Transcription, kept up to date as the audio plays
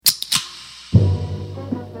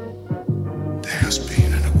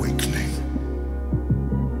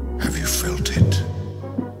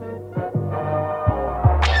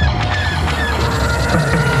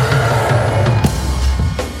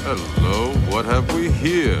what have we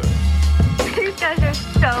here? You guys are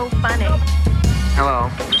so funny. Hello.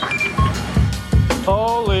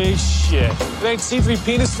 Holy shit. It ain't C3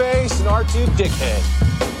 penis face and R2 dickhead.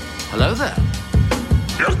 Hello there.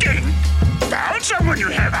 Looking? Found someone you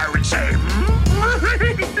have, I would say.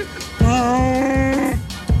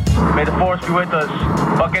 May the force be with us.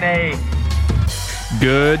 Fucking A.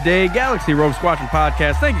 Good day, Galaxy Rogue Squadron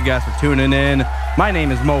Podcast. Thank you guys for tuning in. My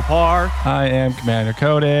name is Mopar. I am Commander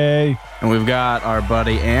Cody. And we've got our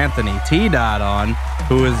buddy Anthony T-Dot on,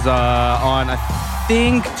 who is on, I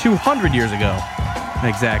think, 200 years ago.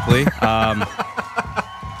 Exactly.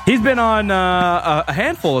 He's been on a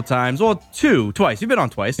handful of times. Well, twice. You've been on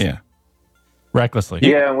twice. Yeah. Recklessly.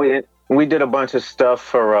 Yeah, we did a bunch of stuff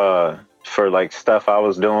for like stuff I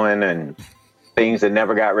was doing and things that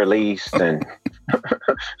never got released and a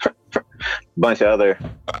bunch of other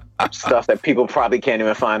stuff that people probably can't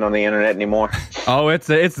even find on the internet anymore. Oh, it's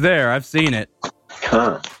there. I've seen it.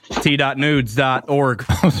 Huh. t.nudes.org.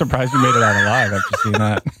 I'm surprised you made it out alive after seeing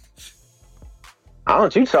that. I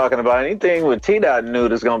don't you talking about anything with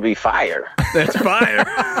T.Nude is gonna be fire. That's fire.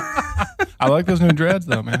 I like those new dreads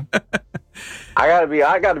though, man. I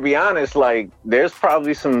gotta be honest. Like, there's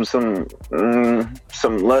probably some less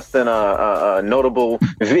than notable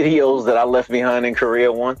videos that I left behind in Korea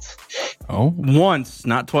once. Oh, Once,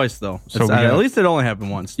 not twice though. So At least it only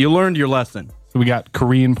happened once. You learned your lesson. so we got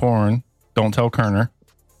Korean porn. Don't tell Kerner.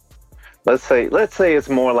 Let's say it's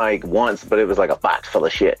more like once, but it was like a box full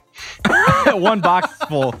of shit. One box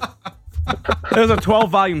full. It was a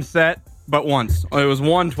 12-volume set, but once. It was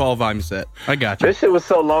one 12-volume set. I got you. This shit was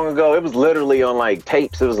so long ago. It was literally on like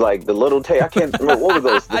tapes. It was like the little tape. I can't remember what were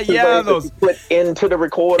those. The two Yeah, things that those. you put into the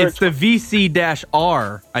recorder. It's the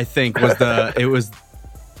VC-R, I think,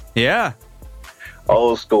 yeah.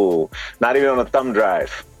 Old school. Not even on a thumb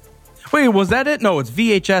drive. Wait, was that it? No, it's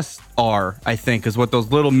VHS-R, I think, is what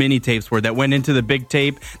those little mini tapes were that went into the big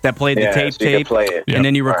tape that played the Yeah, tape, so you could play it. and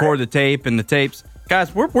then you Right. record the tape and the tapes.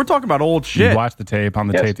 Guys, we're talking about old You shit. watch the tape on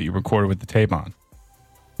the Yes. tape that you recorded with the tape on.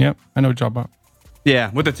 Yep, I know what you're talking about.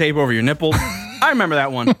 Yeah, with the tape over your nipples. I remember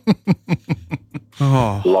that one.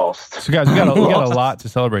 Oh, Lost. So guys, we got a lot to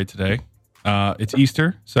celebrate today. It's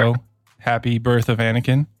Easter, so happy birth of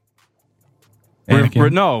Anakin.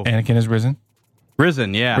 No. Anakin is risen.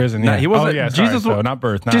 Risen, yeah. Risen, No, yeah. he wasn't. Oh, yeah, sorry, Jesus, so not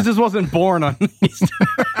birth. Not. Jesus wasn't born on Easter.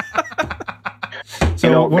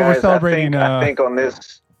 So when guys, we're celebrating, I think on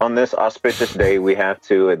this auspicious day, we have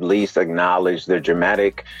to at least acknowledge the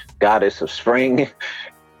dramatic goddess of spring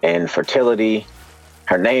and fertility.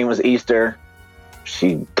 Her name was Easter.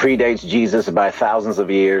 She predates Jesus by thousands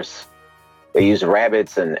of years. They used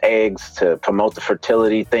rabbits and eggs to promote the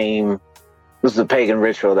fertility theme. This is a pagan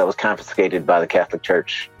ritual that was confiscated by the Catholic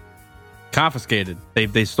Church. Confiscated.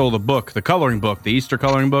 They stole the book, the coloring book, the Easter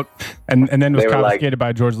coloring book. and then was they were confiscated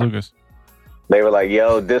by George Lucas. They were like,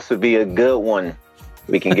 yo, this would be a good one.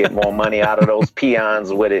 We can get more money out of those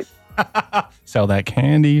peons with it. Sell that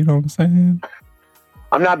candy, you know what I'm saying?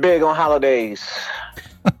 I'm not big on holidays.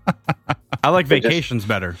 I like vacations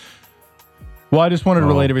better. Well, I just wanted to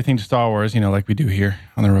relate everything to Star Wars, like we do here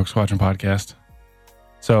on the Rogue Squadron podcast.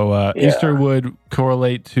 So Yeah. Easter would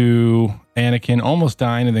correlate to Anakin almost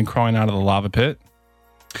dying and then crawling out of the lava pit.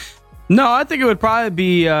 No, I think it would probably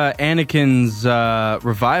be Anakin's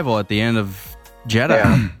revival at the end of Jedi.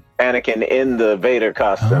 Yeah. Anakin in the Vader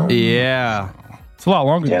costume. Yeah. It's a lot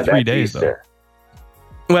longer Yeah, than 3 that's days, Easter.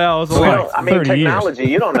 Well, it's a Well, lot. I mean, 30 technology,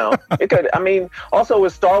 you don't know. It could. I mean, also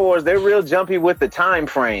with Star Wars, they're real jumpy with the time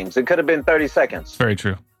frames. It could have been 30 seconds. Very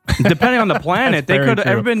true. Depending on the planet, they very could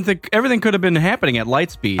have true. everything could have been happening at light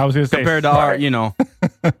speed. I was gonna say, compared to our,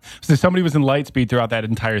 So somebody was in light speed throughout that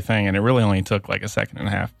entire thing, and it really only took like a second and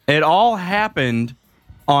a half. it all happened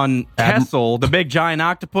on Kessel, the big giant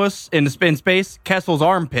octopus in space. Kessel's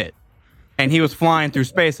armpit, and he was flying through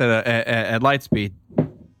space at light speed.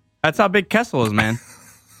 That's how big Kessel is, man.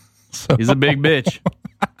 He's a big bitch.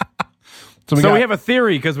 So we have a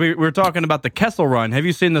theory because we were talking about the Kessel Run. Have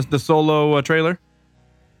you seen the Solo trailer?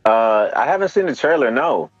 I haven't seen the trailer.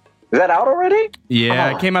 No, is that out already? Yeah,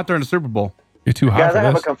 Oh. it came out during the Super Bowl. You're too hot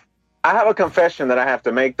Guys, for this. I have a confession that I have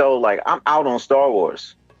to make though. Like, I'm out on Star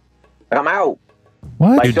Wars. Like, I'm out.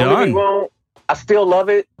 What? Like, You're don't get me done. wrong. I still love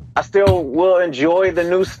it. I still will enjoy the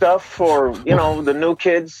new stuff for the new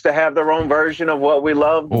kids to have their own version of what we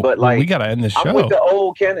love. Well, But like, we gotta end this I'm show. with the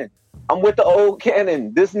old canon.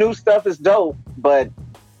 This new stuff is dope, but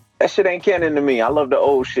that shit ain't canon to me. I love the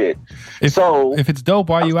old shit. If it's dope,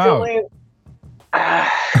 why are you out?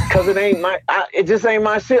 Because it ain't it just ain't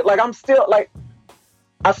my shit. Like, I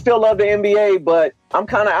still love the NBA, but I'm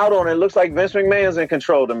kind of out on it. It looks like Vince McMahon's in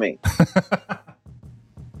control to me.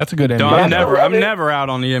 That's a good NBA. No, I I'm still never love it. out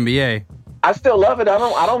on the NBA. I still love it. I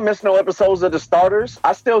don't miss no episodes of the starters.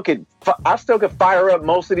 I still could fire up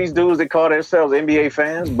most of these dudes that call themselves NBA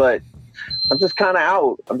fans, but I'm just kind of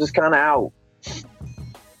out.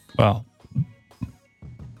 I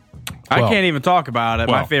Well, can't even talk about it.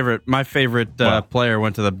 Well. My favorite player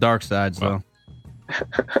went to the dark side. So,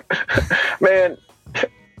 Man,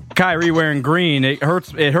 Kyrie wearing green, it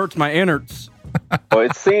hurts my innards. well,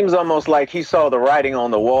 it seems almost like he saw the writing on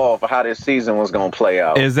the wall for how this season was going to play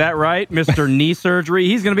out. Is that right, Mr. Knee Surgery?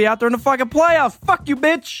 He's gonna be out there in the fucking playoffs. Fuck you,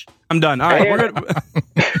 bitch. I'm done. All right, we're good.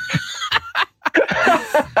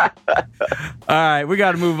 All right, we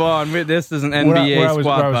got to move on. This is an NBA what I was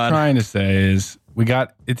squad pod. trying to say is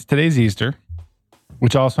today's Easter,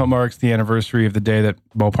 which also marks the anniversary of the day that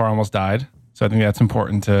Mopar almost died. So I think that's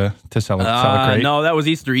important to celebrate. No, that was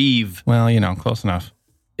Easter Eve. Well, close enough.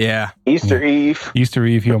 Yeah. Easter Eve. Easter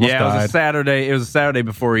Eve, he almost Yeah, died. it was a Saturday. It was a Saturday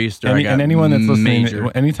before Easter. And anyone that's listening,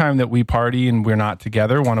 major. anytime that we party and we're not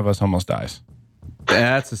together, one of us almost dies.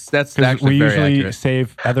 That's Because actually we very usually accurate.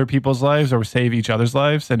 save other people's lives or we save each other's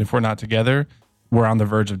lives, and if we're not together, we're on the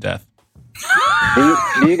verge of death.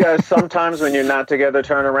 Do you guys sometimes when you're not together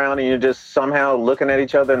turn around and you're just somehow looking at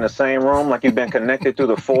each other in the same room like you've been connected through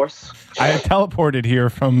the force? I teleported here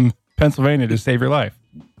from Pennsylvania to save your life,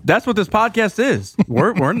 That's what this podcast is.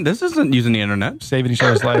 This isn't using the internet. saving each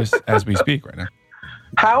other's lives as we speak right now.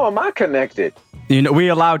 How am I connected? We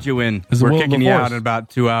allowed you in. It's the We're will of kicking the you force. out in about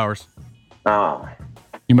 2 hours. Oh.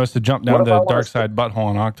 You must have jumped down What if I the wanna dark see- side butthole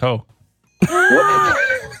in Octo.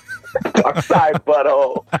 Dark side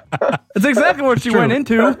butthole. That's exactly what you True. went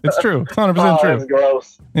into. It's true. It's 100% Oh, true. that's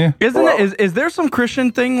gross. Yeah. Isn't it? Is there some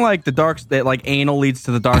Christian thing like the dark that like anal leads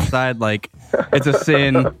to the dark side? Like it's a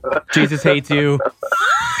sin. Jesus hates you.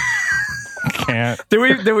 Can't. Did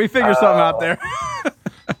we figure something out there?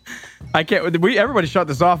 I can't. Everybody shut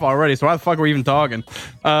this off already. So why the fuck are we even talking?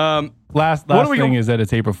 Last What are we thing go- is that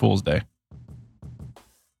it's April Fool's Day.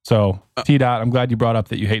 So, T-Dot, I'm glad you brought up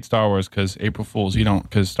that you hate Star Wars because April Fools, you don't,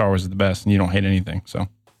 because Star Wars is the best and you don't hate anything. So,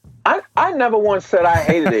 I never once said I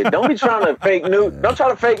hated it. Don't be trying to fake news. Don't try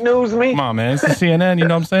to fake news me. come on, man. It's the CNN, you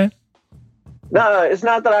know what I'm saying? No, it's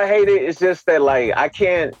not that I hate it. It's just that like I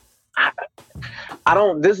can't. I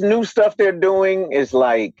don't. This new stuff they're doing is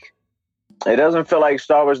like it doesn't feel like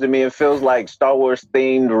Star Wars to me. It feels like Star Wars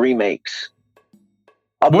themed remakes.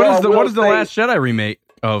 What is the Last Jedi remake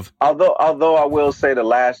of? Although I will say the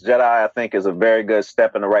Last Jedi I think is a very good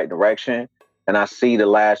step in the right direction, and I see the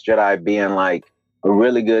Last Jedi being like a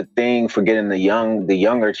really good thing for getting the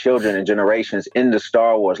younger children and generations into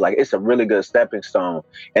Star Wars. Like it's a really good stepping stone,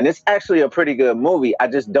 and it's actually a pretty good movie. I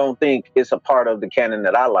just don't think it's a part of the canon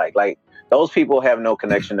that I like. Like those people have no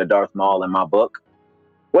connection to Darth Maul in my book.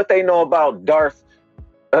 What they know about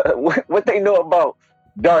what they know about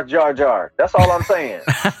Darth Jar Jar. That's all I'm saying.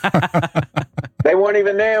 They weren't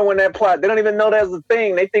even there when that plot. They don't even know that's a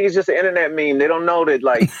thing. They think it's just an internet meme. They don't know that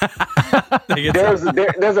like there's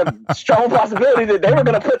a strong possibility that they were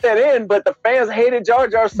going to put that in, but the fans hated Jar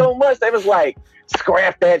Jar so much they was like,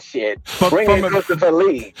 scrap that shit. But Bring in Christopher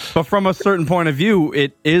Lee. But from a certain point of view,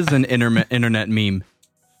 it is an internet meme.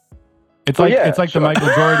 It's Well, like yeah, it's like sure. the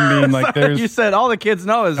Michael Jordan meme. Like You there's, said all the kids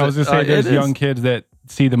know is. I was gonna say it there's is. young kids that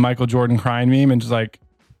see the Michael Jordan crying meme and just like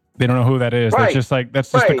they don't know who that is. Right. That's just like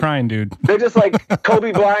that's just the Right. crying dude. They're just like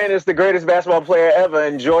Kobe Bryant is the greatest basketball player ever,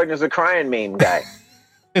 and Jordan is a crying meme guy.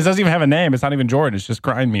 It doesn't even have a name. It's not even Jordan. It's just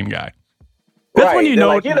crying meme guy. That's when you They're know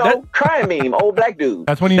like, that- crying meme, old black dude.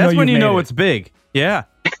 That's when you That's know when you you've know made it's big. Yeah,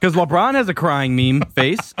 because LeBron has a crying meme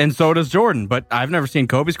face, and so does Jordan. But I've never seen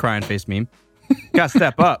Kobe's crying face meme. Got to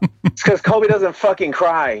step up. It's because Kobe doesn't fucking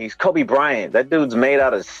cry. He's Kobe Bryant. That dude's made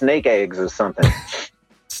out of snake eggs or something.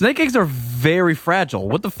 Snake eggs are very fragile.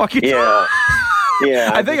 What the fuck? Yeah.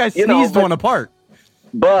 Yeah. I think I You know, sneezed but- one apart.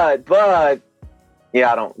 But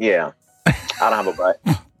yeah, I don't have a butt.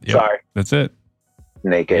 Yep. Sorry. That's it.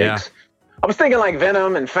 Snake Yeah. eggs. I was thinking like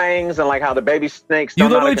venom and fangs and like how the baby snakes You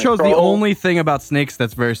don't know how to literally chose the control. only thing about snakes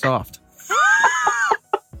that's very soft.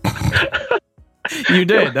 You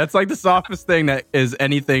did. That's like the softest thing that is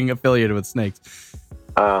anything affiliated with snakes.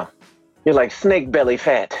 You're like snake belly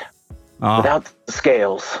fat Oh, without the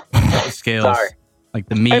scales. the scales. Sorry. Like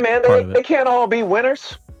the meat Hey man, part of they it. can't all be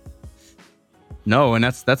winners. No, and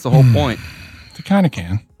that's the whole point. They kind of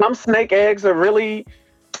can. Some snake eggs are really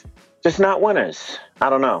just not winners. I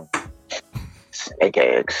don't know. Snake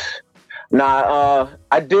eggs. Nah,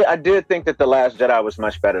 I did think that The Last Jedi was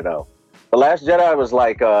much better though. The Last Jedi was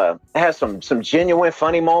like it has some genuine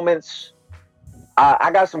funny moments.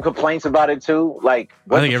 I got some complaints about it too. Like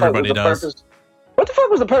I think the fuck everybody was the does. purpose- What the fuck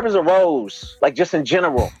was the purpose of Rose? Like just in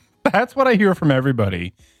general. That's what I hear from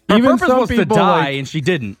everybody. Her Even purpose some was to people die, like, and she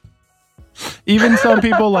didn't. even some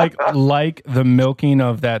people like the milking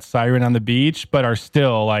of that siren on the beach, but are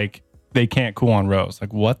still like they can't cool on Rose.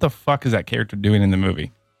 Like, what the fuck is that character doing in the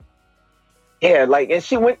movie? Yeah, like, and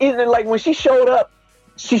she went in, like, when she showed up,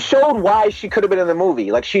 she showed why she could have been in the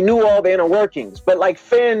movie. Like, she knew all the inner workings. But, like,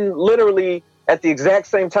 Finn literally, at the exact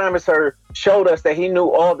same time as her, showed us that he knew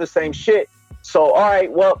all the same shit. So, all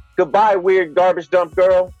right, well, goodbye, weird garbage dump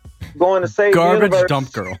girl. Going to save the universe. Garbage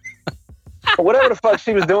dump girl. Whatever the fuck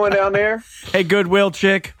she was doing down there. Hey, Goodwill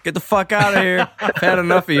chick, get the fuck out of here. I've had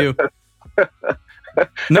enough of you.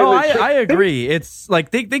 No, I agree. It's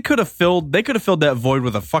like they could have filled that void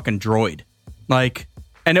with a fucking droid. Like,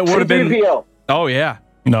 and it would have been. C3PO. Oh yeah.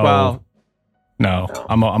 No, Well, no,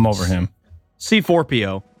 I'm over him.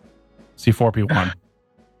 C4PO. C4P1.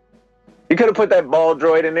 You could have put that ball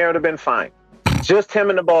droid in there, it would have been fine. Just him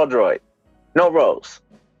and the ball droid. No Rose.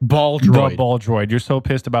 Ball droid. The ball droid. You're so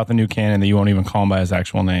pissed about the new canon that you won't even call him by his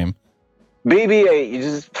actual name. BB-8, you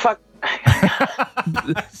just fuck.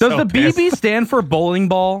 Does the BB stand for bowling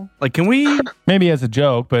ball? Like, can we? Maybe as a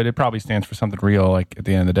joke, but it probably stands for something real. Like at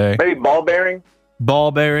the end of the day, Maybe ball bearing?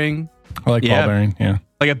 Ball bearing. I like Yeah. ball bearing. Yeah,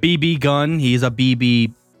 Like a BB gun. He's a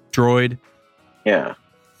BB droid. Yeah.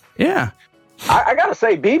 Yeah. I gotta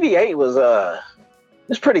say, BB-8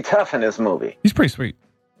 was pretty tough in this movie. he's pretty sweet.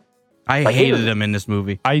 I Like, he hated was- him in this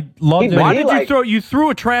movie. I loved He- it. Why he did like- you threw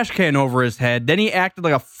a trash can over his head? Then he acted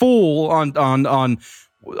like a fool on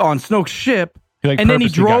Snoke's ship, He, like, and then he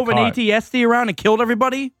purposely got drove an caught. AT-ST around and killed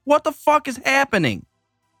everybody. What the fuck is happening?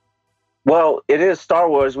 Well, it is Star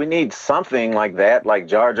Wars. We need something like that, like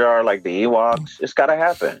Jar Jar, like the Ewoks. It's gotta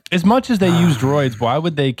happen. As much as they use droids, why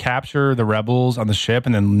would they capture the rebels on the ship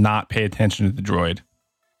and then not pay attention to the droid?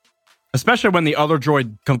 Especially when the other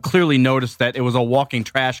droid clearly noticed that it was a walking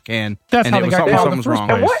trash can. That's and how it they was got something, caught in something the was first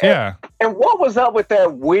wrong. place. What- Yeah. And what was up with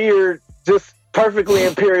that weird, just perfectly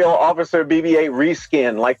Imperial officer BB-8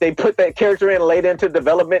 reskin? Like, they put that character in late into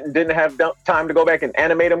development and didn't have time to go back and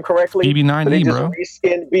animate him correctly. BB-9E, So they just bro.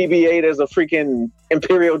 reskinned BB-8 as a freaking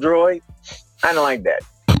Imperial droid. I don't like that.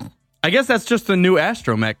 I guess that's just the new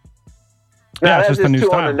astromech. Now, it's that's just the new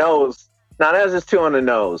too on style. the nose. Now, that's just too on the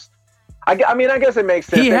nose. I mean, I guess it makes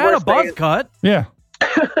sense. He They had were a buzz saying- cut. Yeah.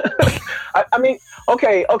 I mean,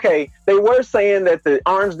 okay. They were saying that the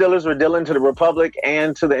arms dealers were dealing to the Republic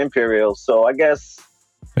and to the Imperials. So I guess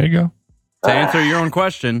There you go. To answer your own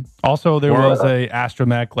question, Also, there Or- was a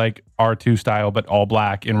astromech like R2 style, but all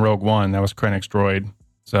black in Rogue One. That was Krennic's droid.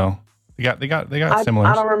 So they got similar.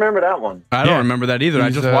 I don't remember that one. I don't Yeah. remember that either. I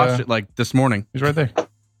He's, just watched it like this morning. He's right there.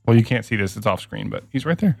 Well, you can't see this; it's off screen, but he's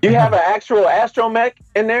right there. You have an actual astromech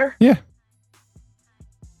in there? Yeah,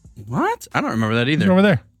 What? I don't remember that he's either. over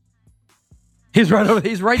there. He's right over.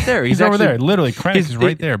 He's right there. He's over actually- there. Literally, Krennic he's- is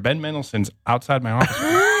right there. Ben Mendelsohn's outside my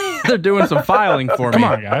office. They're doing some filing for me. Come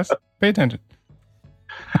on, guys, pay attention.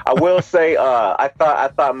 I will say, I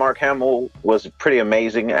thought Mark Hamill was pretty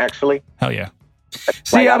amazing. Actually, Hell yeah.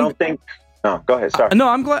 See, like, I I'm, don't think. No, go ahead. Sorry. no,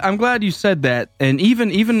 I'm glad you said that. And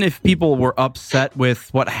even if people were upset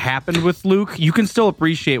with what happened with Luke, you can still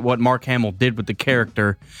appreciate what Mark Hamill did with the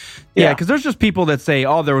character. Yeah, Yeah. because there's just people that say,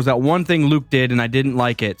 "Oh, there was that one thing Luke did, and I didn't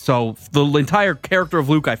like it." So the entire character of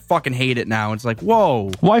Luke, I fucking hate it now. It's like, whoa.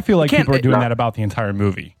 Well, I feel like You can't- people are doing no. that about the entire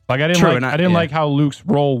movie. Like I didn't True, like and I didn't yeah. like how Luke's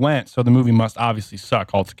role went, so the movie must obviously suck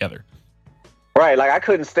altogether. Right. Like, I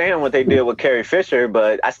couldn't stand what they did with Carrie Fisher,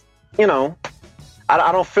 but I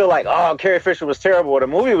don't feel like, oh, Carrie Fisher was terrible or the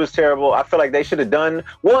movie was terrible. I feel like they should have done.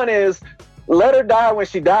 One is let her die when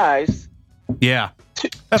she dies. Yeah.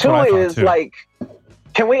 That's Two what I thought, is too. like,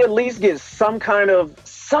 can we at least get some kind of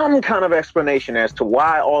explanation as to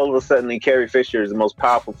why all of a sudden Carrie Fisher is the most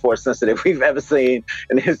powerful force sensitive we've ever seen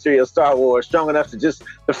in the history of Star Wars, strong enough to just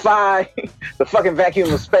defy the fucking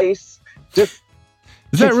vacuum of space? Just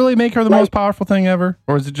Does that really make her the like- most powerful thing ever,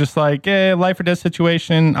 or is it just like, life or death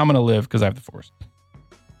situation? I'm gonna live because I have the Force.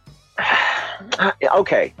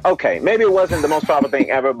 okay. Maybe it wasn't the most powerful thing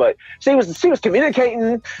ever, but she was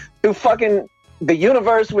communicating through fucking the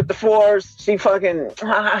universe with the Force. She fucking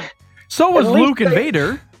So was At least Luke and they-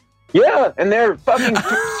 Vader. yeah, and they're fucking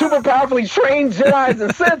super powerfully trained Jedi's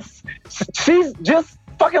and Siths. She's just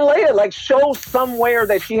fucking Leia. Like, show somewhere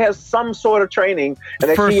that she has some sort of training and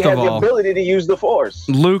that First she of has the all- ability to use the Force.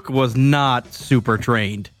 Luke was not super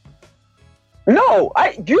trained. No,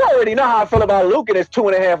 you already know how I feel about Luke in his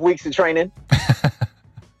 2.5 weeks of training.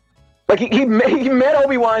 Like, he met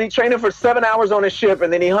Obi-Wan, he trained him for 7 hours on his ship,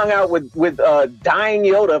 and then he hung out with dying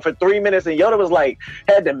Yoda for 3 minutes, and Yoda was like,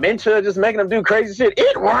 had dementia, just making him do crazy shit.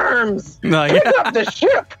 Eat worms! No, Pick yeah. up the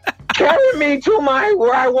ship! carry me to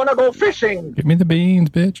where I want to go fishing. Give me the beans,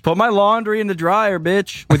 bitch. Put my laundry in the dryer,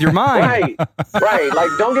 bitch, with your mind. Right. Like,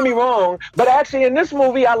 don't get me wrong, but actually in this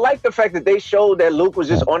movie, I like the fact that they showed that Luke was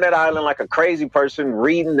just on that island like a crazy person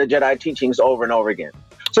reading the Jedi teachings over and over again.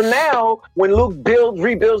 So now, when Luke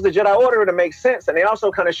rebuilds the Jedi Order, it makes sense. And they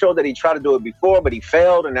also kind of showed that he tried to do it before, but he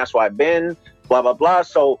failed, and that's why Ben, blah, blah, blah.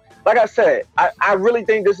 So, like I said, I really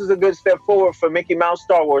think this is a good step forward for Mickey Mouse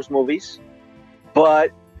Star Wars movies.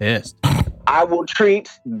 But Pissed. I will treat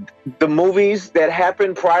the movies that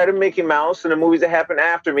happened prior to Mickey Mouse and the movies that happened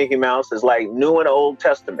after Mickey Mouse as like New and Old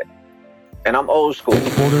Testament. And I'm old school.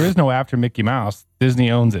 Well, there is no after Mickey Mouse. Disney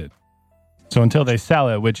owns it. So until they sell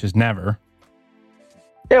it, which is never.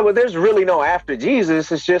 Yeah, well, there's really no after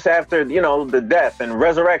Jesus. It's just after, the death and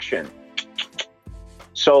resurrection.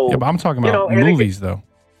 So, Yeah, but I'm talking about movies, though.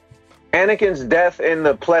 Anakin's death in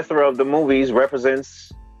the plethora of the movies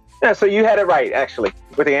represents... Yeah, so you had it right, actually,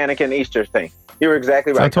 with the Anakin Easter thing. You were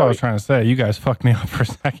exactly right. That's what I was trying to say. You guys fucked me up for a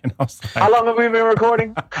second. I was like, how long have we been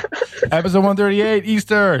recording? Episode 138,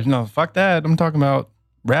 Easter. No, fuck that. I'm talking about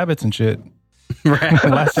rabbits and shit.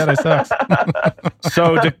 Last Jedi sucks.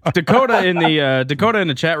 So Dakota in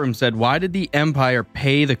the chat room said, "Why did the Empire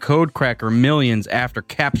pay the Code Cracker millions after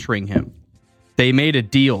capturing him? They made a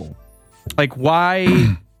deal. Like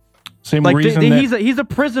why? Same like reason he's a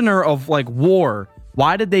prisoner of like war.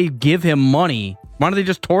 Why did they give him money? Why don't they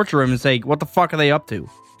just torture him and say, what the fuck are they up to?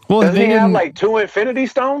 Well, doesn't he have like 2 Infinity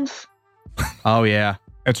Stones? Oh yeah,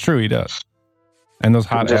 that's true. He does. And those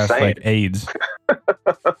hot ass like AIDS.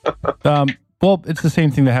 Well, it's the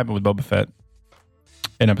same thing that happened with Boba Fett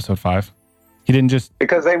in episode 5. He didn't just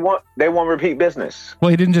because they want repeat business. Well,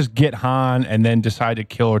 he didn't just get Han and then decide to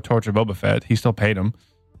kill or torture Boba Fett. He still paid him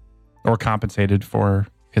or compensated for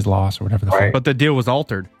his loss or whatever the fuck. But the deal was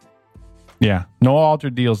altered. Yeah, no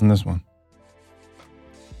altered deals in this one.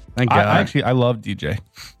 Thank God. I love DJ.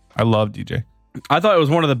 I love DJ. I thought it was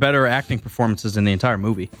one of the better acting performances in the entire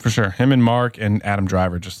movie. For sure. Him and Mark and Adam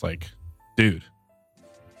Driver just like, dude.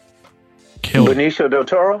 Killed. Benicio del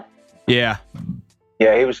Toro? Yeah.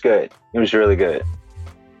 Yeah, he was good. He was really good.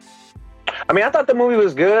 I mean, I thought the movie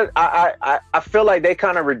was good. I feel like they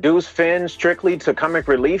kind of reduced Finn strictly to comic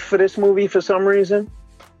relief for this movie for some reason.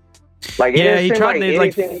 Like, yeah, he tried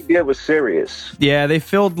like anything he did was serious. Yeah, they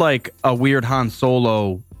filled like a weird Han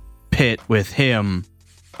Solo pit with him.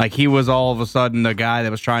 Like he was all of a sudden the guy that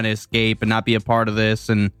was trying to escape and not be a part of this,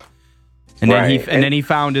 and then he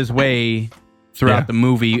found his way throughout the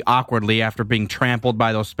movie awkwardly after being trampled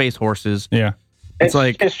by those space horses. Yeah, it's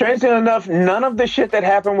like, and strangely enough, none of the shit that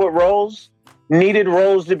happened with Rose needed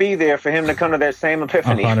Rose to be there for him to come to that same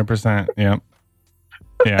epiphany. 100%. Yeah.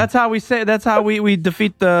 Yeah. That's how we say. That's how we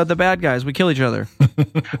defeat the bad guys. We kill each other.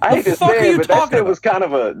 I hate to say it, but that shit was kind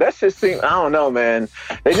of that shit seemed, I don't know, man.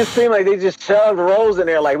 They just seem like they just shoved Rose in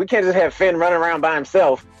there. Like, we can't just have Finn running around by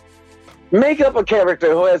himself. Make up a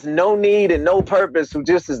character who has no need and no purpose, who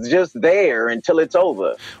just is just there until it's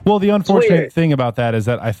over. Well, the unfortunate thing about that is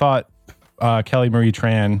that I thought Kelly Marie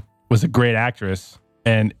Tran was a great actress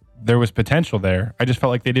and there was potential there. I just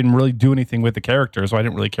felt like they didn't really do anything with the character, so I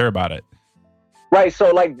didn't really care about it. Right,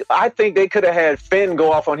 so like I think they could have had Finn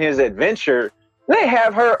go off on his adventure. They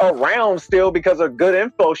have her around still because of good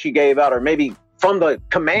info she gave out, or maybe from the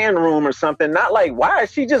command room or something. Not like, why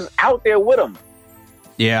is she just out there with him?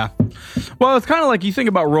 Yeah. Well, it's kind of like you think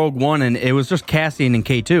about Rogue One, and it was just Cassian and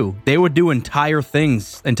K2. They would do entire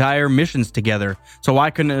missions together. So why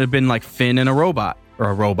couldn't it have been like Finn and a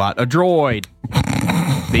droid?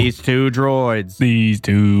 These two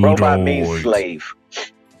droids. Robot means slave.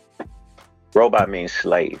 Robot means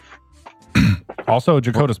slave. Also,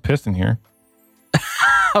 Dakota's pissed in here.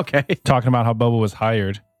 Okay. Talking about how Boba was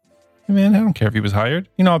hired. Man, I don't care if he was hired.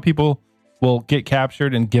 You know how people will get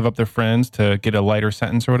captured and give up their friends to get a lighter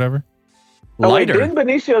sentence or whatever? Lighter? Didn't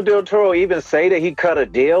Benicio del Toro even say that he cut a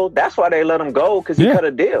deal? That's why they let him go, because he cut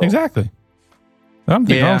a deal. Exactly. I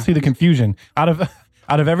don't see the confusion. Out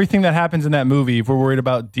of everything that happens in that movie, if we're worried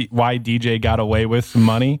about why DJ got away with some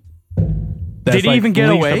money... Did he even get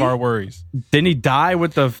away? Of our worries. Didn't he die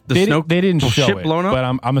with the snow? They didn't show ship it, blown up. But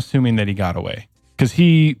I'm assuming that he got away because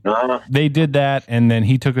they did that, and then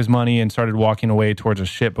he took his money and started walking away towards a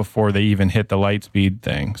ship before they even hit the light speed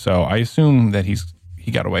thing. So I assume that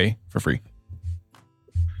he got away for free.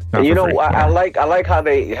 I like how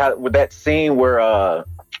with that scene where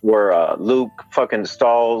Luke fucking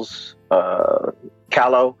stalls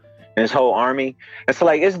Kylo and his whole army. And so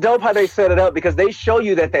like, it's dope how they set it up because they show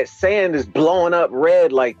you that sand is blowing up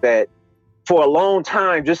red like that for a long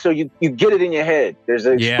time, just so you get it in your head. There's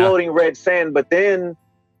an exploding red sand, but then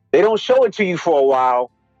they don't show it to you for a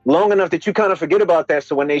while. long enough that you kind of forget about that.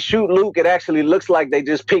 So when they shoot Luke, it actually looks like they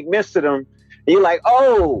just peek misted him. And you're like,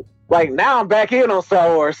 oh, like now I'm back in on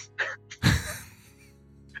Star Wars.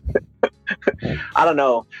 I don't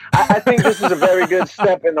know. I think this is a very good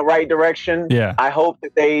step in the right direction. Yeah. I hope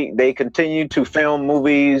that they continue to film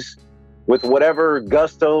movies with whatever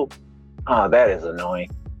gusto. Oh, that is annoying.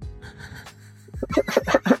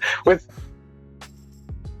 With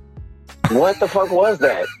what the fuck was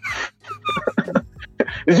that?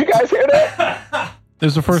 Did you guys hear that?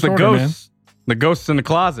 There's the first the order, ghosts. man. The ghosts in the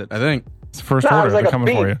closet, I think. It's the first No, it order. was They're like a coming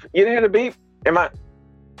beep. for you. You didn't hear the beep? Am I?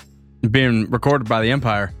 Being recorded by the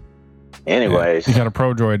Empire. Anyways, You got a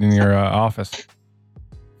pro droid in your office.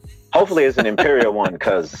 hopefully it's an Imperial one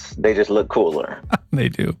because they just look cooler. They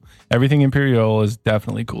do. Everything Imperial is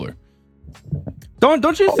definitely cooler.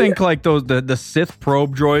 Don't you think like those the Sith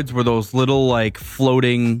probe droids were those little like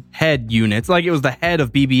floating head units? Like it was the head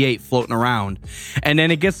of BB-8 floating around, and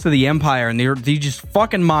then it gets to the Empire and they're just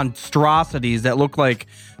fucking monstrosities that look like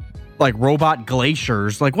robot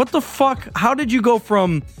glaciers. Like what the fuck? How did you go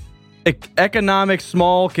from economic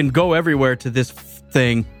small can go everywhere to this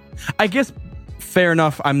thing? I guess fair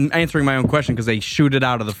enough. I'm answering my own question because they shoot it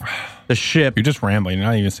out of the ship. You're just rambling. You're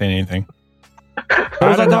not even saying anything.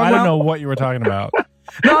 was I talking I don't about? know what you were talking about.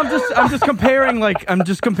 No, I'm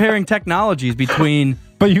just comparing technologies between.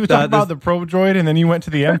 But you talked about the probe droid, and then you went to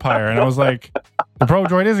the Empire, and I was like, the probe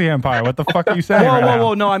droid is the Empire. What the fuck are you saying?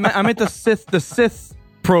 Whoa! No, I meant the Sith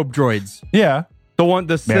probe droids. Yeah.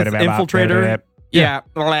 The Sith infiltrator. Yeah.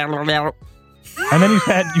 And then you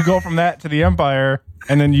said you go from that to the Empire,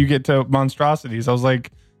 and then you get to monstrosities. I was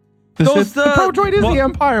like, the probe droid is the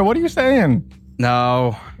Empire. What are you saying?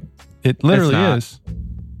 No. It literally is.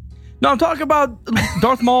 No, I'm talking about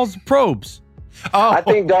Darth Maul's probes. Oh. I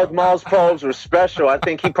think Darth Maul's probes were special. I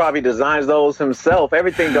think he probably designs those himself.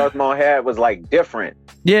 Everything Darth Maul had was like different.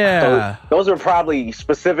 Yeah. So those are probably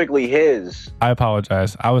specifically his. I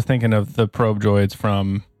apologize. I was thinking of the probe droids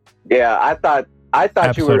from. Yeah, I thought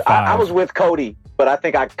you were. Episode 5. I was with Cody, but I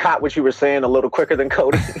think I caught what you were saying a little quicker than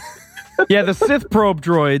Cody. Yeah, the Sith probe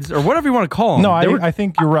droids, or whatever you want to call them. No, I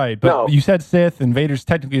think you're right. But No. you said Sith, and Vader's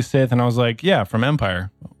technically a Sith, and I was like, yeah, from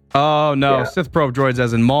Empire. Oh, no. Yeah. Sith probe droids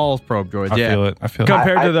as in Maul's probe droids. I Yeah. feel it.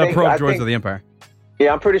 Compared I to the think- probe I droids think- of the Empire.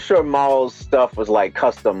 Yeah, I'm pretty sure Maul's stuff was like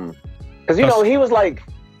custom. Because, he was like,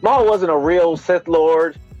 Maul wasn't a real Sith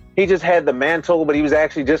Lord. He just had the mantle, but he was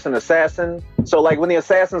actually just an assassin. So, like, when the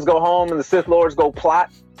assassins go home and the Sith Lords go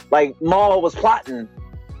plot, like, Maul was plotting,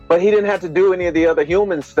 but he didn't have to do any of the other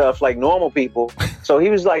human stuff like normal people. So he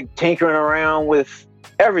was, like, tinkering around with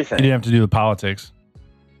everything. You didn't have to do the politics.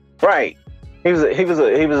 Right. He was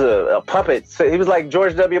a puppet. So he was like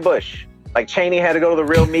George W. Bush. Like Cheney had to go to the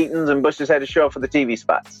real meetings and Bush just had to show up for the TV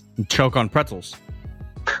spots. Choke on pretzels.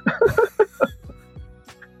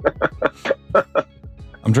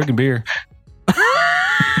 I'm drinking beer. I've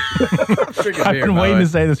been waiting to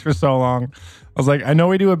say this for so long. I was like, I know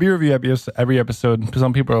we do a beer review every episode.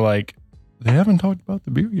 Some people are like, they haven't talked about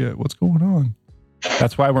the beer yet. What's going on?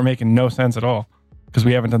 That's why we're making no sense at all, because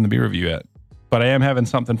we haven't done the beer review yet. But I am having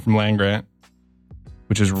something from Land Grant,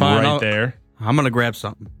 which is Fine, there. I'm going to grab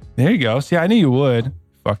something. There you go. See, I knew you would.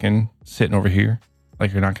 Fucking sitting over here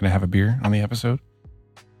like you're not going to have a beer on the episode.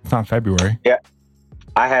 It's not February. Yeah.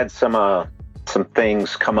 I had some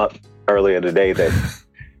things come up earlier today that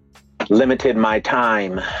limited my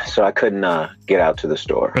time, so I couldn't get out to the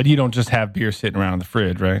store. But you don't just have beer sitting around in the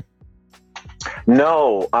fridge, right?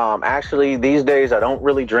 No, actually, these days I don't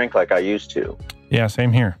really drink like I used to. Yeah,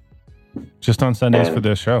 same here. Just on Sundays for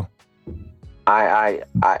this show.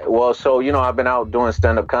 Well, so I've been out doing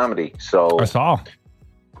stand-up comedy. So I saw.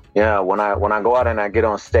 Yeah, when I go out and I get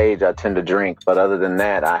on stage, I tend to drink. But other than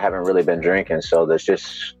that, I haven't really been drinking. So the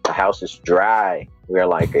house is dry. We're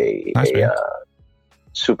like a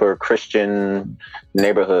super Christian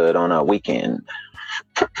neighborhood on a weekend.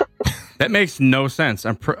 That makes no sense.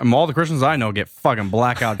 All the Christians I know get fucking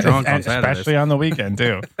blackout drunk on Saturdays. Especially on the weekend,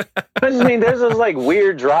 too. I mean, there's those like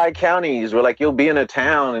weird dry counties where like you'll be in a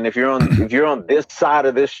town, and if you're on this side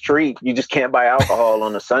of this street, you just can't buy alcohol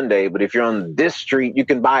on a Sunday. But if you're on this street, you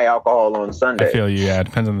can buy alcohol on Sunday. I feel you. Yeah, it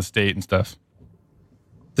depends on the state and stuff.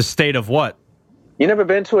 The state of what? You never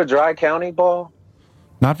been to a dry county, Ball?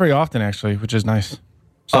 Not very often, actually, which is nice.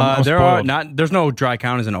 So I'm spoiled. There's no dry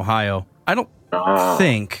counties in Ohio. I don't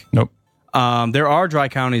think. Nope. There are dry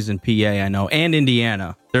counties in PA, I know, and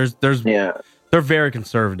Indiana. They're very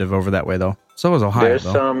conservative over that way, though. So is Ohio. There's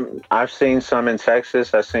some. I've seen some in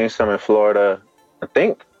Texas. I've seen some in Florida. I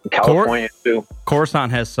think California too.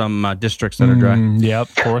 Coruscant has some districts that are dry.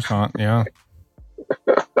 Yep, Coruscant. Yeah.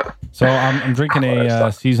 So I'm drinking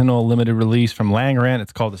a seasonal limited release from Langrand.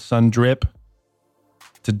 It's called the Sun Drip.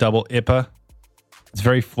 It's a double IPA. It's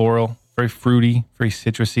very floral, very fruity, very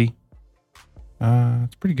citrusy.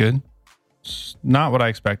 It's pretty good. It's not what I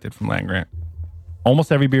expected from Langrand.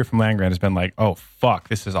 Almost every beer from Langrand has been like, oh, fuck,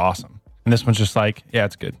 this is awesome. And this one's just like, yeah,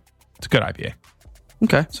 it's good. It's a good IPA.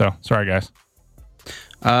 Okay. So, sorry, guys.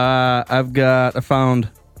 I found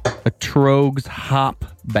a Trogs Hop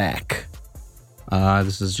Back.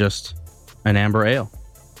 This is just an amber ale.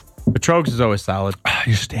 But Trogs is always solid.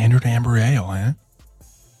 Your standard amber ale, man.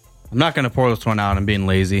 I'm not going to pour this one out. I'm being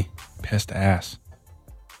lazy. Pissed ass.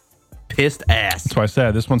 That's why I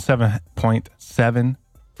said this one's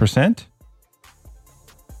 7.7%.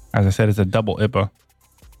 As I said, it's a double IPA.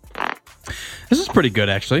 This is pretty good,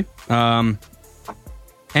 actually. Amber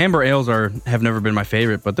ales have never been my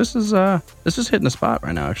favorite, but this is hitting the spot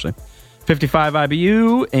right now, actually. 55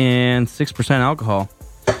 IBU and 6% alcohol.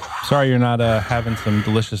 Sorry you're not having some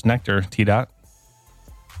delicious nectar, T-Dot.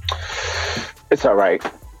 It's all right.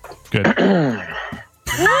 Good. I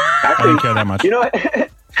didn't care that much. You know what?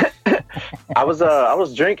 I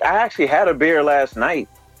actually had a beer last night.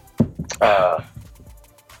 If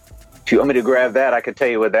you want me to grab that, I could tell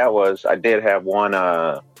you what that was. I did have one.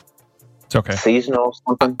 It's okay. Seasonal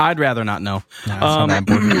something. I'd rather not know.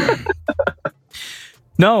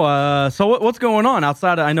 No, so what's going on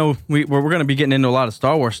outside? I know we're going to be getting into a lot of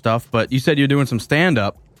Star Wars stuff, but you said you're doing some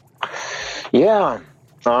stand-up. Yeah.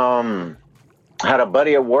 Had a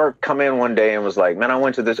buddy at work come in one day and was like, man, I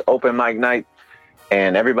went to this open mic night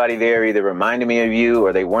and everybody there either reminded me of you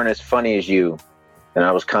or they weren't as funny as you. And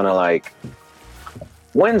I was kind of like,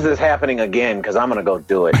 when's this happening again? Because I'm going to go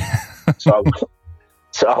do it. So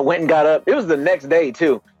I went and got up. It was the next day,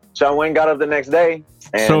 too. So I went and got up the next day.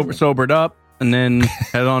 And sobered up and then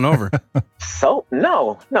head on over.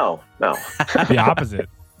 No. the opposite.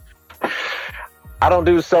 I don't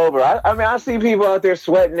do sober. I mean, I see people out there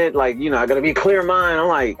sweating it like, I got to be clear mind. I'm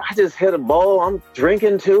like, I just hit a bowl. I'm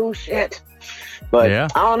drinking too. Shit. But yeah.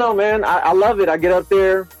 I don't know, man. I love it. I get up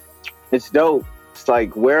there. It's dope. It's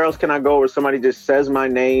like, where else can I go where somebody just says my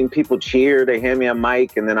name, people cheer, they hand me a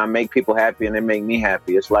mic, and then I make people happy and they make me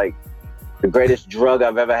happy. It's like the greatest drug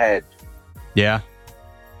I've ever had. Yeah.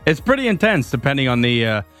 It's pretty intense depending on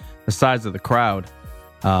the size of the crowd.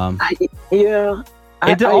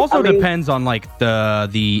 It also depends on like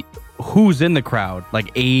the who's in the crowd,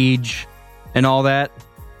 like age and all that.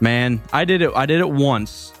 Man, I did it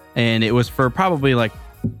once, and it was for probably like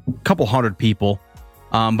a couple hundred people.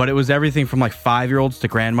 But it was everything from like 5-year-olds to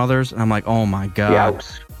grandmothers, and I'm like, oh my god,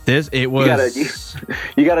 You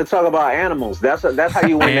gotta talk about animals. That's how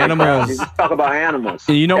you win animals. You talk about animals.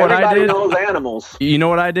 You know what I did? Everybody knows animals. You know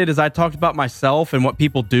what I did is I talked about myself and what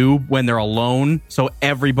people do when they're alone, so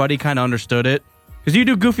everybody kind of understood it. Because you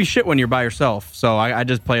do goofy shit when you're by yourself, so I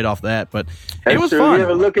just played off that. But it was fun. You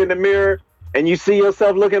ever look in the mirror and you see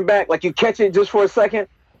yourself looking back, like you catch it just for a second,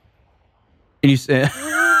 and you say.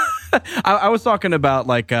 I was talking about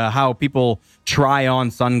like how people try on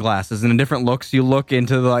sunglasses and the different looks you look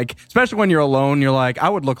into, like, especially when you're alone, you're like, I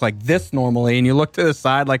would look like this normally, and you look to the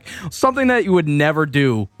side, like something that you would never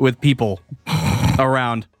do with people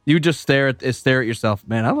around. You just stare at yourself.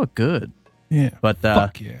 Man, I look good. Yeah, but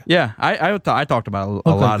fuck yeah. I talked about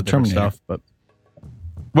a lot of different stuff, but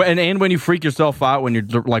and when you freak yourself out when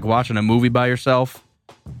you're like watching a movie by yourself.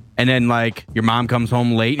 And then, like, your mom comes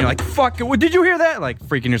home late, and you're like, fuck, did you hear that? Like,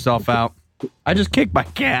 freaking yourself out. I just kicked my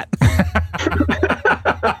cat.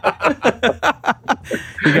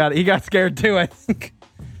 He got scared, too, I think,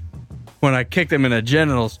 when I kicked him in the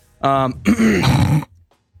genitals. Yeah,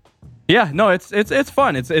 no, it's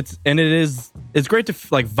fun. It's great to,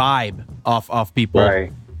 like, vibe off people.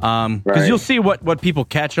 Right. Because you'll see what people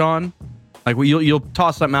catch on. Like, you'll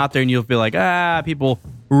toss something out there, and you'll be like, people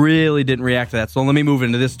really didn't react to that, so let me move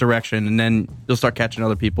into this direction, and then you'll start catching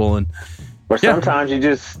other people. Or sometimes you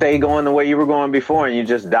just stay going the way you were going before, and you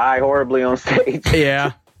just die horribly on stage.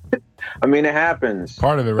 Yeah. I mean, it happens.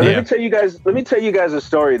 Part of it, right? Let me tell you guys a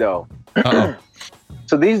story, though.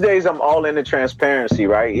 So these days, I'm all into transparency,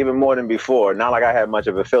 right? Even more than before. Not like I had much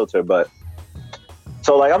of a filter, but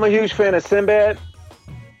so like I'm a huge fan of Sinbad.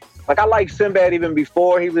 Like, I liked Sinbad even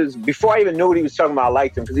before I even knew what he was talking about. I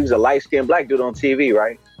liked him because he was a light-skinned black dude on TV,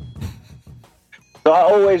 right? So I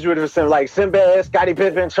always rooted for Sinbad, like Sinbad, Scottie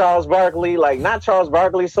Pippen, Charles Barkley. Like, not Charles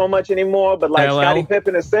Barkley so much anymore, but like Scottie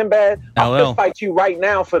Pippen and Sinbad. I'll just fight you right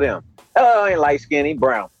now for them. I ain't light-skinned, he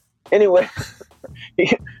brown. Anyway,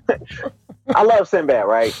 I love Sinbad,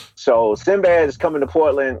 right? So Sinbad is coming to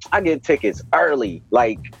Portland. I get tickets early,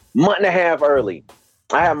 like month and a half early.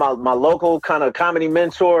 I have my local kind of comedy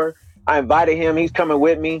mentor. I invited him. He's coming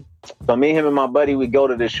with me. So me, him, and my buddy, we go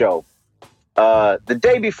to the show. The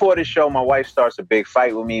day before the show, my wife starts a big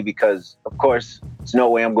fight with me because, of course, there's no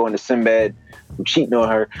way I'm going to Sinbad. I'm cheating on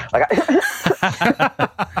her. Like,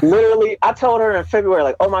 literally, I told her in February,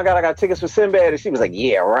 like, oh my God, I got tickets for Sinbad. And she was like,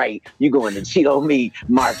 yeah, right. You going to cheat on me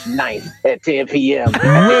March 9th at 10 p.m.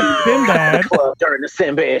 With Sinbad. During the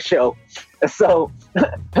Sinbad show. And so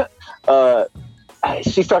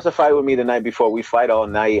she starts a fight with me the night before. We fight all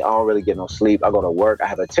night. I don't really get no sleep. I go to work. I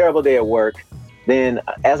have a terrible day at work. Then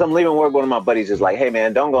as I'm leaving work, one of my buddies is like, hey,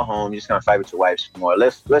 man, don't go home. You're just going to fight with your wife some more.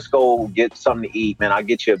 Let's go get something to eat, man. I'll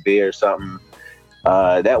get you a beer or something.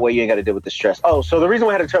 That way you ain't got to deal with the stress. Oh, so the reason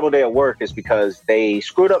I had a terrible day at work is because they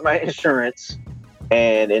screwed up my insurance.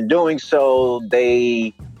 And in doing so,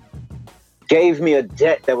 they gave me a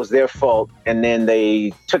debt that was their fault. And then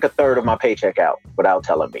they took a third of my paycheck out without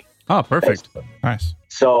telling me. Oh, perfect. Basically. Nice.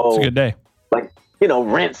 So it's a good day. Like,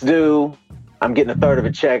 rent's due. I'm getting a third of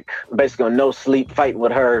a check. I'm basically on no sleep, fighting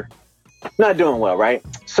with her. Not doing well, right?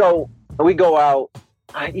 So we go out.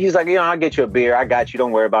 He's like, I'll get you a beer. I got you.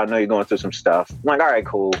 Don't worry about it. I know you're going through some stuff. I'm like, all right,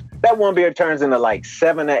 cool. That one beer turns into like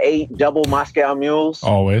 7 or 8 double Moscow Mules.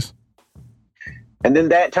 Always. And then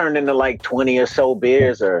that turned into like 20 or so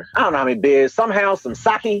beers, or I don't know how many beers. Somehow some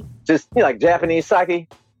sake, just like Japanese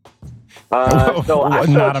sake. So I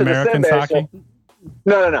not American sake?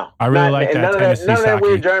 No. I really like that Tennessee none of that sake.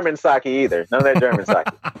 weird German sake either. None of that German sake.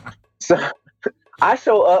 So I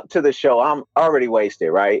show up to the show. I'm already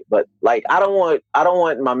wasted, right? But like, I don't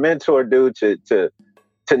want my mentor dude to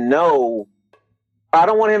know. I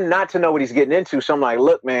don't want him not to know what he's getting into. So I'm like,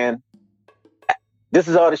 look, man, this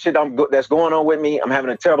is all the shit that's going on with me. I'm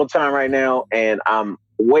having a terrible time right now, and I'm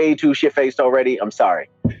way too shit faced already. I'm sorry.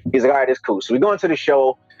 He's like, all right, it's cool. So we go into the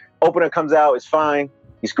show. Opener comes out. It's fine.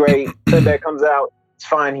 He's great. Sinbad comes out. It's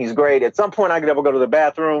fine. He's great. At some point, I could ever go to the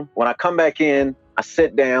bathroom. When I come back in, I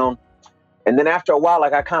sit down. And then after a while,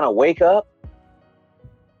 like, I kind of wake up.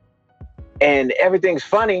 And everything's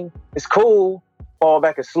funny. It's cool. Fall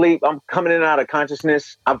back asleep. I'm coming in and out of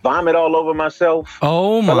consciousness. I vomit all over myself.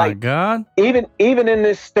 Oh, my God. Even in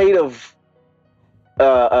this state of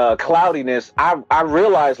cloudiness, I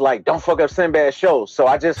realized, like, don't fuck up Sinbad's show. So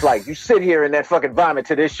I just, like, you sit here in that fucking vomit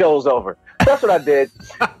till this show's over. That's what I did.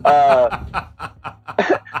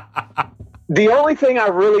 The only thing I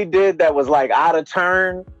really did that was like out of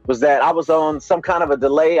turn was that I was on some kind of a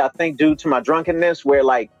delay, I think due to my drunkenness, where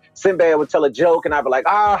like Sinbad would tell a joke and I'd be like,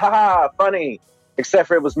 ah, ha, ha, funny. Except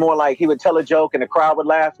for it was more like he would tell a joke and the crowd would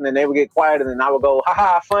laugh and then they would get quiet and then I would go, ha,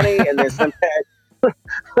 ha, funny. And then Sinbad.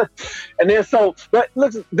 And then but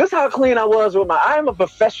look, this is how clean I was with I am a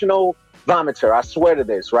professional vomiter. I swear to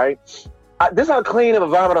this, right? This is how clean of a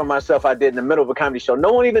vomit on myself I did in the middle of a comedy show.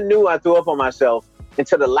 No one even knew I threw up on myself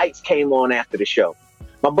until the lights came on after the show.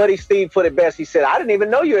 My buddy Steve put it best. He said, I didn't even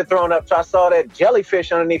know you had thrown up till I saw that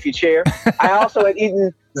jellyfish underneath your chair. I also had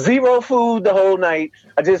eaten 0 food the whole night.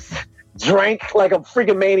 I just drank like a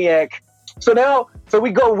freaking maniac. So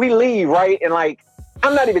we leave, right? And like,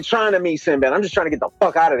 I'm not even trying to meet Sinbad. I'm just trying to get the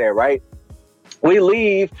fuck out of there, right? We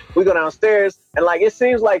leave, we go downstairs, and like, it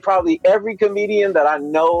seems like probably every comedian that I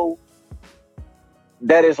know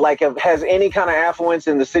that is like, has any kind of affluence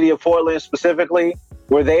in the city of Portland specifically,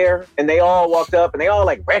 were there, and they all walked up and they all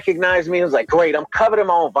like recognized me. It was like, great, I'm covered in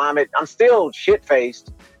my own vomit. I'm still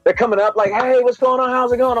shit-faced. They're coming up like, hey, what's going on?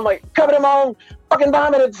 How's it going? I'm like, covered in my own fucking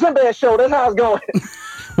vomit at the Sinbad show. That's how it's going.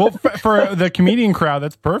 Well, for the comedian crowd,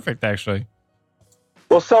 that's perfect, actually.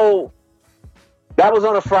 Well, so that was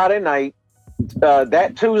on a Friday night.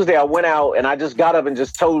 That Tuesday, I went out and I just got up and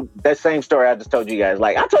just told that same story I just told you guys.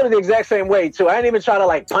 Like, I told it the exact same way, too. I didn't even try to,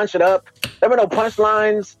 like, punch it up. There were no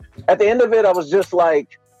punchlines. At the end of it, I was just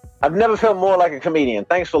like, I've never felt more like a comedian.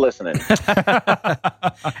 Thanks for listening.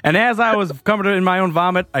 And as I was covered in my own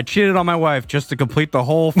vomit, I cheated on my wife just to complete the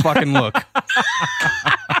whole fucking look.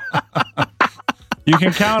 You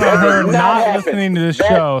can count on her not listening to this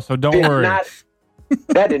show, so don't worry.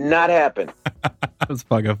 That did not happen. That's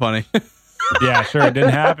fucking funny. Yeah, sure. It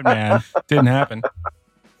didn't happen, man. Didn't happen.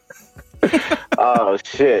 Oh,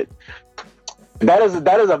 shit. That is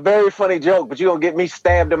a very funny joke, but you're going to get me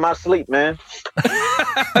stabbed in my sleep, man.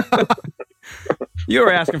 You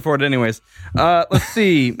were asking for it anyways. Let's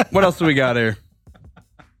see. What else do we got here?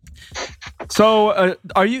 So,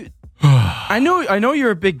 are you... I know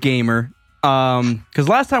you're a big gamer. Because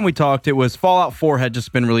last time we talked, it was Fallout 4 had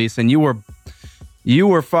just been released, and you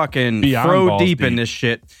were fucking throw deep in this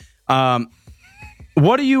shit.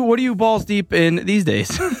 What are you balls deep in these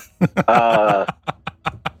days?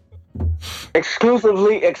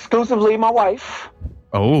 Exclusively my wife.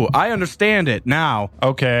 Oh, I understand it now.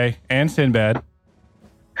 Okay, and Sinbad.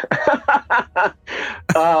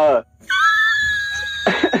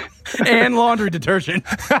 And laundry detergent.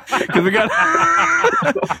 Because we got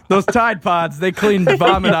those Tide Pods. They clean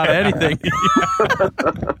vomit out of anything.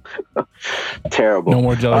 Terrible. No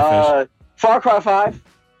more jellyfish. Far Cry 5.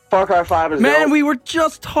 Far Cry 5 is Man, dope. we were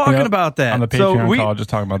just talking about that. On the Patreon call, just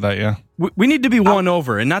talking about that, yeah. We need to be won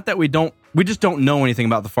over. And not that we just don't know anything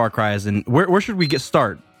about the Far Cries. And where should we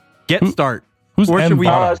start? Who's Where should we?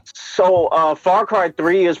 Far Cry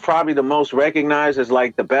 3 is probably the most recognized as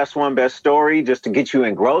like the best story, just to get you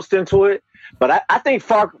engrossed into it. But I think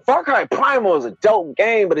Far Cry Primal is a dope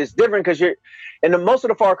game, but it's different because you're in most of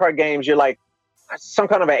the Far Cry games, you're like some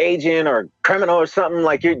kind of an agent or criminal or something.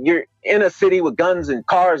 Like you're in a city with guns and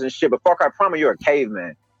cars and shit. But Far Cry Primal, you're a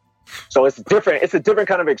caveman. So it's different. It's a different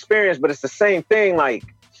kind of experience, but it's the same thing. Like,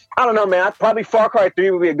 I don't know, man. Probably Far Cry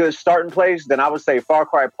 3 would be a good starting place. Then I would say Far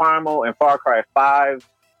Cry Primal and Far Cry 5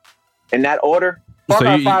 in that order. Far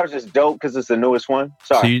Cry 5 is just dope because it's the newest one.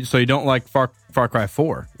 Sorry. So you don't like Far Cry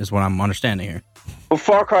 4 is what I'm understanding here. Well,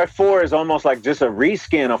 Far Cry 4 is almost like just a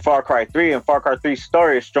reskin of Far Cry 3, and Far Cry 3's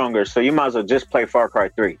story is stronger, so you might as well just play Far Cry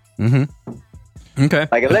 3. Mm-hmm. Okay.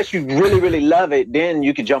 Like, unless you really, really love it, then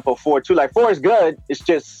you could jump on 4 too. Like, 4 is good. It's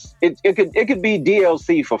just, it could be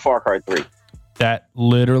DLC for Far Cry 3. That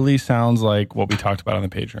literally sounds like what we talked about on the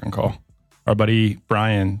Patreon call. Our buddy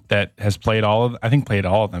Brian, that has played all of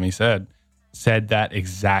them, he said that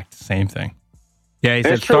exact same thing. Yeah, he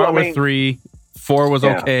said start with 3, 4 was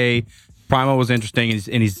okay, Primal was interesting,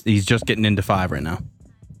 and he's just getting into 5 right now.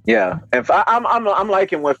 Yeah, and I'm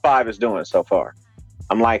liking what 5 is doing so far.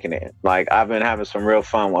 I'm liking it. Like, I've been having some real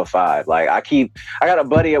fun with 5. Like, I got a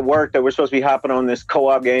buddy at work that we're supposed to be hopping on this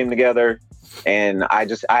co-op game together, and I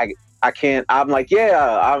can't. I'm like,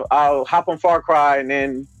 I'll hop on Far Cry, and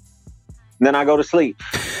then I go to sleep.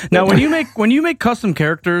 Now, when you make custom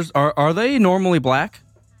characters, are they normally black?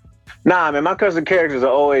 Nah, man, my custom characters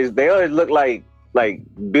always look like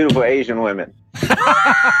beautiful Asian women.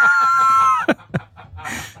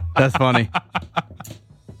 That's funny.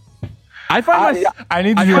 I find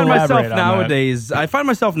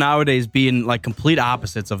myself nowadays being like complete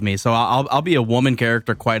opposites of me. So I'll be a woman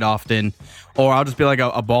character quite often, or I'll just be like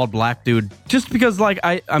a bald black dude, just because like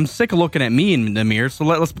I'm sick of looking at me in the mirror. So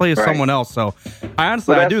let's play as someone else. So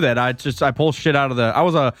I do that. I pull shit out of the. I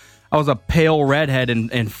was a pale redhead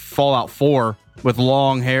in Fallout 4 with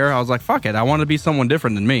long hair. I was like, fuck it, I want to be someone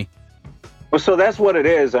different than me. Well, so that's what it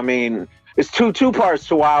is. I mean, it's two parts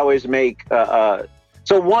to why I always make.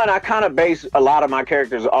 So one, I kind of base a lot of my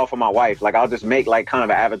characters off of my wife. Like, I'll just make like kind of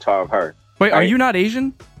an avatar of her. Wait, right? Are you not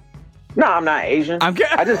Asian? No, I'm not Asian. I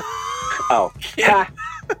just. Oh, yeah.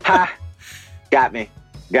 ha, got me.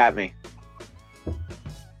 But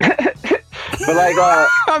like,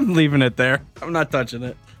 I'm leaving it there. I'm not touching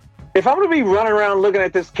it. If I'm gonna be running around looking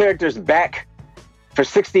at this character's back for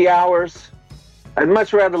 60 hours, I'd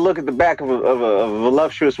much rather look at the back of a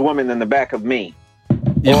voluptuous woman than the back of me.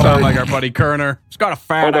 You sound like our buddy Kerner. He's got a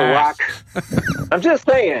fat ass. Rock. I'm just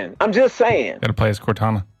saying. Gotta play as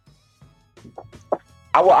Cortana.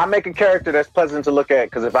 I make a character that's pleasant to look at,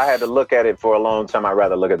 because if I had to look at it for a long time, I'd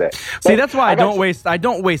rather look at that. See, that's why I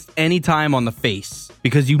don't waste any time on the face,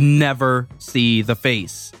 because you never see the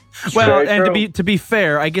face. Well, and to be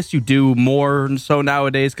fair, I guess you do more so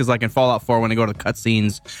nowadays, because like in Fallout 4, when they go to the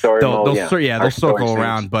cutscenes, they'll circle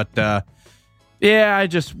around. But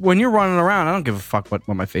when you're running around, I don't give a fuck what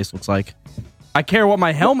my face looks like. I care what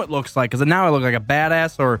my helmet looks like, because now I look like a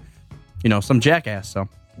badass or, some jackass. So.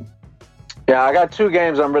 Yeah, I got 2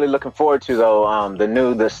 games I'm really looking forward to, though.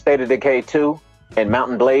 The State of Decay 2 and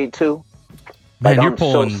Mountain Blade 2. Man, I'm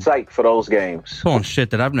so psyched for those games. Pulling shit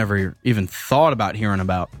that I've never even thought about hearing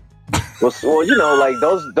about. Well, like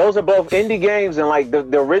those are both indie games, and like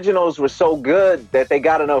the originals were so good that they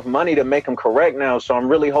got enough money to make them correct now. So I'm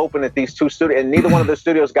really hoping that these 2 studios, and neither one of the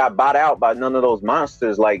studios got bought out by none of those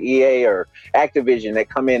monsters like EA or Activision that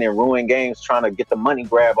come in and ruin games trying to get the money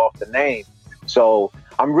grab off the name. So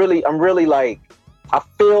I'm really like, I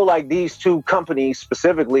feel like these 2 companies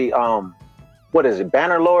specifically, what is it,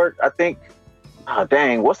 Bannerlord, I think. Oh,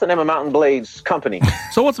 dang, what's the name of Mountain Blade's company?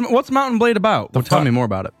 So what's Mountain Blade about? Tell me more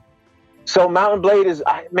about it. So Mountain Blade is,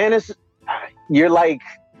 man, you're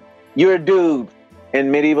a dude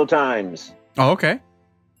in medieval times. Oh, okay.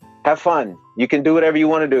 Have fun. You can do whatever you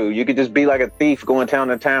want to do. You could just be like a thief going town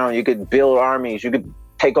to town. You could build armies. You could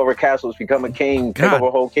take over castles, become a king, take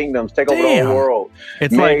over whole kingdoms, take over the whole world.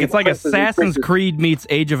 It's like Assassin's Creed meets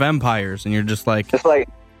Age of Empires, and you're just like...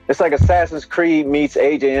 It's like Assassin's Creed meets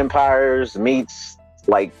Age of Empires meets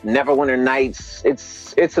like Neverwinter Nights.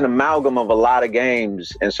 It's an amalgam of a lot of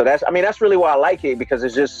games, and so that's really why I like it, because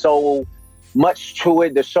there's just so much to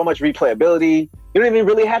it. There's so much replayability. You don't even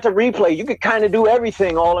really have to replay. You could kind of do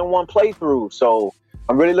everything all in one playthrough. So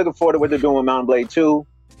I'm really looking forward to what they're doing with Mount & Blade 2.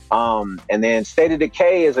 And then State of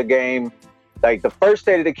Decay is a game, like the first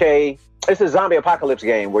State of Decay, it's a zombie apocalypse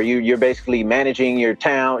game where you're basically managing your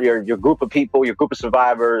town, your group of people, your group of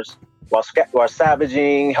survivors, while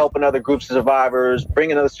savaging, helping other groups of survivors,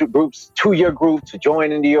 bringing other groups to your group to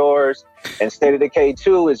join into yours. And State of Decay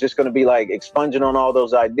 2 is just going to be like expunging on all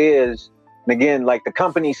those ideas. And again, like the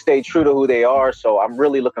company stay true to who they are. So I'm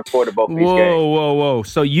really looking forward to both these games. Whoa.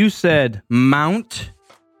 So you said Mount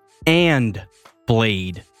and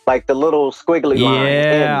Blade. Like the little squiggly line.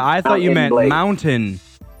 Yeah, I thought you meant Blade. Mountain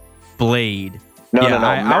Blade. No.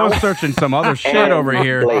 I was searching some other shit over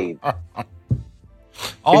here. Blade.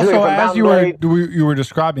 Also, as you were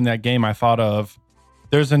describing that game, I thought of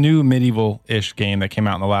there's a new medieval-ish game that came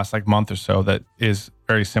out in the last like month or so that is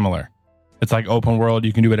very similar. It's like open world.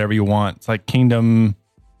 You can do whatever you want. It's like Kingdom.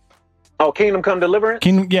 Oh, Kingdom Come Deliverance?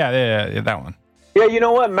 Yeah, that one. Yeah, you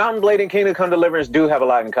know what? Mount & Blade and Kingdom Come Deliverance do have a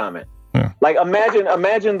lot in common. Yeah. Like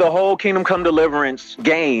imagine the whole Kingdom Come Deliverance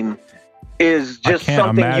game is just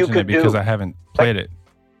something you could do. Because I haven't played it.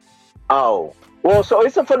 Oh, well, so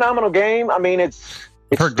it's a phenomenal game. I mean, it's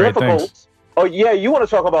difficult. Oh yeah, you want to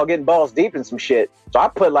talk about getting balls deep in some shit? So I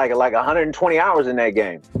put like 120 hours in that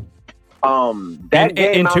game. That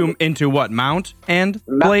game into what? Mount and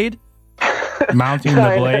Blade? Mounting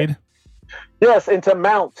the Blade? Yes, into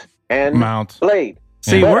Mount and Blade.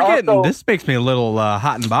 See, we're getting this makes me a little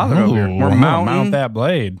hot and bothered over here. We're mount that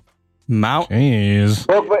blade. Jeez.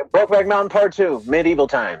 Brokeback Mountain Part 2, Medieval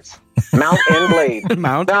Times. Mount and Blade.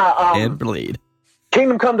 And Blade.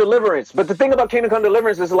 Kingdom Come Deliverance. But the thing about Kingdom Come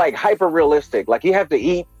Deliverance is like hyper realistic. Like you have to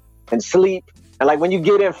eat and sleep. And like when you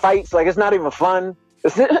get in fights, like it's not even fun.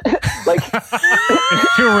 Like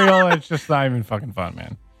it's too real. It's just not even fucking fun,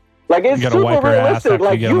 man. Like it's you gotta super wipe your ass realistic. after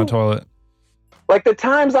Like you get on the toilet. Like the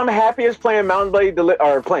times I'm happiest playing Mount & Blade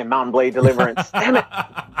Deliverance. Damn it.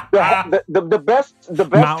 The best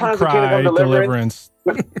times of Kingdom Come Deliverance.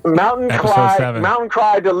 Mountain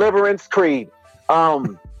Cry Deliverance Creed.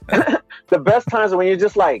 The best times are when you're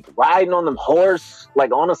just like riding on them horse,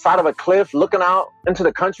 like on the side of a cliff, looking out into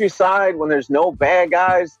the countryside when there's no bad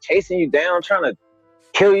guys chasing you down, trying to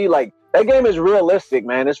kill you. Like that game is realistic,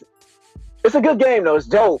 man. It's a good game though. It's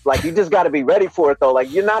dope. Like you just got to be ready for it though.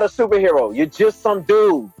 Like you're not a superhero. You're just some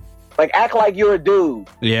dude. Like act like you're a dude.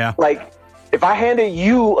 Yeah. Like if I handed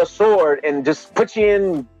you a sword and just put you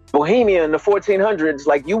in Bohemia in the 1400s,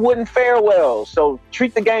 like you wouldn't fare well. So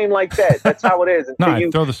treat the game like that. That's how it is. No,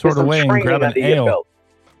 you throw the sword away and grab an ale.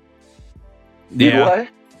 Yeah. What?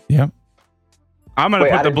 Yeah. I'm gonna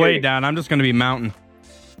put the blade down. I'm just gonna be mountain.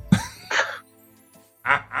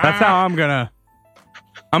 That's how I'm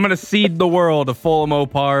gonna seed the world of full of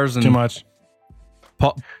Mopars and too much.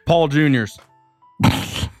 Paul Juniors.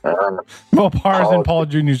 Mopars and Paul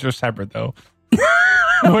Juniors are separate though.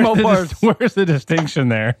 Where's the distinction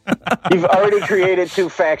there? You've already created two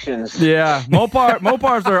factions. Yeah,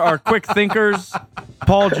 Mopars are quick thinkers.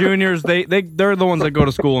 Paul Juniors, they're the ones that go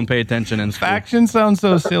to school and pay attention in school. Faction sounds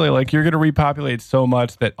so silly. Like you're going to repopulate so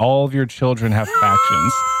much that all of your children have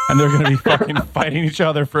factions, and they're going to be fucking fighting each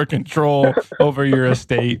other for control over your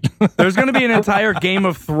estate. There's going to be an entire Game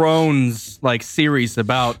of Thrones like series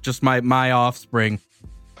about just my offspring.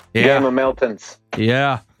 Yeah. Game of Meltons.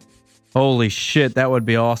 Yeah. Holy shit, that would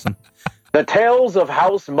be awesome. The Tales of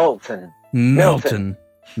House Molten. Melton.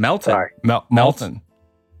 Sorry. Molson.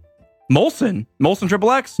 Molson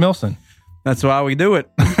Triple X? Milson. That's how we do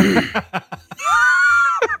it.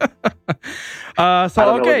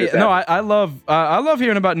 I love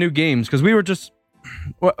hearing about new games because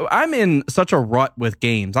I'm in such a rut with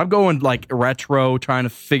games. I'm going like retro, trying to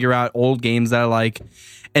figure out old games that I like,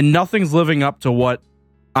 and nothing's living up to what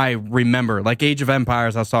I remember. Like Age of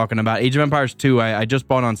Empires I was talking about. Age of Empires 2 I just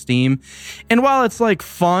bought on Steam. And while it's like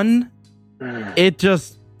fun,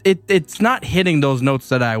 it's not hitting those notes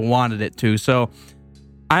that I wanted it to. So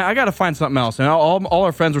I got to find something else. And all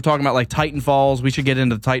our friends were talking about like Titanfalls. We should get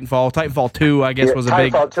into Titanfall. Titanfall 2 I guess was a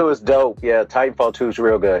big... Titanfall 2 is dope. Yeah, Titanfall 2 is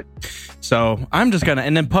real good. So I'm just gonna...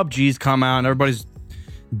 And then PUBG's come out and everybody's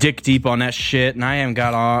dick deep on that shit. And I haven't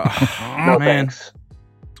got on... No, man. Thanks.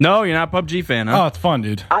 No, you're not a PUBG fan, huh? Oh, it's fun,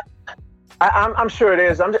 dude. I'm sure it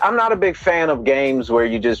is. I'm not a big fan of games where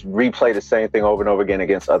you just replay the same thing over and over again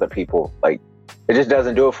against other people. Like, it just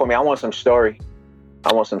doesn't do it for me. I want some story.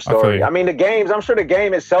 I mean, I'm sure the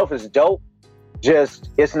game itself is dope. Just,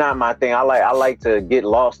 it's not my thing. I like to get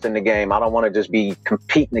lost in the game. I don't want to just be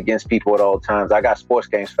competing against people at all times. I got sports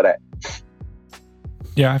games for that.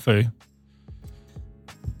 Yeah, I feel you.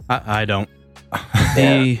 I don't.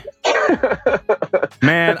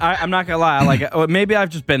 Man, I'm not gonna lie. Like, maybe I've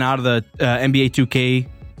just been out of the NBA 2K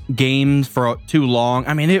games for too long.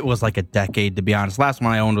 I mean, it was like a decade, to be honest. Last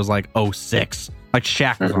one I owned was like 06. Like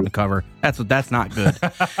Shaq was on the cover. That's not good.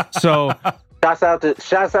 So shouts out to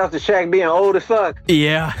Shaq being old as fuck.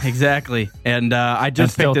 Yeah, exactly. And I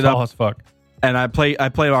just picked it up. Tall as fuck. And I play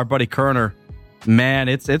our buddy Kerner. Man,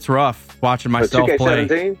 it's rough watching myself play.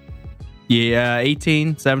 2K17? Yeah,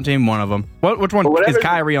 18, 17, one of them. Which one is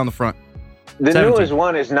Kyrie on the front? The 17. newest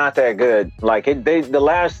one is not that good. Like the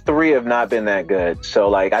last three have not been that good. So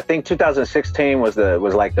like I think 2016 was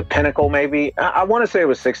like the pinnacle. Maybe I want to say it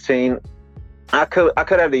was 16. I could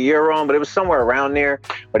have the year wrong, but it was somewhere around there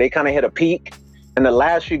where they kind of hit a peak. And the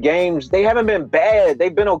last few games, they haven't been bad.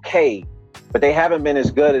 They've been okay, but they haven't been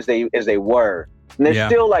as good as they were. And they're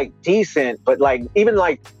still like decent, but like even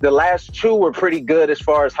like the last two were pretty good as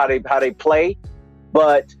far as how they play,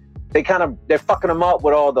 but they're fucking them up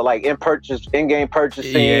with all the like in-game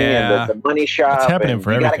purchasing and the money shop. It's happening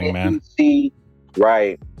for everything, man. PC.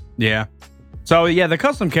 Right. Yeah. So yeah, the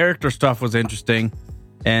custom character stuff was interesting,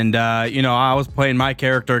 and I was playing my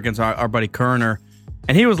character against our buddy Kerner,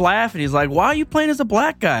 and he was laughing. He's like, "Why are you playing as a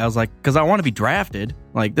black guy?" I was like, "Because I want to be drafted.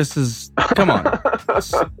 Like this is come on.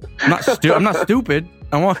 I'm not stupid.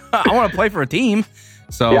 I want to play for a team."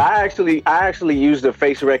 So yeah, I actually used the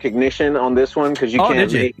face recognition on this one because you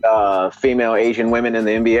can't make female Asian women in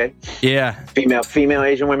the NBA. Yeah, female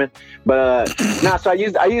Asian women. But so I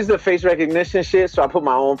used the face recognition shit. So I put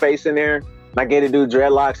my own face in there. And I get to do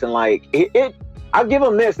dreadlocks and like it. I'll give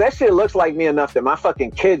them this. That shit looks like me enough that my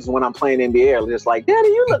fucking kids, when I'm playing NBA, are just like, "Daddy,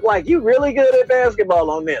 you look like you really good at basketball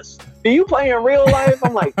on this. Do you play in real life?"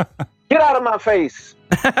 I'm like, "Get out of my face."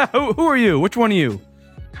 Who are you? Which one are you?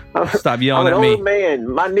 Stop yelling at me. I'm an old man.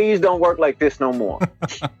 My knees don't work like this no more.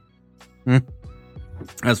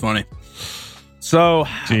 That's funny. So,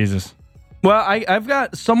 Jesus. Well, I've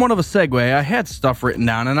got somewhat of a segue. I had stuff written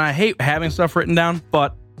down, and I hate having stuff written down,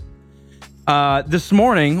 but this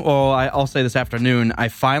morning, I'll say this afternoon, I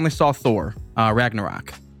finally saw Thor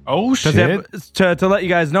Ragnarok. Oh, shit. To let you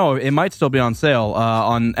guys know, it might still be on sale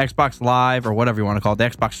on Xbox Live or whatever you want to call it, the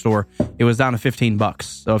Xbox Store. It was down to $15.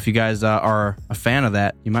 So if you guys are a fan of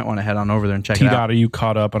that, you might want to head on over there and check it out. Are you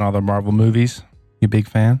caught up on all the Marvel movies? You big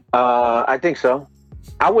fan? I think so.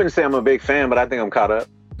 I wouldn't say I'm a big fan, but I think I'm caught up.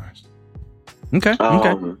 Nice. Okay.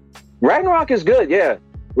 Ragnarok is good, yeah.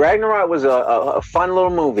 Ragnarok was a fun little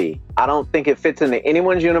movie. I don't think it fits into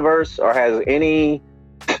anyone's universe or has any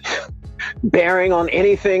bearing on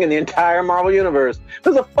anything in the entire Marvel universe. It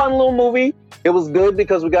was a fun little movie. It was good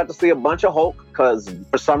because we got to see a bunch of Hulk, because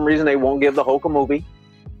for some reason they won't give the Hulk a movie.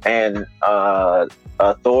 And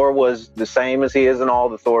Thor was the same as he is in all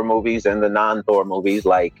the Thor movies and the non-Thor movies,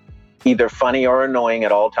 like either funny or annoying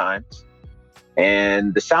at all times.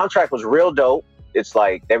 And the soundtrack was real dope. It's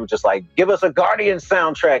like they were just like, give us a Guardians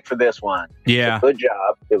soundtrack for this one. Yeah, good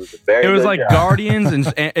job. It was a very. It was like job. Guardians,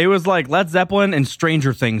 and it was like Led Zeppelin and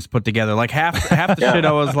Stranger Things put together. Like half the shit,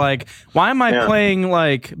 I was like, why am I playing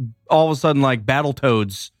like all of a sudden like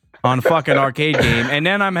Battletoads on a fucking arcade game, and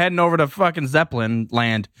then I'm heading over to fucking Zeppelin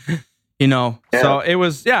land, So it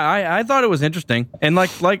was, I thought it was interesting, and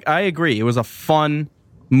like I agree, it was a fun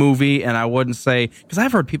movie, and I wouldn't say, because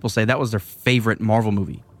I've heard people say that was their favorite Marvel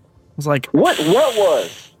movie. I was like, what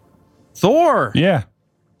was Thor? Yeah.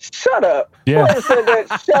 Shut up. Yeah. Whoever said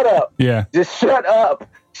that, shut up. Yeah. Just shut up.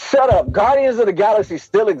 Shut up. Guardians of the Galaxy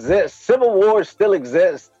still exists. Civil War still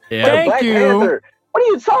exists. Yeah. Thank Black you. Panther. What are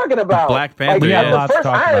you talking about? Black Panther. Like, the first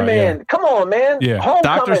Iron Man. Yeah. Come on, man. Yeah.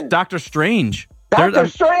 Homecoming. Doctor Strange. Doctor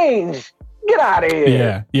Strange. Get out of here.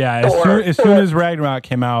 Yeah. Yeah. As soon as Ragnarok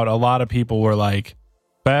came out, a lot of people were like,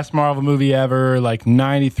 best Marvel movie ever, like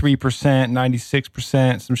 93%,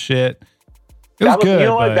 96%, some shit. It was good. You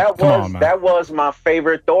know what? That was my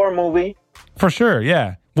favorite Thor movie. For sure,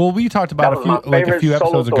 yeah. Well, we talked about a few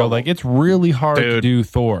episodes ago. Like, it's really hard to do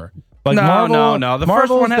Thor. Like, no. The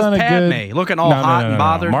Marvel's first one has Padme looking all hot and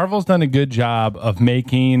bothered. Marvel's done a good job of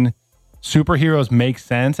making superheroes make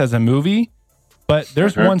sense as a movie, but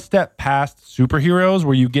there's one step past superheroes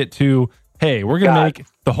where you get to, hey, we're going to make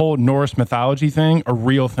the whole Norse mythology thing a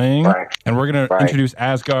real thing, and we're going to introduce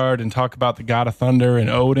Asgard and talk about the God of Thunder and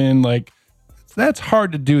Odin. Like, that's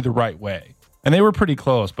hard to do the right way. And they were pretty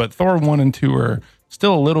close, but Thor 1 and 2 are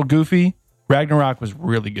still a little goofy. Ragnarok was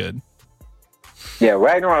really good. Yeah,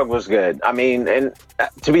 Ragnarok was good. I mean, and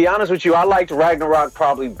to be honest with you, I liked Ragnarok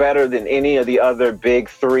probably better than any of the other big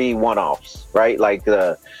three one-offs, right? Like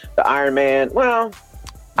the Iron Man. Well,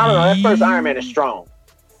 I don't know. That first Iron Man is strong.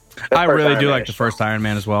 I really do like the first Iron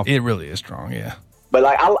Man as well. It really is strong, yeah. But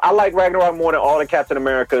like, I like Ragnarok more than all the Captain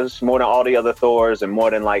Americas, more than all the other Thors, and more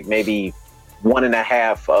than like maybe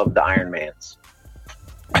 1.5 of the Iron Mans.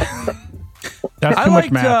 That's too much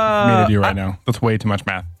math for me to do right now. That's way too much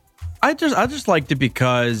math. I just liked it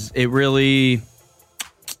because it really.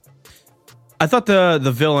 I thought the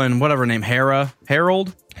villain, whatever her name, Hera.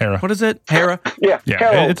 What is it? Hera. Yeah.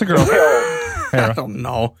 Harold. It's a girl. I don't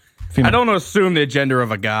know. Female. I don't assume the gender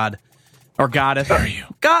of a god or goddess. Are you?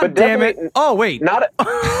 God But damn it! definitely Oh wait, Not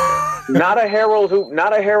a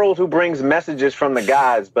herald who brings messages from the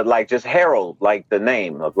gods, but like just herald, like the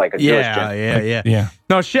name of like a Jewish gender. yeah.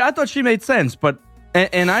 No, I thought she made sense, but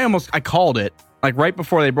and I called it like right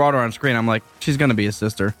before they brought her on screen. I'm like, she's gonna be a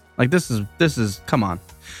sister. Like this is come on.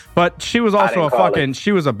 But she was also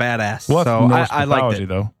she was a badass. Well, so Norse I liked it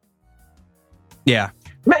though. Yeah.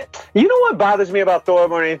 Man, you know what bothers me about Thor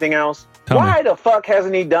more than anything else? Why the fuck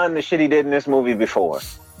hasn't he done the shit he did in this movie before?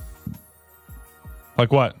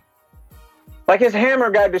 Like what? Like his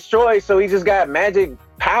hammer got destroyed, so he just got magic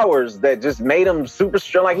powers that just made him super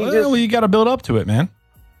strong. Like Well, you got to build up to it, man.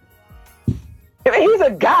 He's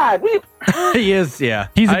a god. He is, yeah.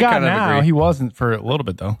 He's a I god kind of now. agree. He wasn't for a little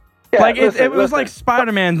bit though. Yeah, Like listen, it was like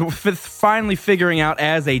Spider-Man finally figuring out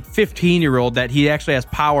as a 15-year-old that he actually has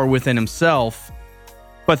power within himself.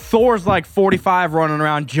 But Thor's like 45 running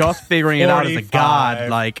around just figuring it out as a 45. god.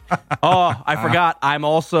 Like, oh, I forgot. I'm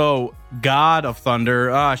also God of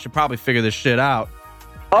Thunder. I should probably figure this shit out.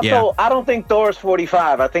 Also, Yeah. I don't think Thor's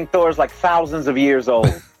 45. I think Thor's like thousands of years old.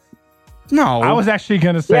 No. I was actually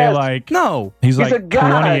going to say Yes. like No. he's a like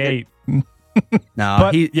god. 28. No.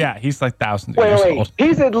 But he's like thousands of years Wait. old.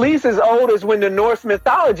 He's at least as old as when the Norse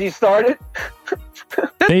mythology started.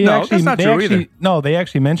 that's not true either. No, they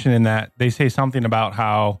actually mention in that they say something about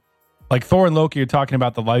how like Thor and Loki are talking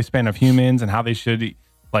about the lifespan of humans and how they should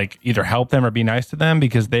like either help them or be nice to them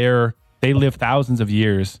because they live thousands of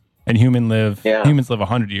years and humans live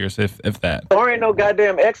 100 years if that. Thor ain't no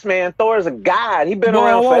goddamn X-Man. Thor is a god. He been Whoa,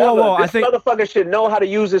 around whoa, forever. whoa, whoa. This motherfucker should know how to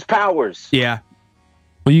use his powers. Yeah.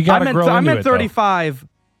 Well, you got to grow into I it. meant though.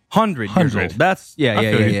 3,500 years 100. old. That's I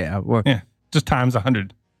feel you. yeah. Well, Yeah, just times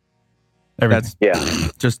 100. Everything.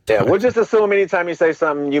 That's just We'll just assume anytime you say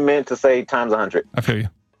something you meant to say times 100. I feel you.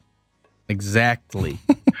 exactly.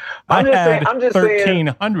 I'm just saying.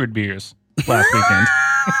 1,300 beers last weekend.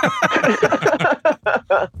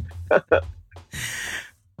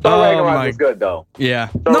 Thor Ragnarok was good though. Yeah.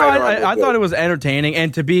 Thor No, Ragnarok was I good. thought it was entertaining.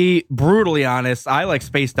 And to be brutally honest, I like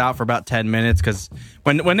spaced out for about 10 minutes because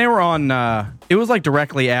when they were on, it was like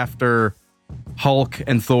directly after Hulk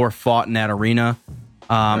and Thor fought in that arena.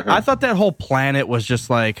 I thought that whole planet was just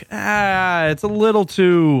like, it's a little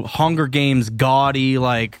too Hunger Games gaudy.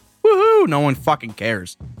 Like, woohoo! No one fucking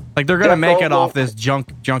cares. Like they're gonna make it off this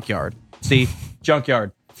junkyard. See,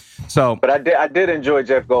 junkyard. So, But I did enjoy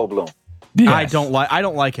Jeff Goldblum. Yes. I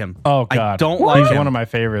don't like him. Oh God, I don't like He's him. one of my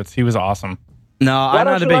favorites. He was awesome. No, Why I'm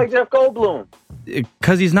don't not a you big like Jeff Goldblum?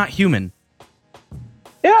 because he's not human.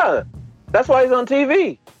 Yeah, that's why he's on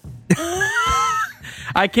TV.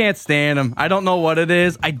 I can't stand him. I don't know what it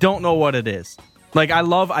is. Like I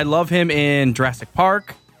love him in Jurassic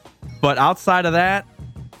Park, but outside of that,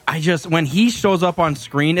 when he shows up on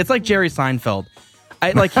screen, it's like Jerry Seinfeld.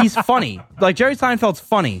 He's funny. Like Jerry Seinfeld's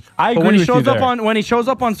funny. I but agree when he with you shows there. when he shows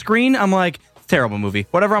up on screen, I'm like, it's a terrible movie.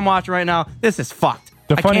 Whatever I'm watching right now, this is fucked.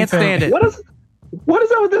 The I funny can't thing- stand it. What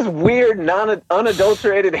is up with this weird,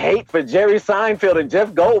 unadulterated hate for Jerry Seinfeld and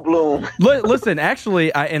Jeff Goldblum? Listen,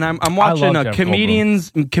 actually, I'm watching love Jeff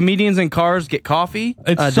comedians in cars get coffee.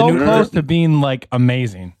 It's so close to being like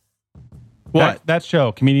amazing. What? That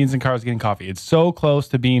show, Comedians in Cars Getting Coffee. It's so close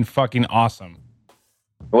to being fucking awesome.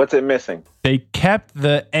 What's it missing? They kept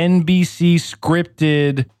the NBC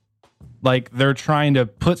scripted, like they're trying to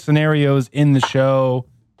put scenarios in the show,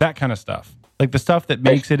 that kind of stuff. Like the stuff that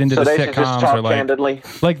makes it into so the they should just sitcoms talk or like candidly.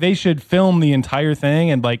 like they should film the entire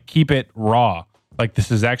thing and like keep it raw. Like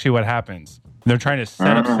this is actually what happens. They're trying to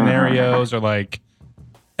set up scenarios or like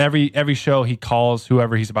every show he calls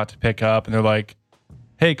whoever he's about to pick up and they're like,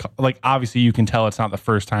 hey, like obviously you can tell it's not the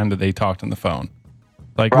first time that they talked on the phone.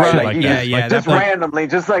 Like Right, shit like, like you that. just, Like, just randomly,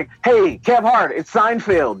 just like, hey, Kev Hart, it's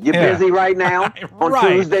Seinfeld. You Yeah. busy right now on Right.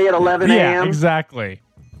 Tuesday at 11 Yeah, a.m.? exactly.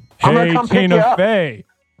 I'm gonna Hey, come pick you Tina up. Fey,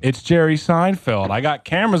 it's Jerry Seinfeld. I got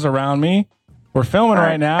cameras around me. We're filming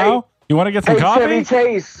right now. Hey- you want to get some Hey, coffee? Chevy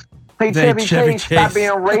Chase. Hey, Chevy Chase, stop being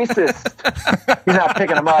racist. He's not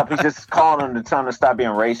picking him up. He's just calling him to tell him to stop being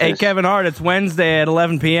racist. Hey, Kevin Hart, it's Wednesday at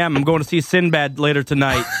 11 p.m. I'm going to see Sinbad later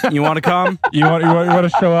tonight. You want to come? You want to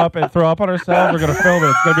show up and throw up on ourselves? We're gonna film it.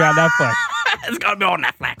 It's gonna be on Netflix. It's going to be on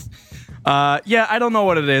Netflix. Yeah, I don't know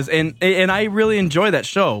what it is. And I really enjoy that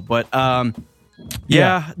show. But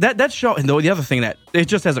Yeah, that show. And the other thing that it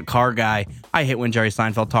just as a car guy, I hate when Jerry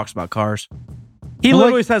Seinfeld talks about cars. He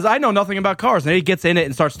literally says, "I know nothing about cars," and then he gets in it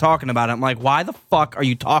and starts talking about it. I'm like, "Why the fuck are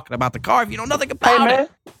you talking about the car if you know nothing about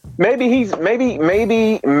it?" Maybe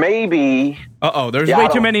maybe. There's way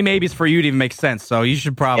too many maybes for you to even make sense. So you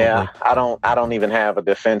should probably. Yeah, I don't even have a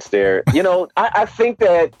defense there. I think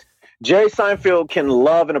that Jerry Seinfeld can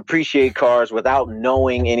love and appreciate cars without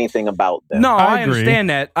knowing anything about them. No, I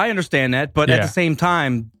understand that. But at the same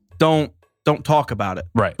time, don't talk about it.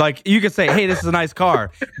 Right. Like you could say, "Hey, this is a nice car."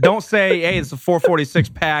 Don't say, "Hey, it's a 446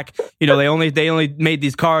 pack." They only made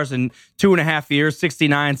these cars in 2.5 years,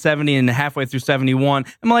 69, 70, and halfway through 71.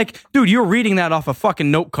 I'm like, dude, you're reading that off a fucking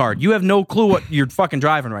note card. You have no clue what you're fucking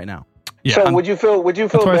driving right now. Yeah. So would you feel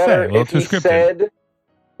better if he said,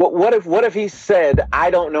 what if he said, "I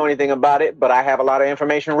don't know anything about it, but I have a lot of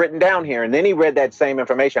information written down here," and then he read that same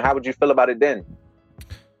information? How would you feel about it then?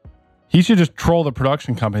 He should just troll the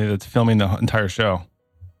production company that's filming the entire show.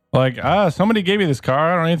 Like, somebody gave me this car.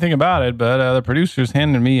 I don't know anything about it, but the producers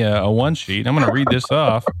handed me a one sheet. I'm going to read this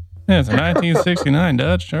off. Yeah, it's a 1969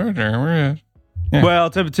 Dodge Charger. Yeah. Well,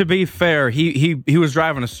 to be fair, he was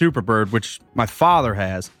driving a Superbird, which my father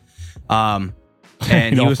has. And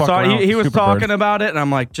he was talking about it, and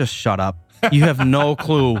I'm like, just shut up. You have no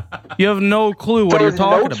clue. You have no clue what you're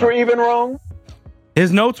talking about. His notes were even wrong?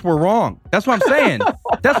 His notes were wrong. That's what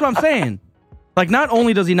I'm saying. Like, not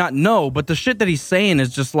only does he not know, but the shit that he's saying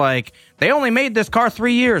is just like, they only made this car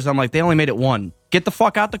 3 years. I'm like, they only made it 1. Get the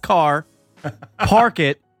fuck out the car, park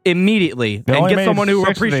it immediately, and get someone who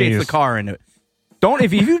appreciates the car in it.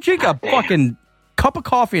 If you drink a fucking cup of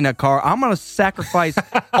coffee in that car, I'm going to sacrifice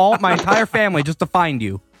my entire family just to find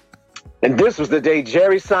you. And this was the day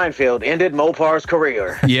Jerry Seinfeld ended Mopar's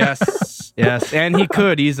career. Yes, and he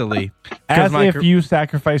could easily. As if you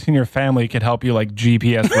sacrificing your family could help you, like,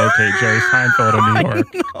 GPS locate Jerry Seinfeld in New York.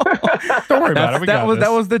 Don't worry about it.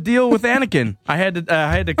 That was the deal with Anakin. I had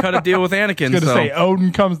to cut a deal with Anakin. I was going to say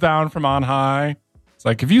Odin comes down from on high. It's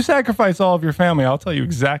like, if you sacrifice all of your family, I'll tell you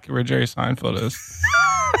exactly where Jerry Seinfeld is.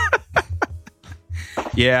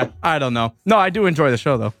 Yeah, I don't know. No, I do enjoy the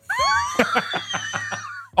show though.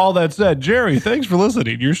 All that said, Jerry, thanks for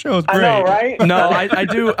listening. Your show is great. I know, right? No, I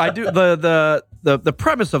do. The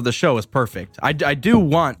premise of the show is perfect. I do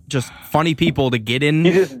want just funny people to get in.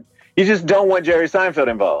 You just don't want Jerry Seinfeld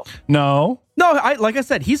involved. No. Like I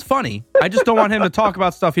said, he's funny. I just don't want him to talk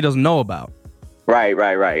about stuff he doesn't know about. Right.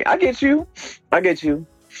 I get you.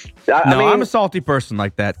 I'm a salty person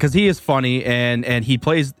like that because he is funny and he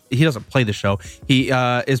doesn't play the show. He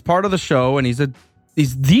is part of the show and he's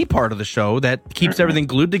the part of the show that keeps everything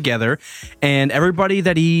glued together, and everybody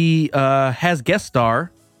that he has guest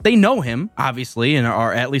star, they know him obviously and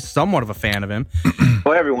are at least somewhat of a fan of him.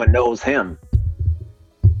 Well, everyone knows him.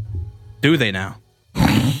 Do they now?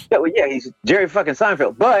 Yeah, he's Jerry fucking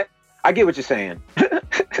Seinfeld. But I get what you're saying.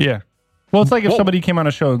 Yeah. Well, it's like if somebody came on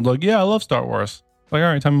a show and like, "Yeah, I love Star Wars." Like, all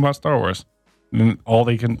right, tell me about Star Wars. And all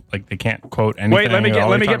they can't quote anything. Wait, let me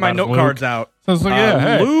get my note cards out. So it's like,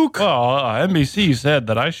 hey, Luke. Well, NBC said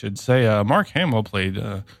that I should say Mark Hamill played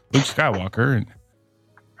Luke Skywalker. And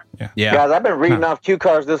yeah, guys, I've been reading off cue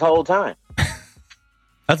cards this whole time.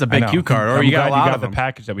 That's a big cue card. Or you got a lot of them. The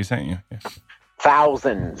package that we sent you. Yeah.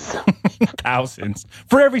 Thousands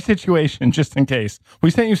for every situation, just in case. We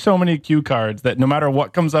sent you so many cue cards that no matter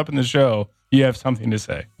what comes up in the show, you have something to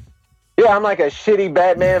say. Yeah, I'm like a shitty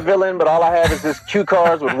Batman villain, but all I have is just cue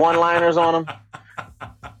cards with one-liners on them.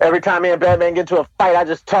 Every time me and Batman get into a fight, I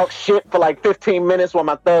just talk shit for like 15 minutes while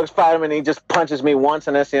my thugs fight him, and he just punches me once,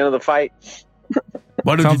 and that's the end of the fight.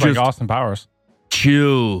 What did Sounds like Austin Powers.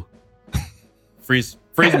 Chew. Freeze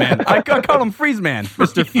Man. I call him Freeze Man,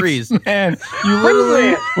 Mr. Freeze. Man, you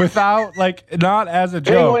literally, without, like, not as a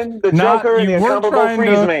joke. Penguin, the Joker, and the incomparable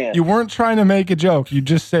Freeze Man. You weren't trying to make a joke. You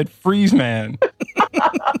just said Freeze Man.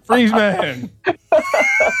 Freeze Man.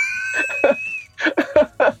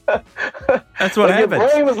 That's what happened.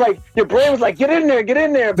 Your brain was like, get in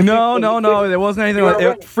there. No. There wasn't anything like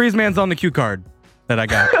that. Freeze Man's on the cue card that I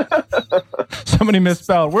got. Somebody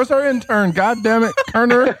misspelled. Where's our intern? God damn it,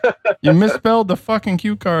 Kerner. You misspelled the fucking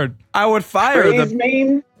cue card. I would fire Freeze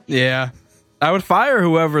meme? Yeah. I would fire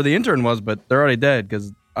whoever the intern was, but they're already dead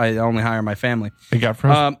because I only hire my family. They got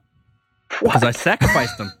frozen. Because I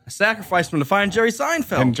sacrificed them. I sacrificed them to find Jerry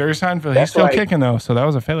Seinfeld. And Jerry Seinfeld, he's still kicking though, so that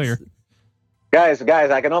was a failure. Guys,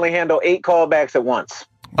 I can only handle 8 callbacks at once.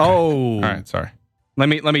 Okay. Oh. All right, sorry. Let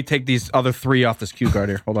me take these other 3 off this cue card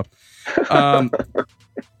here. Hold up.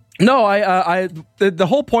 No, the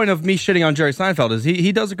whole point of me shitting on Jerry Seinfeld is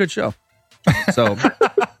he does a good show. So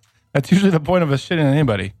that's usually the point of us shitting on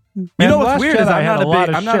anybody. Man, You know The what's Last weird is Jedi I'm had not a a lot big-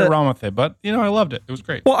 of I'm not shit a- wrong with it, but I loved it. It was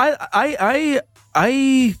great. Well,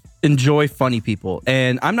 I enjoy funny people,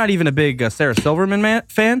 and I'm not even a big Sarah Silverman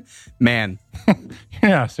fan. Man,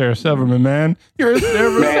 Yeah, Sarah Silverman, man. You're a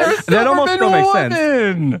Sarah Silverman That almost don't make sense.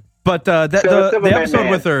 woman. but the Silverman episode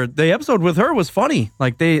man. with her, was funny.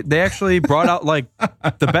 Like they actually brought out like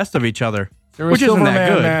the best of each other, Sarah which isn't Silverman, that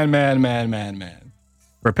good. man.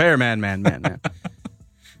 Repairman, man.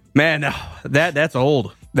 Man, no, that's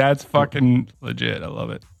old. That's fucking legit. I love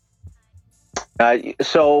it.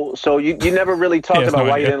 So you never really talked He has about no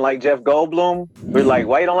why you idea. didn't like Jeff Goldblum. We're like,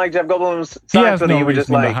 why you don't like Jeff Goldblum's He has Seinfeld? no You were just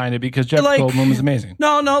reasoning like, behind it because Jeff Like- Goldblum is amazing.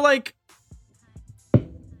 No, like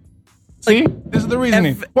See, this is the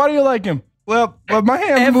reasoning. Why do you like him? Well, my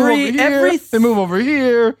hands move over here. They move over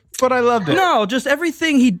here, but I loved it. no, just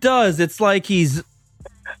everything he does. It's like he's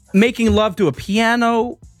making love to a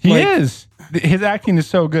piano. He like, is. His acting is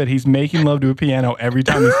so good. He's making love to a piano every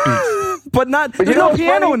time he speaks. but not. you There's know no what's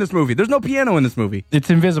piano funny? in this movie. There's no piano in this movie. It's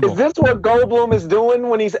invisible. is this what Goldblum is doing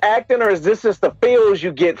when he's acting, or is this just the feels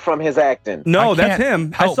you get from his acting? No, I that's can't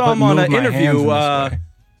him. I help saw but him on move an my hands in interview. this way.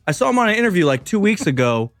 I saw him on an interview like 2 weeks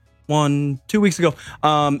ago. 2 weeks ago.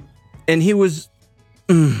 And he was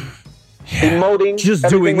Emoting, Just everything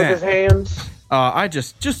doing with that. his hands. I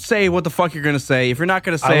just say what the fuck you're gonna say. If you're not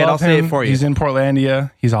gonna I say it, I'll love say him. it for you. He's in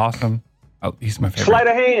Portlandia. He's awesome. Oh, he's my favorite. Sleight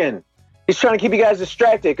of hand. He's trying to keep you guys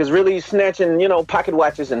distracted because really he's snatching, pocket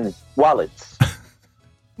watches and wallets.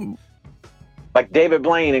 Like David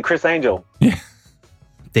Blaine and Chris Angel.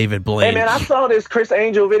 David Blaine. Hey man, I saw this Chris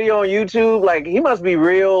Angel video on YouTube. Like he must be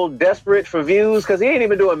real desperate for views because he ain't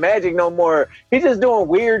even doing magic no more. He's just doing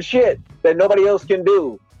weird shit that nobody else can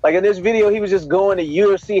do. Like in this video, he was just going to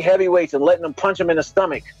UFC heavyweights and letting them punch him in the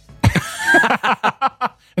stomach.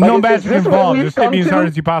 No Like, magic is this what involved. we've Just hit me come as hard to?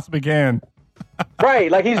 as you possibly can. Right,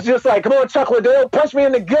 like he's just like, come on, Chuck Liddell, punch me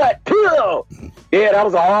in the gut. Pew! Yeah, that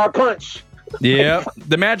was a hard punch. Yeah.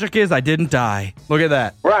 The magic is I didn't die. Look at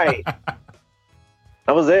that. Right.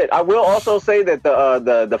 That was it. I will also say that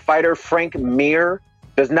the fighter Frank Mir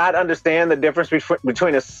does not understand the difference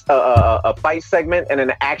between a fight segment and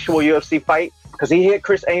an actual UFC fight because he hit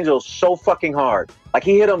Chris Angel so fucking hard. Like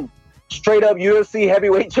he hit him straight up UFC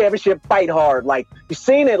heavyweight championship fight hard. Like you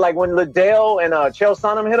seen it, like when Liddell and Chael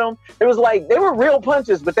Sonnen hit him. It was like they were real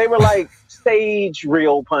punches, but they were like stage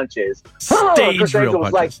real punches. Stage Chris real Angel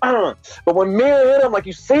was punches. like, but when Mir hit him, like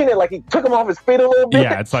you seen it, like he took him off his feet a little bit.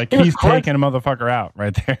 Yeah, it's like He was he's crunching. taking a motherfucker out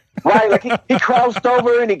right there. Right, like he crouched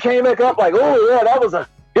over and he came back up like, oh yeah, that was a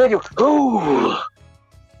ooh.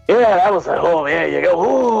 Yeah, that was a there you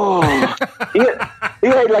go. Ooh.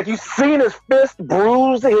 Yeah, like you seen his fist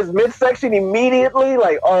bruise his midsection immediately.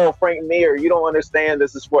 Like, oh, Frank Mir, you don't understand.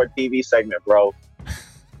 This is for a TV segment, bro.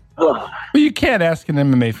 Ugh. But you can't ask an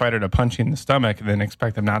MMA fighter to punch you in the stomach and then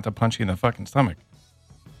expect them not to punch you in the fucking stomach.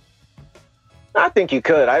 I think you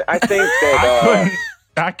could. I think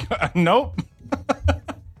that. Nope.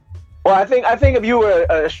 Well, I think if you were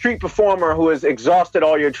a street performer who has exhausted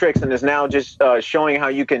all your tricks and is now just showing how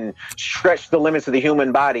you can stretch the limits of the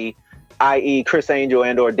human body, i.e., Chris Angel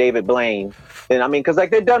and/or David Blaine, then I mean, because like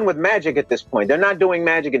they're done with magic at this point. They're not doing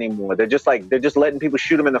magic anymore. They're just letting people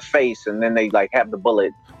shoot them in the face and then they like have the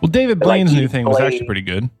bullet. Well, David They're like Blaine's new Keith thing was Blade. actually pretty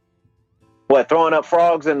good. What, throwing up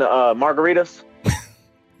frogs in the margaritas?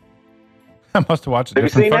 I must have watched a Have you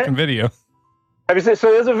different seen that? fucking video. Have you seen?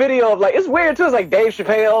 So there's a video of like it's weird too. It's like Dave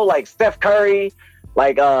Chappelle, like Steph Curry,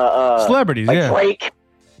 like Celebrities, like yeah. Drake.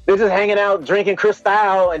 They're just hanging out drinking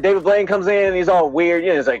Cristal, and David Blaine comes in and he's all weird.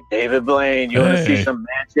 It's like, David Blaine, you want to see Hey. some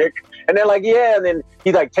magic? And they're like, yeah. And then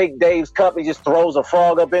he like take Dave's cup, he just throws a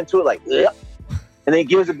frog up into it, like, yep. And then he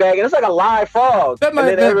gives it back, and it's like a live frog. That might- and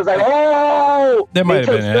then that- everyone's like, oh! That And might he have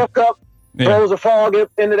takes been it. Steph's cup, Yeah. throws a frog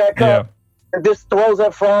into that cup, Yeah. and just throws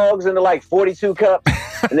up frogs into like 42 cups.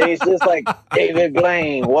 And then he's just like, David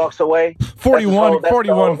Blaine walks away. 41 That's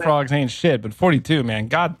the whole thing. frogs ain't shit, but 42, man.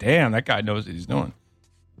 God damn, that guy knows what he's doing.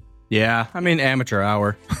 Yeah, I mean amateur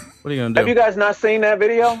hour. What are you gonna do? Have you guys not seen that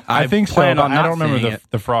video? I think so. plan but on I not don't remember seeing it.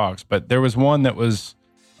 the frogs, but there was one that was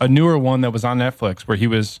a newer one that was on Netflix where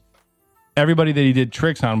everybody that he did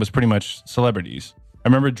tricks on was pretty much celebrities. I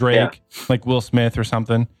remember Drake, like Will Smith or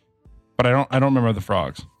something, but I don't remember the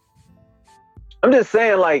frogs. I'm just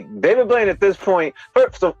saying, like, David Blaine at this point,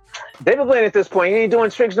 he ain't doing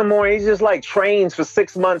tricks no more. He's just like trains for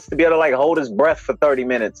 6 months to be able to like hold his breath for 30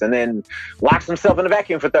 minutes and then locks himself in a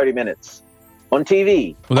vacuum for 30 minutes on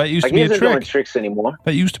TV. Well, that used Like, to he be a isn't doing trick. tricks anymore.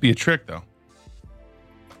 That used to be a trick, though.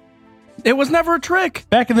 It was never a trick.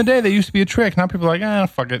 Back in the day, they used to be a trick. Now people are like,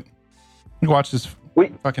 fuck it. You watch this We-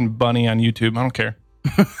 fucking bunny on YouTube. I don't care.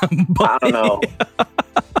 I don't know.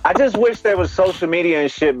 I just wish there was social media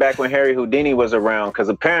and shit back when Harry Houdini was around, because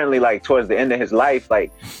apparently, like, towards the end of his life,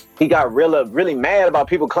 like, he got really mad about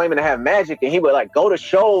people claiming to have magic, and he would, like, go to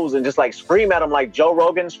shows and just, like, scream at them like Joe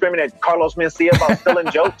Rogan screaming at Carlos Mencia about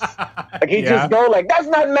stealing jokes. Like, he'd just go like, that's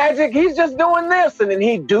not magic, he's just doing this. And then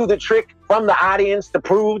he'd do the trick from the audience to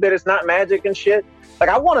prove that it's not magic and shit. Like,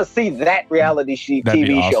 I want to see that reality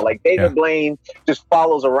TV show. Like, David Blaine just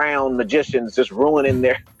follows around magicians, just ruining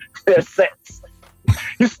their sets.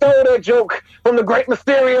 You stole that joke from the great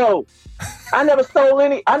Mysterio. I never stole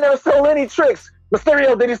any tricks.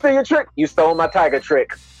 Mysterio, did he steal your trick? You stole my tiger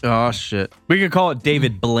trick. Oh, shit. We could call it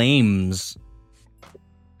David Blames.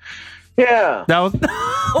 Yeah. That was,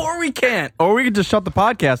 or we can't. Or we could just shut the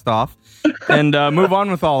podcast off and move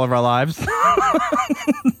on with all of our lives.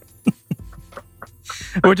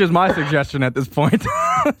 Which is my suggestion at this point.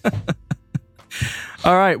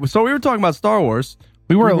 All right. So we were talking about Star Wars.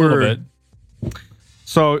 We were a little bit.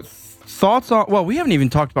 So thoughts on... Well, we haven't even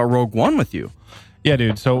talked about Rogue One with you. Yeah,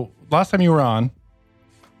 dude. So last time you were on,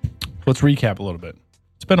 let's recap a little bit.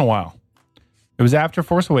 It's been a while. It was after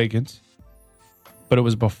Force Awakens, but it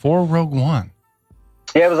was before Rogue One.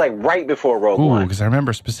 Yeah, it was like right before Rogue One. Because I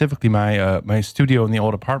remember specifically my studio in the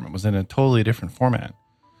old apartment was in a totally different format.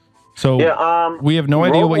 So we have no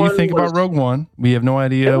idea what you think about Rogue One. We have no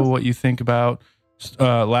idea what you think about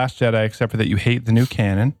Last Jedi, except for that you hate the new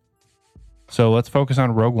canon. So let's focus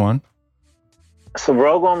on Rogue One. So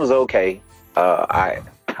Rogue One was okay. I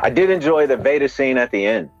did enjoy the Vader scene at the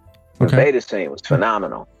end. The Vader scene was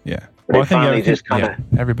phenomenal. Yeah. Well, I think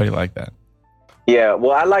everybody liked that. Yeah,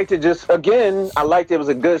 well, I liked it I liked it was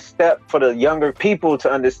a good step for the younger people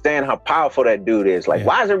to understand how powerful that dude is. Like,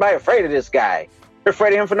 why is everybody afraid of this guy? They're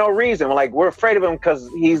afraid of him for no reason. We're afraid of him because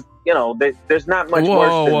he's, there's not much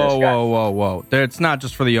worse than this guy. Whoa. It's not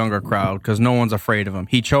just for the younger crowd, because no one's afraid of him.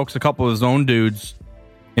 He chokes a couple of his own dudes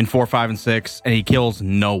in 4, 5, and 6, and he kills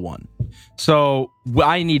no one. So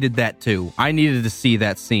I needed that too. I needed to see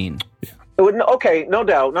that scene. Okay, no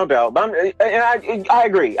doubt. But I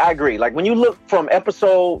agree. Like, when you look from the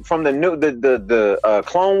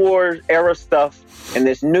Clone Wars era stuff and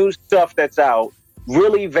this new stuff that's out,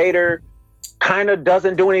 really Vader kind of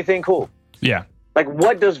doesn't do anything cool. Yeah. Like,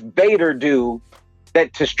 what does Vader do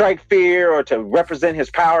that to strike fear or to represent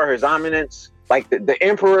his power, his omniscience? Like, the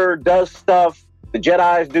Emperor does stuff, the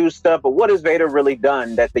Jedis do stuff, but what has Vader really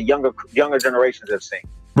done that the younger generations have seen?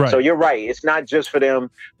 Right. So you're right. It's not just for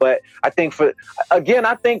them, but I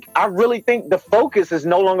really think the focus is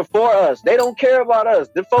no longer for us. They don't care about us.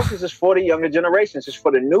 The focus is for the younger generations. It's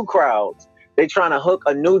for the new crowds. They're trying to hook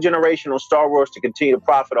a new generation of Star Wars to continue to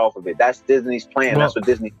profit off of it. That's Disney's plan. That's what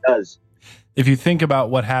Disney does. If you think about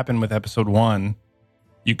what happened with Episode 1,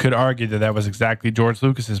 you could argue that was exactly George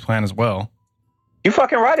Lucas's plan as well. You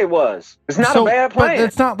fucking right, it was. It's not a bad plan. But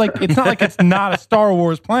it's not like it's not a Star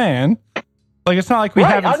Wars plan. Like, it's not like we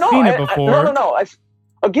haven't seen it before. No.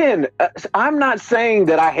 Again, I'm not saying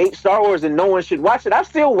that I hate Star Wars and no one should watch it. I've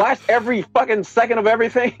still watched every fucking second of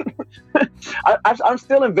everything. I'm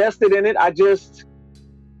still invested in it.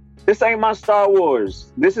 This ain't my Star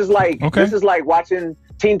Wars. This is like watching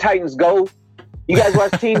Teen Titans Go. You guys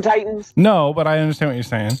watch Teen Titans? No, but I understand what you're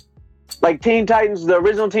saying. Like, Teen Titans, the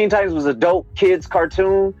original Teen Titans was a dope kids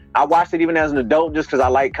cartoon. I watched it even as an adult just because I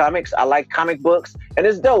like comics. I like comic books, and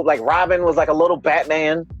it's dope. Like, Robin was like a little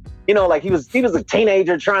Batman. Like, he was a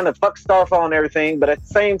teenager trying to fuck Starfall and everything, but at the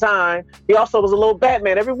same time, he also was a little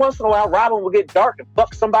Batman. Every once in a while, Robin would get dark and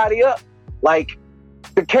fuck somebody up. Like,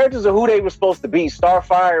 the characters are who they were supposed to be.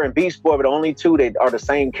 Starfire and Beast Boy were the only two that are the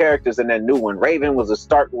same characters in that new one. Raven was a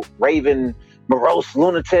stark Raven, morose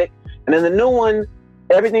lunatic, and then the new one,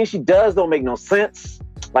 everything she does don't make no sense.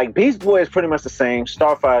 Like, Beast Boy is pretty much the same.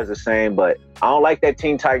 Starfire is the same, but I don't like that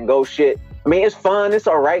Teen Titan Go shit. I mean, it's fun. It's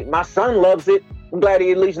all right. My son loves it. I'm glad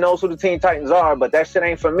he at least knows who the Teen Titans are, but that shit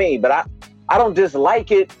ain't for me. But I don't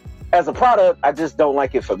dislike it as a product. I just don't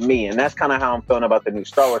like it for me. And that's kind of how I'm feeling about the new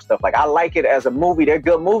Star Wars stuff. Like, I like it as a movie. They're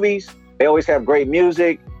good movies. They always have great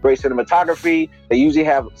music, great cinematography. They usually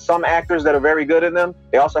have some actors that are very good in them.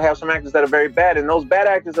 They also have some actors that are very bad, and those bad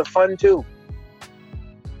actors are fun too.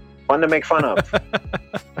 Fun to make fun of.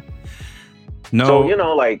 No.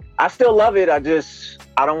 So, like, I still love it. I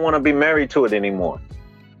don't want to be married to it anymore.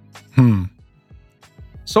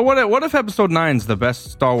 So what if Episode 9 is the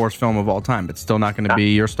best Star Wars film of all time? It's still not going to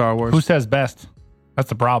be your Star Wars? Who says best? That's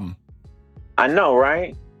the problem. I know,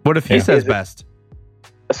 right? What if he says best?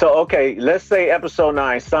 So, okay, let's say Episode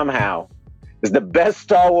 9 somehow is the best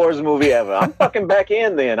Star Wars movie ever. I'm fucking back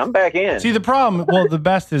in then. I'm back in. See, the problem, the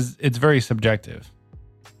best is it's very subjective.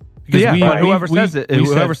 Because Yeah, whoever says it, we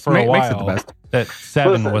whoever said for a makes it the while best. that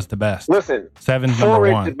 7 Listen, was the best. Listen, 7's number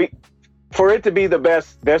for 1. it to be the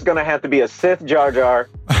best, there's going to have to be a Sith Jar Jar.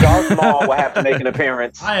 Darth Maul will have to make an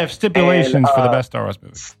appearance. I have stipulations for the best Star Wars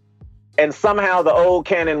movie. And somehow the old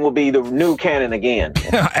canon will be the new canon again.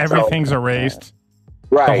 Everything's erased.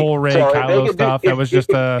 Right. The whole Rey Kylo stuff, that was just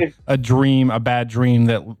a dream, a bad dream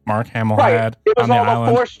that Mark Hamill had It was on the all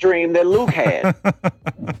island. a Force dream that Luke had.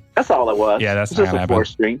 That's all it was. Yeah, that's It's just not a gonna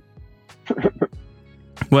Force dream.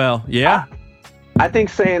 Well, yeah. I think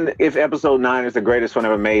saying if Episode 9 is the greatest one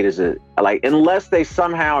ever made is unless they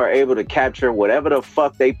somehow are able to capture whatever the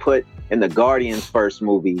fuck they put in the Guardians first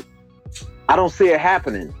movie, I don't see it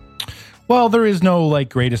happening. Well, there is no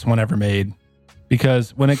greatest one ever made,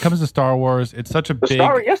 because when it comes to Star Wars, it's such a big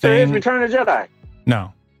Yes, there is thing. Return of the Jedi.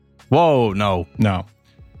 No, Whoa, no.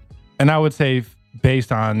 and I would say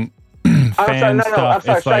based on I'm sorry, fan no, stuff,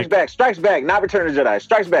 I'm sorry. it's like, Strikes Back, not Return of the Jedi.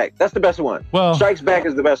 Strikes Back, that's the best one. Well, Strikes Back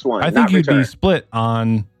is the best one. I think not you'd Return. be split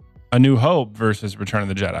on A New Hope versus Return of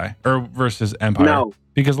the Jedi or versus Empire. No.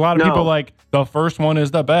 Because a lot of No. people like the first one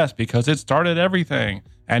is the best because it started everything.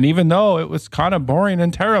 And even though it was kind of boring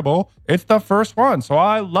and terrible, it's the first one. So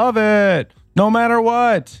I love it no matter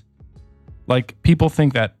what. People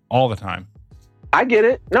think that all the time. I get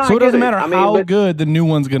it. No, So I it get doesn't matter how but good the new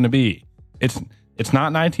one's going to be. It's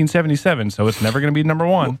not 1977, so it's never going to be number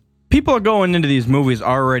 1. People are going into these movies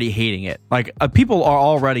already hating it. People are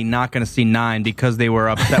already not going to see 9 because they were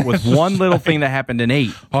upset with one little thing that happened in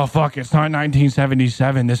 8. Oh, fuck, it's not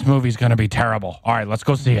 1977. This movie's going to be terrible. All right, let's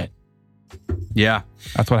go see it. Yeah.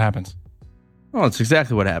 That's what happens. Well, it's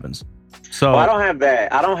exactly what happens. So I don't have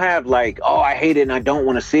that. I don't have I hate it and I don't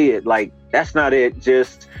want to see it. That's not it.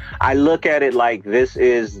 Just I look at it like this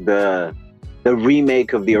is the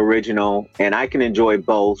remake of the original, and I can enjoy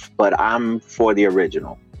both, but I'm for the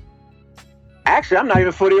original. Actually, I'm not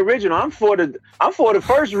even for the original. I'm for the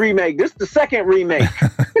first remake. This is the second remake.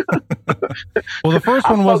 Well, the first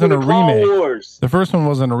one wasn't a remake. The first one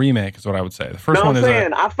wasn't a remake, is what I would say. The first one is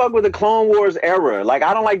I fuck with the Clone Wars era.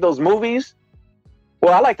 I don't like those movies.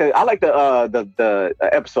 Well, I like the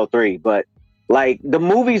episode 3, but the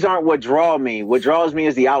movies aren't what draw me. What draws me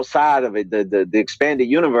is the outside of it, the expanded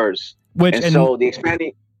universe. So the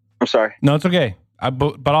expanding. I'm sorry. No, it's okay.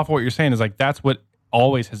 But off of what you're saying is that's what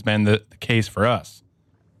always has been the case for us.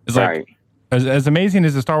 It's right. As amazing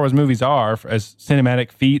as the Star Wars movies are, as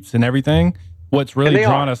cinematic feats and everything, what's really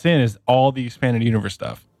drawn us in is all the expanded universe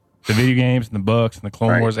stuff, the video games and the books and the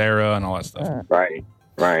Clone Wars era and all that stuff.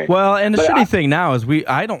 Right. Well, and the shitty thing now is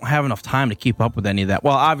I don't have enough time to keep up with any of that.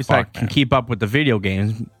 Well, obviously I can keep up with the video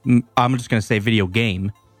games. I'm just going to say video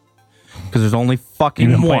game because there's only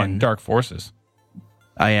fucking one. Dark Forces.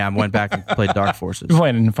 I went back and played Dark Forces. You're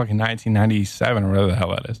playing in fucking 1997 or whatever the hell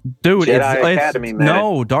that is. Dude, Jedi Academy, man.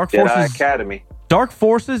 No, Dark Jedi Forces. Academy. Dark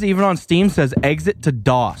Forces, even on Steam, says exit to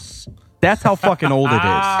DOS. That's how fucking old it is.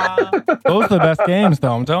 Those are the best games,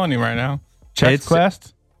 though. I'm telling you right now. Chex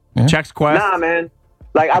Quest. Yeah. Chex Quest. Nah, man.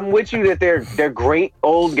 I'm with you that they're great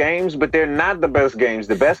old games, but they're not the best games.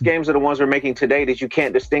 The best games are the ones we're making today that you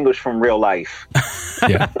can't distinguish from real life.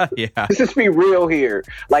 Yeah. Yeah. Let's just be real here.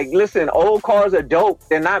 Listen, old cars are dope.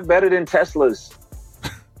 They're not better than Teslas.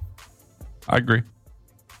 I agree.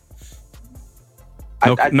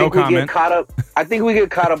 No I think comment. We get caught up. I think we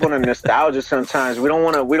get caught up on the nostalgia sometimes. We don't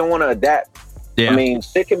want to adapt. Yeah. I mean,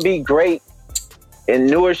 shit can be great, and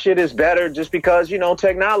newer shit is better just because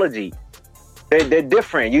technology. They're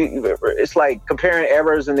different. It's like comparing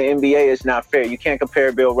eras in the NBA is not fair. You can't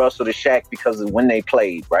compare Bill Russell to Shaq because of when they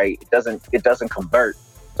played, right? It doesn't convert.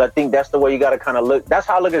 So I think that's the way you got to kind of look. That's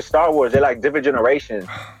how I look at Star Wars. They're different generations.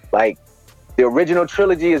 The original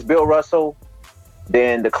trilogy is Bill Russell.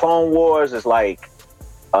 Then the Clone Wars is Hakeem.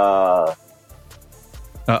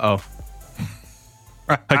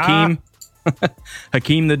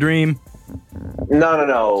 Hakeem the Dream.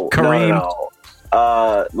 No. Kareem. No.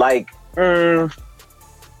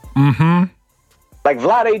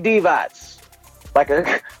 Vlade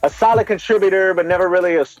Divac. A solid contributor, but never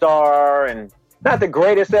really a star, and not the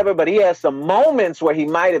greatest ever, but he has some moments where he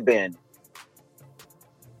might have been.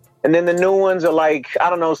 And then the new ones are I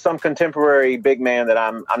don't know, some contemporary big man that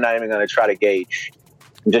I'm not even going to try to gauge.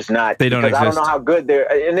 I'm just not. They don't exist. I don't know how good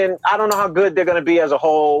I don't know how good they're going to be as a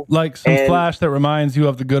whole. Some Flash that reminds you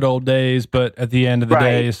of the good old days, but at the end of the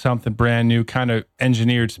day is something brand new, kind of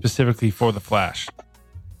engineered specifically for the Flash.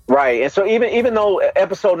 Right. And so even though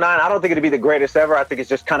episode 9, I don't think it'd be the greatest ever. I think it's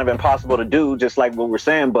just kind of impossible to do, just like what we're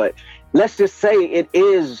saying. But let's just say it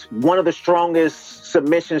is one of the strongest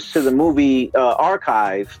submissions to the movie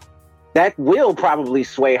archive. That will probably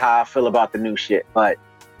sway how I feel about the new shit. But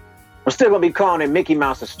I'm still going to be calling it Mickey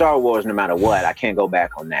Mouse and Star Wars no matter what. I can't go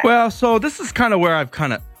back on that. Well, so this is kind of where I've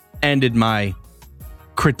kind of ended my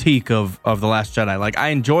critique of The Last Jedi. Like, I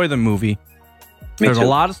enjoy the movie. There's a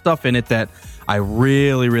lot of stuff in it that I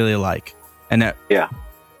really, really like. But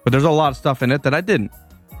there's a lot of stuff in it that I didn't.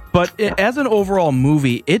 But as an overall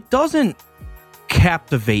movie, it doesn't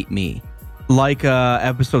captivate me like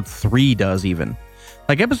episode 3 does even.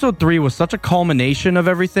 Like, episode 3 was such a culmination of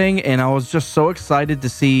everything, and I was just so excited to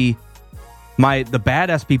see the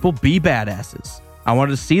badass people be badasses. I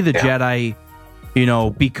wanted to see the Jedi,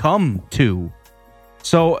 become 2.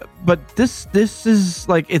 So, but this is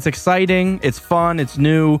like, it's exciting, it's fun, it's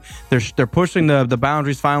new. They're pushing the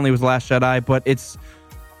boundaries finally with The Last Jedi, but it's,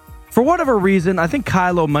 for whatever reason, I think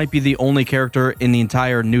Kylo might be the only character in the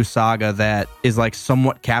entire new saga that is like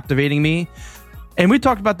somewhat captivating me. And we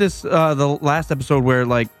talked about this the last episode where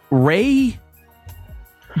like Rey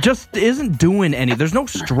just isn't doing any. There's no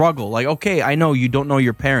struggle. Like, okay, I know you don't know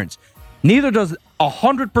your parents. Neither does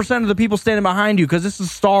 100% of the people standing behind you, because this is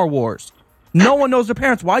Star Wars. No one knows their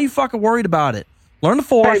parents. Why are you fucking worried about it? Learn the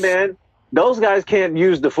Force. Hey, man, those guys can't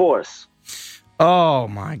use the Force. Oh,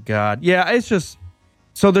 my God. Yeah, it's just...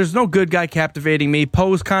 So there's no good guy captivating me.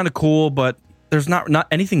 Poe's kind of cool, but there's not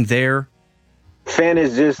anything there. Finn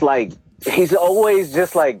is just like... He's always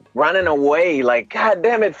just like running away. Like, God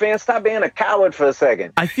damn it, Finn, stop being a coward for a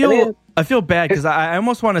second. I feel bad because I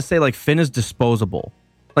almost want to say like Finn is disposable.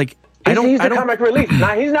 Like he's the comic relief.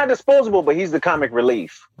 Now he's not disposable, but he's the comic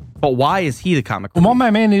relief. But why is he the comic relief? Well,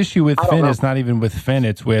 my main issue with Finn is not even with Finn;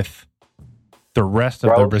 it's with the rest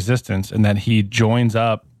of the Resistance, and that he joins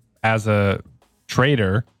up as a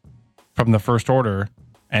traitor from the First Order,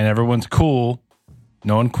 and everyone's cool.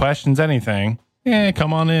 No one questions anything. Yeah,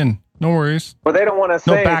 come on in. No worries. But they don't want to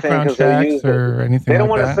say anything because they don't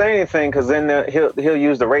want to say anything because then he'll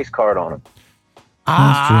use the race card on him.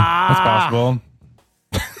 That's true. That's possible.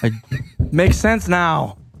 Makes sense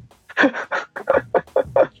now.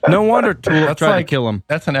 No wonder Tool tried to kill him.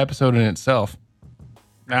 That's an episode in itself.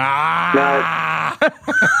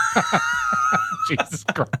 Jesus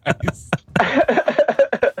Christ.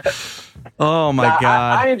 Oh my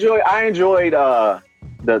God. I enjoyed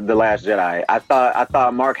The Last Jedi. I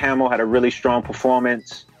thought Mark Hamill had a really strong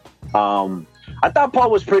performance. I thought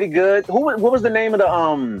Paul was pretty good. What was the name of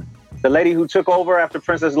the lady who took over after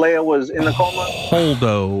Princess Leia was in the coma?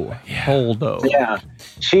 Holdo. Yeah.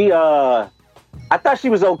 She I thought she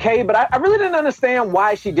was okay, but I really didn't understand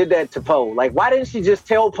why she did that to Poe. Like, why didn't she just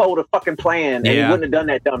tell Poe the fucking plan and he wouldn't have done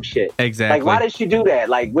that dumb shit? Exactly. Like, why did she do that?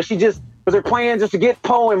 Like, was her plan just to get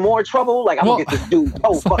Poe in more trouble? Like, I'm gonna get this dude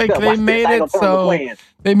Poe fucked like up. They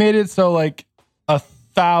made it so like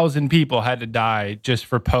 1,000 people had to die just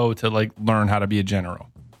for Poe to like learn how to be a general.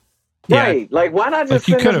 Right. Yeah. Like, why not just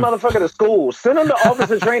send this motherfucker to school? Send him to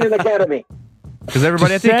Officer Training Academy. Because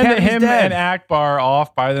everybody at the academy him dead. And Akbar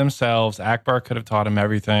off by themselves. Akbar could have taught him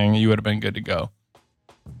everything. You would have been good to go.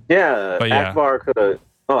 Yeah, but Akbar could have.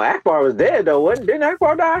 Oh, Akbar was dead though. Didn't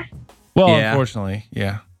Akbar die? Well, unfortunately,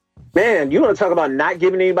 yeah. Man, you want to talk about not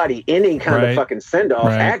giving anybody any kind of fucking send off?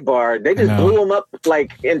 Right. Akbar, they just blew him up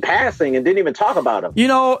like in passing and didn't even talk about him. You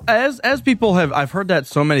know, as people I've heard that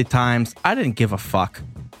so many times. I didn't give a fuck.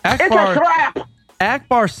 It's a trap.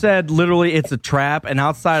 Akbar said literally it's a trap, and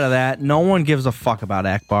outside of that, no one gives a fuck about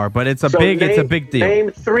Akbar. But it's a big deal.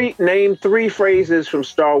 Name three phrases from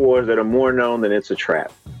Star Wars that are more known than "it's a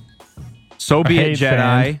trap." So be it, Jedi.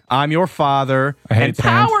 Sand. I'm your father. And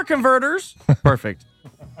power converters. Perfect.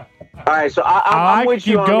 All right, so I'm with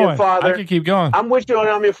you on your father. I can keep going. I'm with you on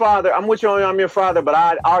I'm your father. But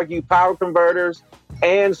I'd argue power converters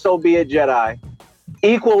and so be it, Jedi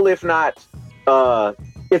equal, if not,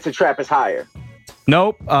 it's a trap is higher.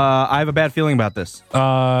 Nope. I have a bad feeling about this. Do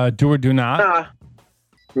or do not.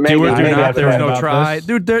 Maybe, do or do not. There's no try.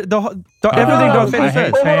 Dude, everything Darth Vader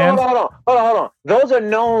says. Hold on. Those are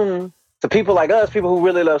known to people like us, people who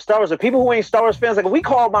really love Star Wars, or people who ain't Star Wars fans. Like, if we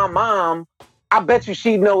call my mom, I bet you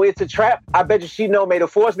she'd know it's a trap. I bet you she'd know May the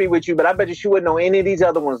Force be with you, but I bet you she wouldn't know any of these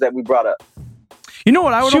other ones that we brought up. You know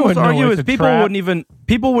what I would almost argue is people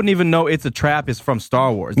wouldn't even know it's a trap is from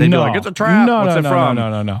Star Wars. They'd be like, it's a trap. What's it from?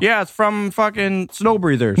 No. Yeah, it's from fucking Snow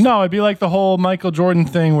Breathers. No, it'd be like the whole Michael Jordan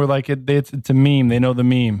thing where like it's a meme. They know the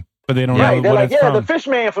meme, but they don't know they're what like, it's from. the fish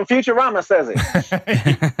man from Futurama says it.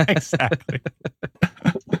 Exactly.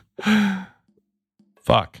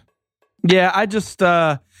 Fuck. Yeah, I just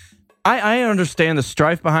I understand the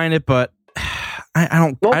strife behind it, but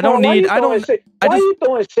I don't need. Why are you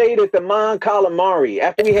throwing shade at the Mon Calamari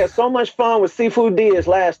after we had so much fun with Seafood Diaz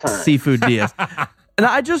last time? Seafood Diaz. And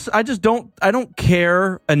I just don't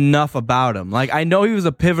care enough about him. Like, I know he was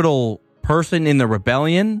a pivotal person in the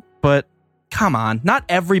rebellion, but come on, not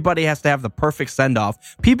everybody has to have the perfect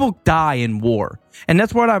send-off. People die in war, and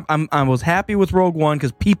that's what I was happy with Rogue One,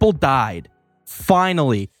 because people died.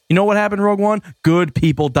 Finally, you know what happened in Rogue One? Good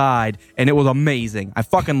people died, and it was amazing. I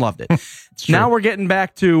fucking loved it. Now we're getting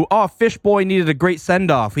back to, Fish Boy needed a great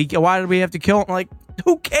send-off. Why did we have to kill him? Like,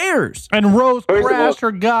 who cares? And Rose crashed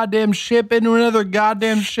her goddamn ship into another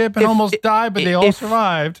goddamn ship and almost died, but they all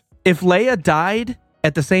survived. If Leia died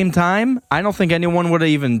at the same time, I don't think anyone would have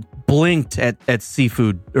even blinked at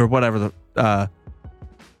Seafood or whatever the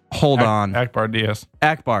on. Akbar Diaz.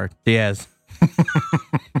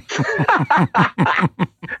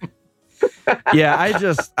 Yeah,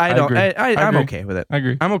 I'm okay with it. I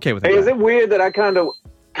agree. I'm okay with it. Hey, is it weird that I kind of,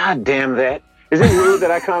 God damn that. Is it weird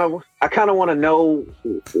that I kind of want to know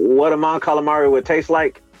what a Mon Calamari would taste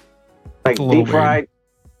like? Like deep fried?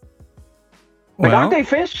 Like, aren't they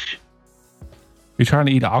fish? You trying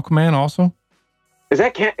to eat Aquaman also? Is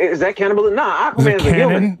that cannibalism? Nah, Aquaman is a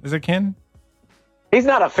human. Is it canon? He's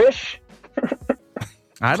not a fish.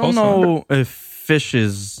 I don't know if fish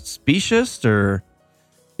is specious or...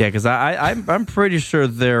 Yeah, because I'm pretty sure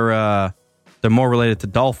they're more related to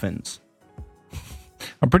dolphins.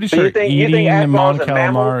 I'm pretty sure eating the Mon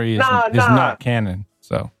Calamari is not canon.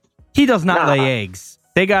 So he does not lay eggs.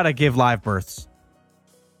 They gotta give live births.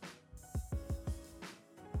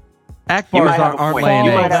 Akbars aren't laying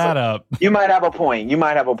eggs. You might have a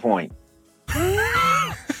point.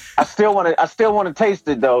 I still want to taste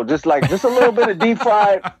it though. Just a little bit of deep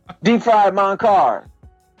fried Mon Car.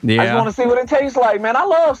 Yeah. I just want to see what it tastes like, man. I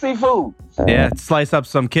love seafood. Yeah, slice up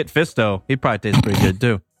some Kit Fisto. He probably tastes pretty good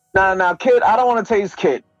too. Nah, Kit. I don't want to taste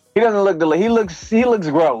Kit. He doesn't look delicious. He looks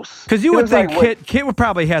gross. Because you would think Kit would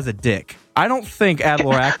probably has a dick. I don't think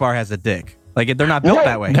Adlor Akbar has a dick. Like they're not built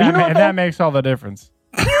that way. That makes all the difference.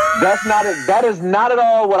 That is not at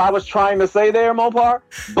all what I was trying to say there, Mopar.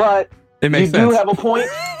 But you do have a point,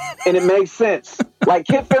 and it makes sense. Like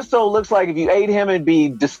Kit Fisto looks like if you ate him, it'd be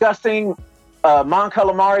disgusting. Mon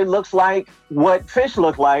Calamari looks like what fish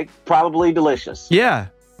look like, probably delicious. Yeah.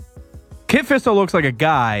 Kit Fisto looks like a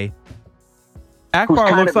guy.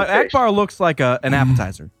 Akbar looks like an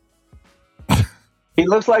appetizer. He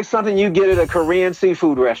looks like something you get at a Korean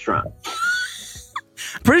seafood restaurant.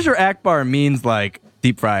 Pretty sure Akbar means like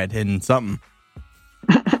deep fried in something.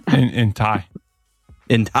 in Thai.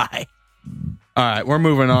 In Thai. All right, we're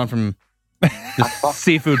moving on from the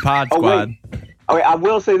seafood pod squad. Wait, I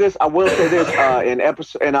will say this. In The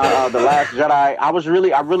Last Jedi, I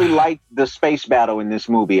really liked the space battle in this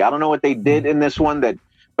movie. I don't know what they did in this one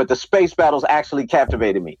but the space battles actually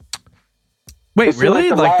captivated me. Wait,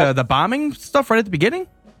 really? Like the bombing stuff right at the beginning?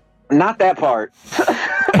 Not that part.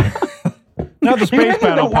 Not the space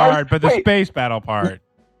battle part, but the space battle part.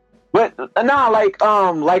 But like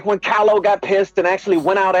when Kylo got pissed and actually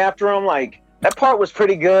went out after him, like that part was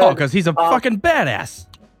pretty good. Oh, because he's a fucking badass.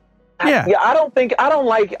 Yeah. All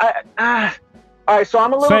right, so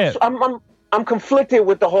I'm a little I'm conflicted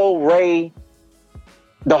with the whole Rey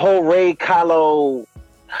Kylo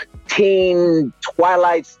teen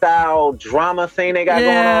Twilight style drama thing they got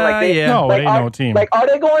going on. Like it ain't no team. Like, are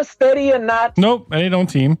they going steady and not? Nope, it ain't no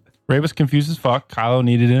team. Rey was confused as fuck. Kylo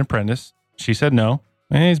needed an apprentice. She said no,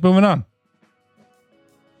 and he's moving on.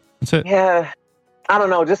 That's it. Yeah, I don't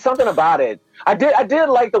know, just something about it. I did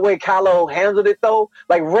like the way Kylo handled it though.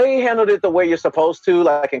 Like Rey handled it the way you're supposed to,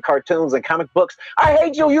 like in cartoons and comic books. I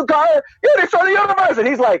hate you, you Kylo. You're the son of the universe, and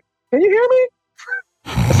he's like, "Can you hear me?"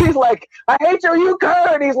 She's like, "I hate you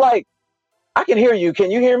Kylo," and he's like, "I can hear you.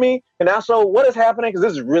 Can you hear me?" And also, what is happening? Because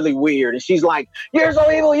this is really weird. And she's like, "You're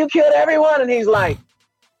so evil. You killed everyone." And he's like,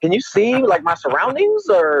 "Can you see like my surroundings?"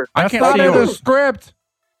 Or that's not in the script.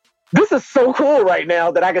 This is so cool right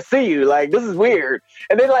now that I can see you. Like, this is weird.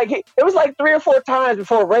 And then like it was like 3 or 4 times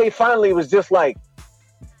before Rey finally was just like,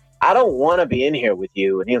 "I don't want to be in here with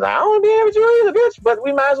you." And he's like, "I don't want to be in here with you either, bitch. But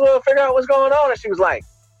we might as well figure out what's going on." And she was like,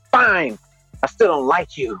 "Fine. I still don't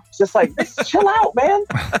like you." It's just like, chill out, man.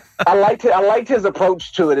 I liked his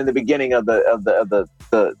approach to it in the beginning of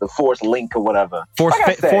the Force Link or whatever. Force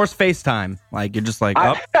FaceTime. Like you're just like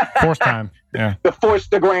Force time. Yeah. The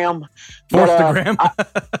Force-tagram.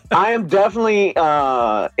 I am definitely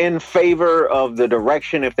in favor of the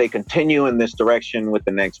direction if they continue in this direction with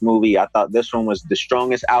the next movie. I thought this one was the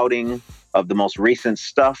strongest outing of the most recent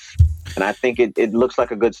stuff. And I think it looks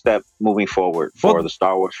like a good step moving forward for the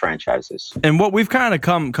Star Wars franchises. And what we've kind of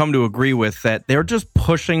come to agree with, that they're just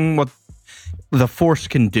pushing what the Force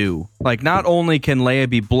can do. Like, not only can Leia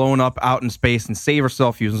be blown up out in space and save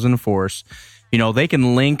herself using the Force, you know, they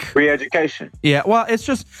can link... Re-education. Yeah, well, it's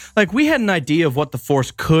just, like, we had an idea of what the Force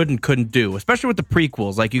could and couldn't do, especially with the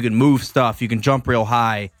prequels. Like, you can move stuff, you can jump real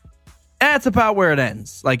high. That's about where it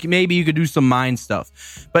ends. Like, maybe you could do some mind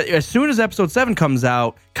stuff. But as soon as episode 7 comes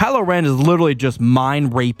out, Kylo Ren is literally just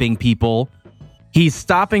mind raping people. He's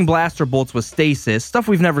stopping blaster bolts with stasis, stuff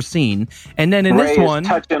we've never seen. And then in Rey this one, is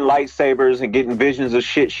touching lightsabers and getting visions of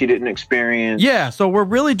shit she didn't experience. yeah, so we're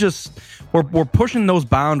really just we're pushing those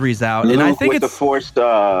boundaries out. Luke and I think with it's the forced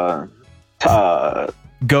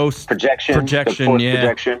ghost projection, yeah.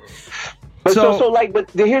 projection. But so like, but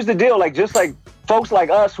here's the deal: like, just like folks like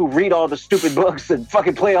us who read all the stupid books and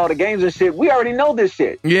fucking play all the games and shit, we already know this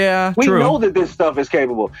shit. Yeah, we true. know that this stuff is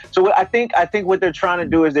capable. So I think what they're trying to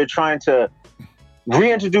do is they're trying to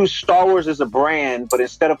reintroduce Star Wars as a brand, but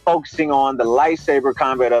instead of focusing on the lightsaber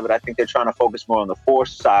combat of it, I think they're trying to focus more on the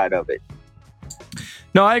Force side of it.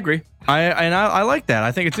 No, I agree. I like that.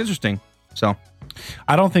 I think it's interesting. So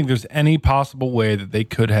I don't think there's any possible way that they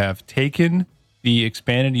could have taken the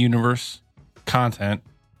expanded universe content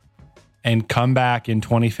and come back in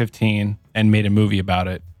 2015 and made a movie about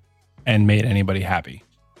it and made anybody happy.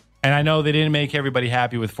 And I know they didn't make everybody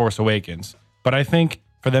happy with Force Awakens, but I think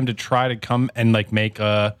for them to try to come and like make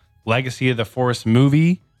a Legacy of the Force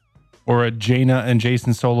movie or a Jaina and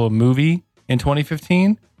Jason Solo movie in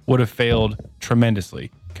 2015 would have failed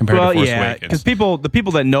tremendously compared to Force Awakens. Because the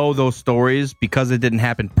people that know those stories, because it didn't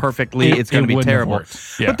happen perfectly, it's going to be terrible.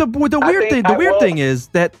 Yeah. But the weird thing is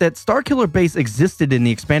that Starkiller Base existed in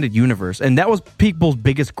the expanded universe, and that was people's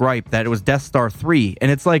biggest gripe, that it was Death Star 3.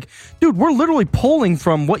 And it's like, dude, we're literally pulling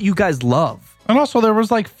from what you guys love. And also, there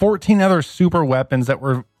was like 14 other super weapons that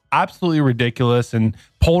were absolutely ridiculous and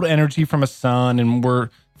pulled energy from a sun and were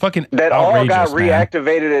fucking that all got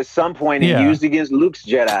reactivated at some point and used against Luke's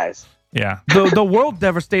Jedis. Yeah. The World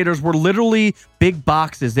Devastators were literally big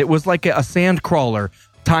boxes. It was like a sand crawler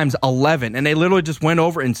times 11, and they literally just went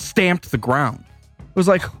over and stamped the ground. It was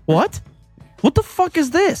like, what? What the fuck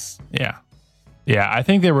is this? Yeah. Yeah, I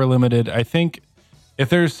think they were limited. I think if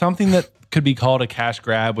there's something that could be called a cash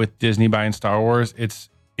grab with Disney buying Star Wars, it's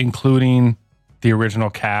including the original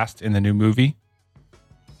cast in the new movie.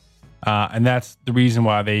 And that's the reason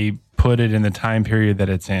why they put it in the time period that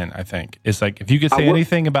it's in, I think. It's like, if you could say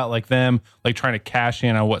anything about like them, like trying to cash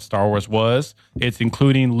in on what Star Wars was, it's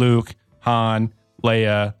including Luke, Han,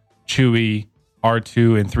 Leia, Chewie,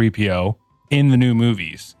 R2, and 3PO in the new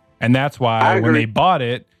movies. And that's why when they bought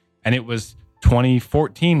it, and it was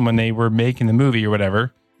 2014 when they were making the movie or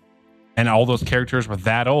whatever, and all those characters were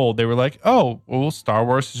that old, they were like, oh, well, Star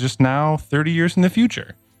Wars is just now 30 years in the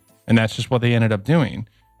future. And that's just what they ended up doing.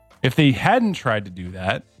 If they hadn't tried to do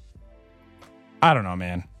that, I don't know,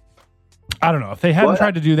 man. I don't know. If they hadn't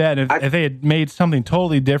tried to do that, and if they had made something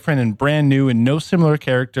totally different and brand new and no similar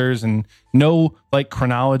characters and no like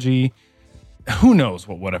chronology, who knows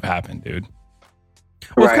what would have happened, dude.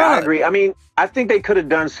 Well, right, I agree. I mean, I think they could have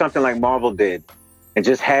done something like Marvel did and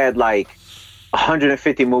just had like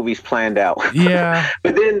 150 movies planned out. Yeah.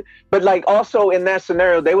 but like also in that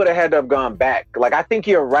scenario, they would have had to have gone back. Like, I think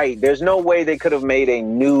you're right. There's no way they could have made a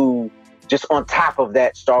new, just on top of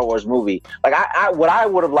that Star Wars movie. Like what I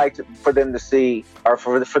would have liked for them to see, or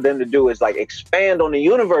for them to do, is like expand on the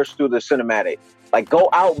universe through the cinematic. Like, go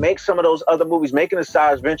out, make some of those other movies, make an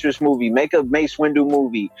Asajj Ventress movie, make a Mace Windu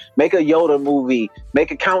movie, make a Yoda movie,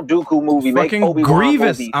 make a Count Dooku movie, make Obi-Wan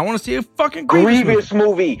Grievous movie. I want to see a fucking Grievous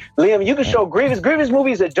movie. Liam, you can show Grievous. Grievous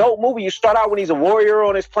movie is a dope movie. You start out when he's a warrior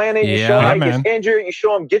on his planet. You show how he gets injured. You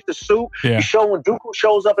show him get the suit. Yeah. You show when Dooku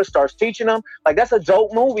shows up and starts teaching him. Like, that's a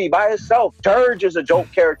dope movie by itself. Dirge is a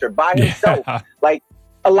dope character by himself. Like,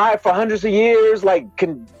 alive for hundreds of years. Like,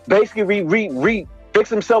 can basically fix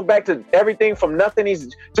himself back to everything from nothing.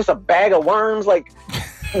 He's just a bag of worms. Like,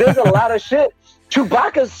 there's a lot of shit.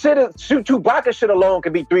 Chewbacca shit alone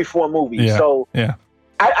could be 3-4 movies. Yeah. So yeah,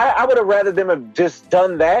 I would have rather them have just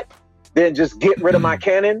done that than just get rid of my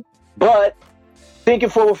canon. But thinking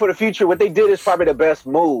forward for the future, what they did is probably the best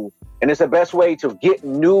move. And it's the best way to get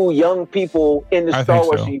new young people into Star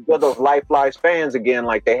Wars so you build those lifelong fans again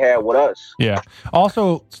like they had with us. Yeah.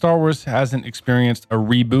 Also, Star Wars hasn't experienced a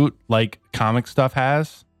reboot like comic stuff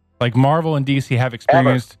has. Like, Marvel and DC have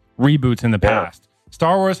experienced reboots in the past.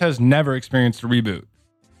 Star Wars has never experienced a reboot.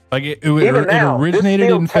 Like, it originated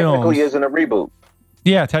in films. Technically isn't a reboot.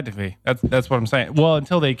 Yeah, technically. That's what I'm saying. Well,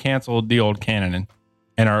 until they canceled the old canon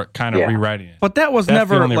and are kind of rewriting it. But that was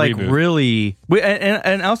never like reboot. Really.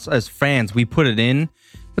 And us as fans, we put it in,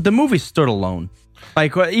 but the movie stood alone.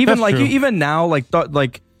 Like, even That's true. Even now, like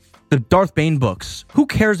the Darth Bane books. Who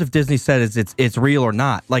cares if Disney says it's real or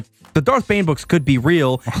not? Like, the Darth Bane books could be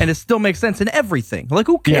real, and it still makes sense in everything. Like,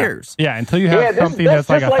 who cares? Yeah, until you have something that's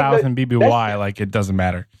like 1,000 BBY, like, it doesn't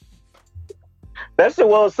matter.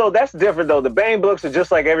 So that's different though. The Bane books are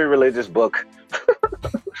just like every religious book.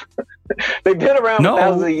 They've been around for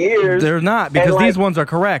thousands of years. They're not, because these ones are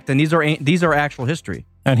correct, and these are actual history.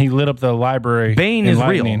 And he lit up the library. Bane is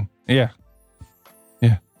real. Yeah.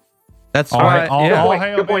 That's all why. All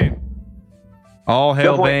hail Bane. All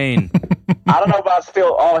hail Bane. I don't know about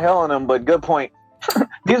still all hailing them, but good point.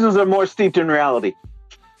 These ones are more steeped in reality.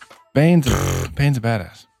 Bane's a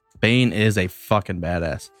badass. Bane is a fucking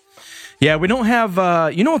badass. Yeah, we don't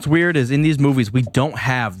have. You know what's weird is in these movies we don't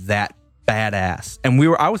have that badass, and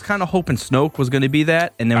I was kind of hoping Snoke was going to be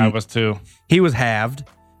that, and then I was too. He was halved,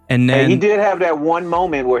 and then he did have that one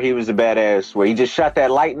moment where he was a badass, where he just shot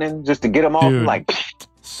that lightning just to get him off. Like,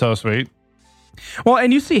 so sweet. Well,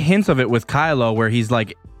 and you see hints of it with Kylo, where he's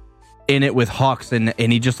like in it with Hux,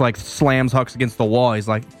 and he just like slams Hux against the wall. He's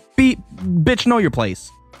like, bitch, know your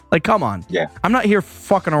place. Like, come on. Yeah. I'm not here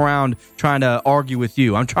fucking around trying to argue with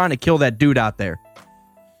you. I'm trying to kill that dude out there.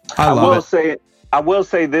 I will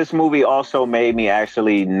say this movie also made me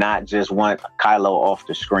actually not just want Kylo off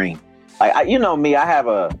the screen. Like, you know me, I have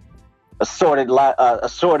a sordid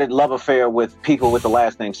love affair with people with the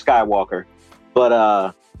last name Skywalker.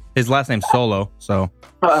 But his last name's Solo, so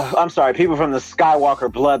I'm sorry, people from the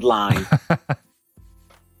Skywalker bloodline.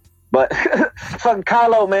 But fucking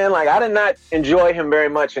Kylo, man, like I did not enjoy him very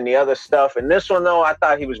much in the other stuff. In this one, though, I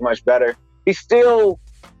thought he was much better. He still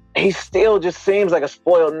just seems like a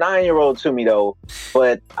spoiled 9-year-old to me, though.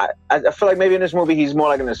 But I feel like maybe in this movie he's more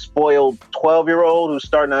like a spoiled 12-year-old who's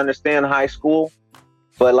starting to understand high school.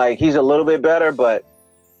 But like he's a little bit better. But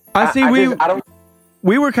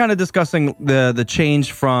we were kind of discussing the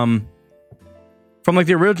change from like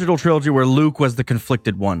the original trilogy where Luke was the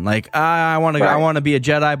conflicted one. Like I want to be a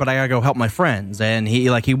Jedi, but I gotta go help my friends, and he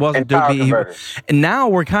wasn't. And now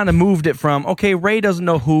we're kind of moved it from Rey doesn't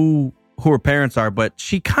know who her parents are, but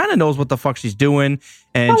she kind of knows what the fuck she's doing,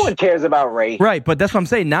 and no one cares about Rey, right? But that's what I'm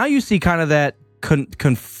saying. Now you see kind of that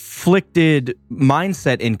conflicted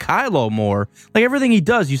mindset in Kylo more. Like everything he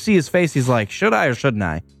does, you see his face. He's like, should I or shouldn't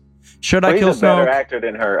I? Should I kill Snoke? He's a better actor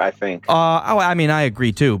than her, I think. I mean, I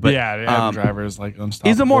agree too. But Adam Driver is like unstoppable.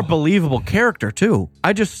 He's a more believable character too.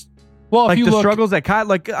 Like the struggles that Kylo.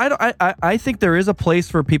 Like I think there is a place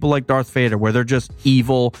for people like Darth Vader where they're just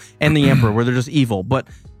evil, and the Emperor where they're just evil. But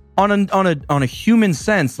on a human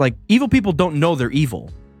sense, like evil people don't know they're evil.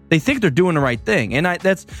 They think they're doing the right thing, and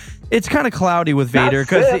it's kind of cloudy with Vader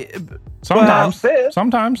because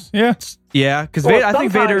sometimes, yeah, because I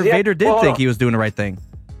think Vader did think he was doing the right thing.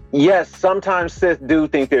 Yes, sometimes Sith do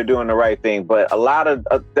think they're doing the right thing, but a lot of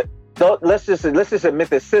let's just admit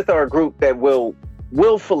that Sith are a group that will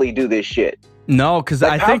willfully do this shit. No, because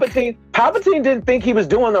like I think Palpatine didn't think he was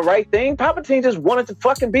doing the right thing. Palpatine just wanted to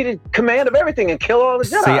fucking be the command of everything and kill all the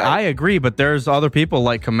Jedi. See, I agree, but there's other people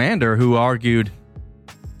like Commander who argued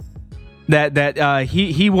that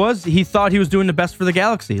he thought he was doing the best for the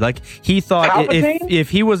galaxy. Like he thought if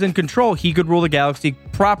he was in control, he could rule the galaxy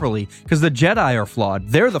properly because the Jedi are flawed.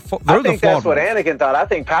 I think that's what Anakin thought. I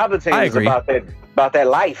think Palpatine is about that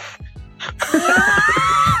life.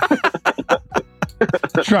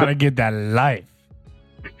 Trying to get that life.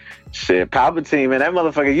 Shit, Palpatine, man, that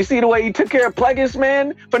motherfucker. You see the way he took care of Plagueis,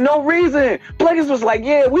 man, for no reason. Plagueis was like,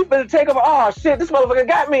 "Yeah, we better take over." Oh shit, this motherfucker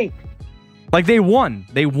got me. Like they won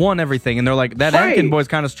everything, and they're like, that Anakin boy's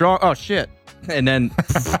kind of strong. Oh shit! And then,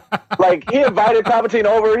 like he invited Palpatine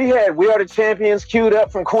over. He had "We Are the Champions" queued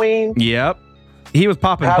up from Queen. Yep, he was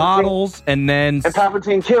popping bottles, and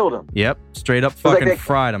Palpatine killed him. Yep, straight up fucking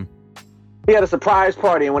fried him. He had a surprise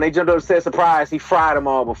party, and when they jumped over and said surprise, he fried them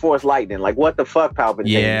all before it's lightning. Like what the fuck, Palpatine?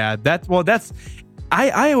 Yeah, that's.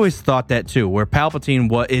 I always thought that too, where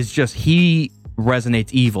Palpatine is just he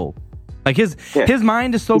resonates evil. Like his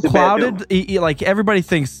mind is so clouded. Like everybody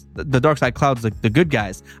thinks the dark side clouds the good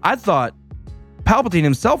guys. I thought Palpatine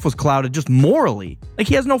himself was clouded just morally. Like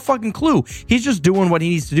he has no fucking clue. He's just doing what he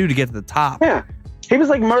needs to do to get to the top. Yeah, he was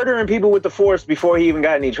like murdering people with the Force before he even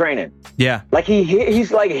got any training. Yeah, like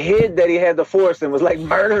he's like hid that he had the Force and was like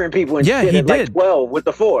murdering people and shit at like 12 with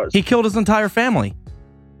the Force. He killed his entire family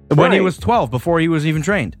when he was 12 before he was even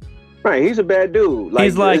trained. Right, he's a bad dude. Like,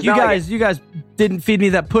 he's like, you guys didn't feed me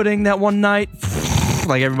that pudding that one night.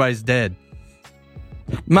 Like everybody's dead.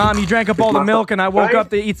 Mom, you drank up all the milk, and I woke up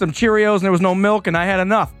to eat some Cheerios, and there was no milk, and I had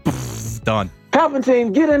enough. Done.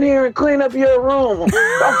 Palpatine, get in here and clean up your room.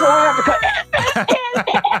 That's why I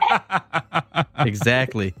have to cut.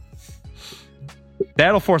 Exactly.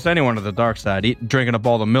 That'll force anyone to the dark side. Drinking up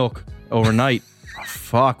all the milk overnight.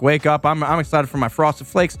 Fuck, wake up. I'm excited for my Frosted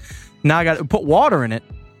Flakes. Now I got to put water in it.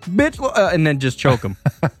 Bitch, and then just choke them.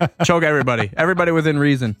 Choke everybody within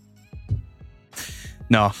reason.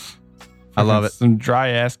 No, I love it. Some dry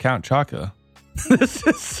ass Count Chocula. This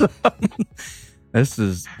is This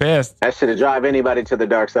is pissed. That should drive anybody to the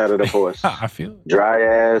dark side of the force. I feel it. Dry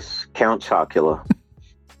ass Count Chocula.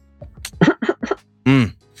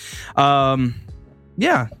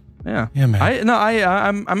 Yeah, man.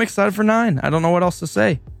 I'm excited for 9. I don't know what else to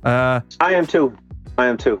say. I am too.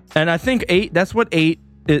 And I think 8. That's what 8.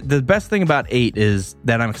 The best thing about 8 is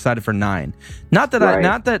that I'm excited for 9. Not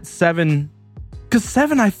that 7. Because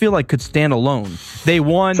 7, I feel like could stand alone. They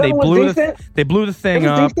won. They blew the thing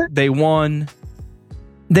up. Decent. They won.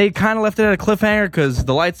 They kind of left it at a cliffhanger because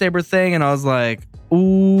the lightsaber thing, and I was like,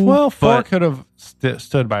 ooh. Well, 4 could have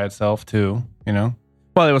stood by itself too. You know.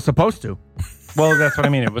 Well, it was supposed to. Well, that's what I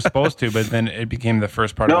mean. It was supposed to, but then it became the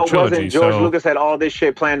first part of the trilogy. No, it wasn't. George Lucas had all this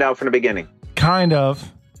shit planned out from the beginning. Kind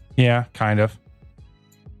of. Yeah, kind of.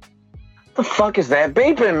 The fuck is that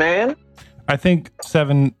beeping, man? I think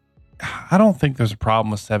 7. I don't think there's a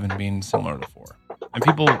problem with 7 being similar to 4. And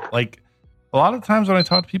people, like, a lot of times when I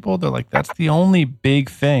talk to people, they're like, that's the only big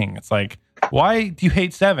thing. It's like, why do you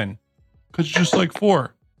hate 7? Because it's just like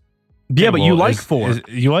 4. Yeah, okay, but you like 4.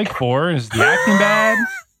 You like 4? Is the acting bad?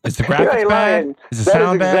 Is the graphics bad? Is the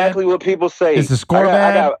sound bad? That is exactly what people say. Is the score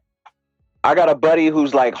bad? I got a buddy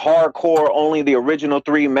who's like hardcore, only the original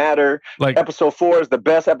 3 matter. Like, episode 4 is the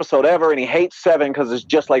best episode ever, and he hates 7 because it's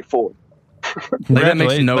just like 4. That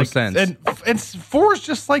makes no sense. And it's 4 is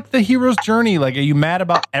just like the hero's journey. Like, are you mad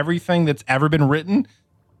about everything that's ever been written?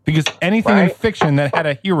 Because anything in fiction that had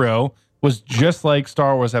a hero was just like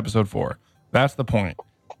Star Wars Episode 4. That's the point.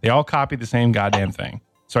 They all copied the same goddamn thing.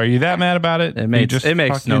 So are you that mad about it? It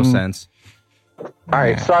makes no sense. All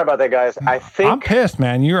right, sorry about that, guys. I'm pissed,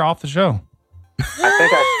 man. You're off the show. I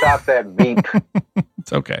think I stopped that beep.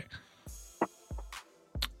 It's okay.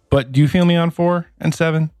 But do you feel me on 4 and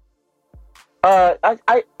 7?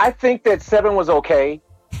 I think that 7 was okay.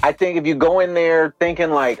 I think if you go in there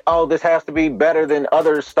thinking like, oh, this has to be better than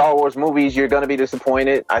other Star Wars movies, you're going to be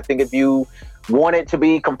disappointed. I think if you want it to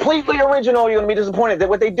be completely original, you're going to be disappointed. That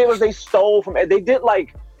what they did was they stole from. They did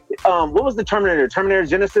like, what was the Terminator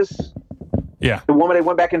Genesis? Yeah, the one where they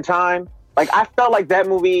went back in time. Like, I felt like that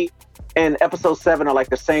movie and Episode 7 are like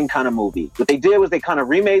the same kind of movie. What they did was they kind of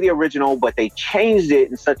remade the original, but they changed it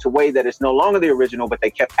in such a way that it's no longer the original, but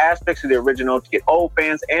they kept aspects of the original to get old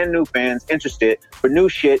fans and new fans interested for new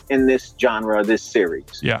shit in this genre, this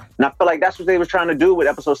series. Yeah. And I feel like that's what they were trying to do with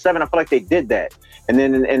Episode 7. I feel like they did that. And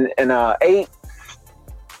then in 8,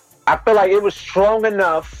 I feel like it was strong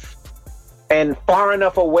enough and far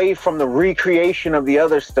enough away from the recreation of the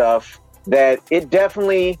other stuff that it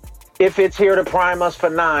definitely... If it's here to prime us for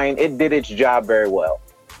 9, it did its job very well.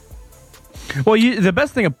 Well, the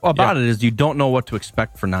best thing about it is you don't know what to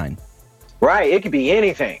expect for 9. Right. It could be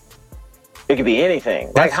anything. It could be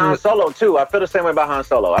anything. Like Han Solo, too. I feel the same way about Han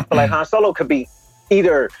Solo. I feel like Han Solo could be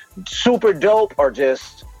either super dope or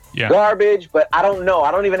just garbage, but I don't know. I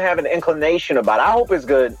don't even have an inclination about it. I hope it's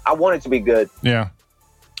good. I want it to be good. Yeah.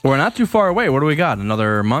 We're not too far away. What do we got?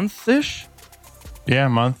 Another month-ish? Yeah, a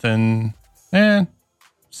month and...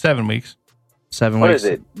 7 weeks. 7 weeks. What is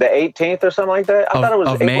it? The 18th or something like that? I thought it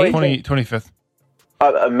was May 25th.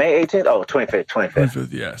 May 18th? Oh, 25th.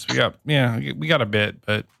 25th, yes. We got a bit,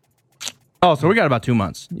 but... Oh, so we got about 2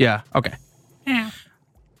 months. Yeah, okay. Yeah.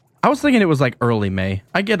 I was thinking it was like early May.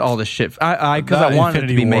 I get all this shit. Because I wanted it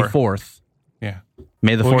to be May 4th. Yeah.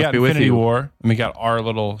 May the 4th be with Infinity you. War, and we got our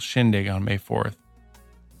little shindig on May 4th.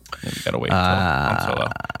 And we got to wait until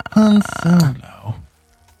Han Solo.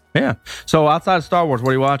 Yeah. So outside of Star Wars, what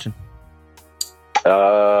are you watching?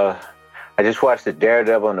 I just watched the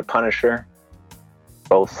Daredevil and the Punisher,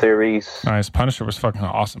 both series. Nice. Punisher was fucking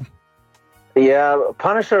awesome. Yeah,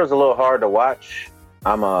 Punisher was a little hard to watch.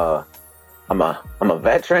 I'm a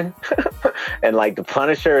veteran, and like the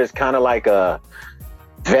Punisher is kind of like a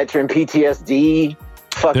veteran PTSD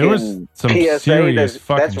fucking there was some PSA. Serious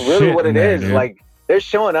That's really what it is. Dude. Like, they're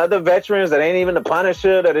showing other veterans that ain't even the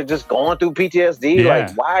Punisher that are just going through PTSD. Yeah.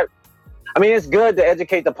 Like, why? I mean, it's good to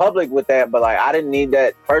educate the public with that, but like, I didn't need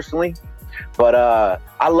that personally. But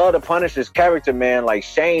I love the Punisher's character, man. Like,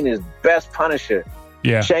 Shane is best Punisher.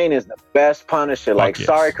 Yeah. Shane is the best Punisher. Like, yes.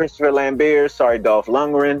 Sorry, Christopher Lambert. Sorry, Dolph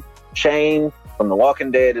Lundgren. Shane from The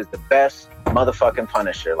Walking Dead is the best motherfucking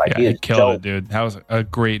Punisher. Like, he killed dope. it, dude. That was a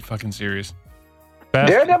great fucking series.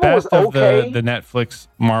 Best was of okay. the Netflix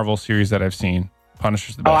Marvel series that I've seen.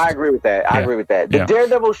 Punisher's the best. Oh, I agree with that. I agree with that. The Yeah.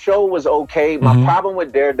 Daredevil show was okay. My problem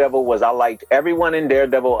with Daredevil was I liked everyone in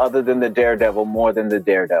Daredevil other than the Daredevil more than the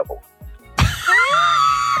Daredevil.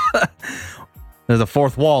 There's a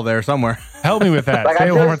fourth wall there somewhere. Help me with that. Like, Say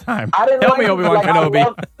it one more time. I didn't Help like me, him. Obi-Wan Like,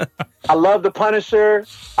 Kenobi. I love the Punisher.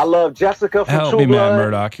 I love Jessica from Help True me, Matt Blood.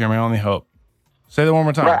 Murdock. You're my only hope. Say that one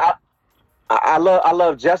more time. Right, I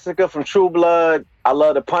love Jessica from True Blood. I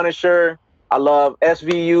love The Punisher. I love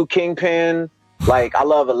SVU Kingpin. Like, I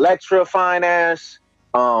love Elektra, fine ass.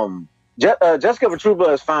 Jessica from True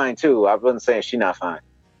Blood is fine too. I wasn't saying she's not fine.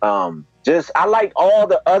 I like all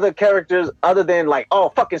the other characters other than like, oh,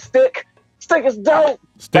 fucking Stick. Stick is dope.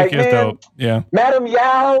 Stick like, is man, dope. Yeah. Madam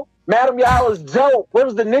Yao is dope. What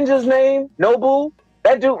was the ninja's name? Nobu.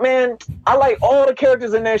 That dude, man. I like all the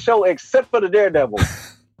characters in that show except for the Daredevil.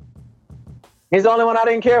 He's the only one I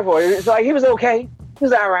didn't care for. It's like he was okay. He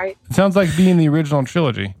was all right. It sounds like being the original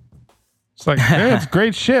trilogy. It's like, yeah, it's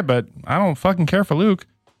great shit, but I don't fucking care for Luke.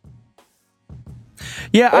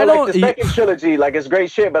 Yeah, or I don't. Like the second trilogy, like it's great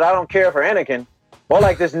shit, but I don't care for Anakin. Or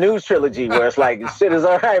like this new trilogy where it's like shit is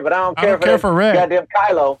all right, but I don't care for Rey. Goddamn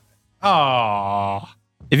Kylo. Oh,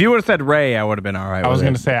 if you would have said Rey, I would have been all right. I was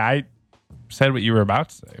going to say I said what you were about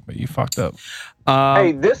to say, but you fucked up.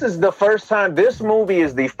 Hey, this is the first time. This movie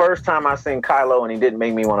is the first time I've seen Kylo, and he didn't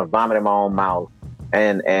make me want to vomit in my own mouth.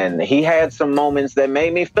 And he had some moments that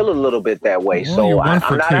made me feel a little bit that way. Well, so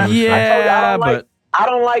I'm not. Yeah, but I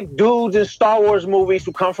don't like dudes in Star Wars movies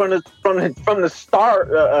who come from the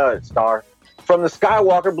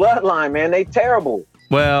Skywalker bloodline. Man, they terrible.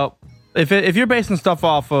 Well, if you're basing stuff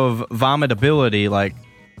off of vomitability, like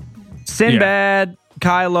Sinbad,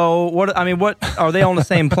 Kylo, what are they on the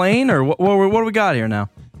same plane or what do we got here now?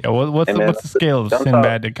 Yeah, what's the scale of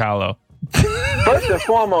Sinbad to Kylo? First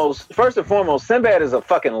and foremost, Sinbad is a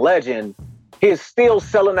fucking legend. He is still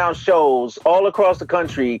selling out shows all across the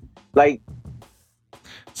country. Like,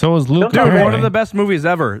 so is Luke. Dude, one of the best movies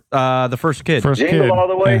ever. The First Kid. Jingle All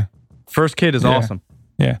the Way. Yeah. First Kid is awesome.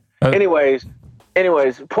 Yeah. Anyways,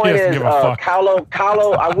 point is,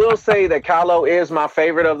 Kylo. I will say that Kylo is my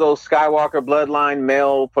favorite of those Skywalker bloodline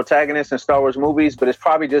male protagonists in Star Wars movies, but it's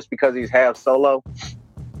probably just because he's half Solo.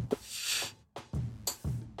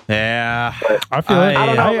 Yeah, I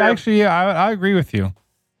feel I agree with you.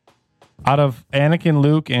 Out of Anakin,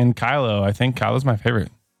 Luke, and Kylo, I think Kylo's my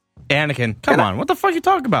favorite. Anakin, come on, what the fuck you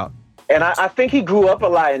talking about? And I think he grew up a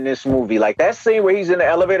lot in this movie. Like that scene where he's in the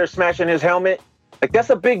elevator smashing his helmet. Like that's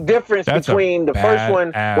a big difference between the first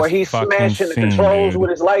one where he's smashing the controls with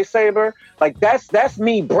his lightsaber. Like that's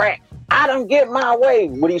me, brat. I don't get my way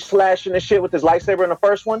when he's slashing the shit with his lightsaber in the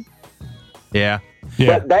first one. Yeah.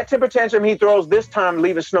 But that temper tantrum he throws this time,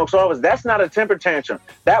 leaving Snoke's office, that's not a temper tantrum.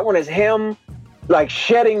 That one is him, like,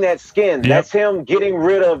 shedding that skin. Yep. That's him getting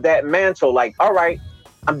rid of that mantle. Like, all right,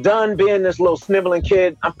 I'm done being this little sniveling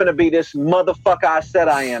kid. I'm finna be this motherfucker I said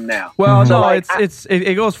I am now. Well, no, like,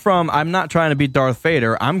 it goes from I'm not trying to be Darth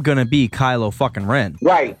Vader. I'm gonna be Kylo fucking Ren.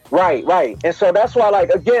 Right. And so that's why,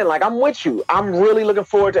 like, again, like, I'm with you. I'm really looking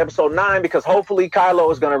forward to episode 9 because hopefully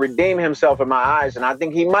Kylo is gonna redeem himself in my eyes, and I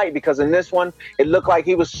think he might because in this one it looked like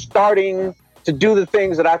he was starting to do the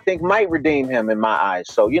things that I think might redeem him in my eyes.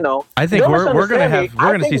 So I think we're gonna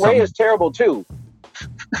see something. Rey is terrible too.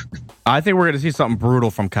 I think we're going to see something brutal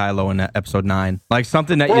from Kylo in episode 9. Like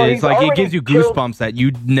something that is like it gives you goosebumps that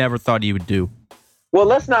you never thought he would do. Well,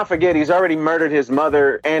 let's not forget he's already murdered his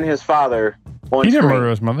mother and his father on He didn't screen. murder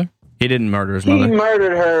his mother. He didn't murder his mother. He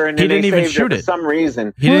murdered her and he then didn't even shoot it for some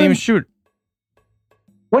reason. He didn't even shoot.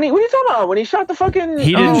 What are you talking about? When he shot the fucking...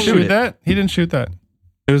 He didn't shoot that. He didn't shoot that.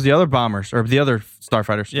 It was the other bombers or the other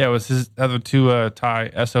starfighters. Yeah, it was his other two TIE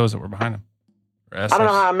SOs that were behind him. I don't know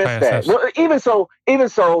how I missed that. Well, even so,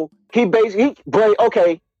 he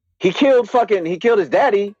killed his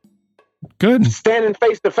daddy. Good. Standing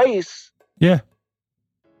face to face. Yeah.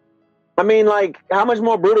 I mean, like, how much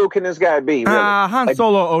more brutal can this guy be? Really? Han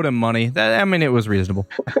Solo owed him money. It was reasonable.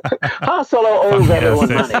 Han Solo owes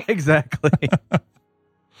everyone money. Exactly.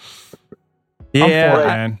 Yeah,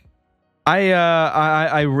 man.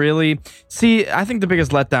 I really see. I think the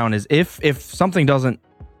biggest letdown is if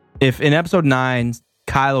in episode 9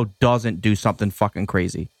 Kylo doesn't do something fucking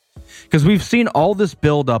crazy, because we've seen all this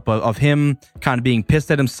buildup of him kind of being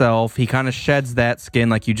pissed at himself. He kind of sheds that skin,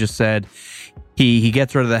 like you just said. He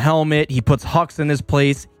gets rid of the helmet. He puts Hux in his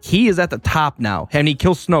place. He is at the top now, and he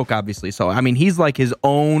kills Snoke, obviously. So I mean, he's like his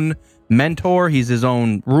own mentor. He's his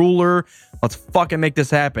own ruler. Let's fucking make this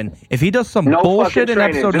happen. If he does some bullshit in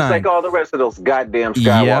episode 9, just like all the rest of those goddamn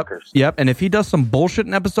Skywalkers. Yep. And if he does some bullshit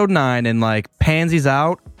in episode 9 and like pansies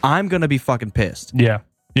out, I'm gonna be fucking pissed. Yeah.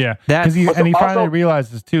 Because he finally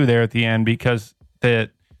realizes too there at the end because that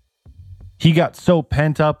he got so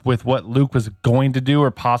pent up with what Luke was going to do or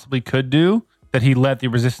possibly could do that he let the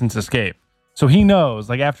Resistance escape. So he knows,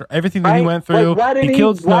 like after everything that he went through, he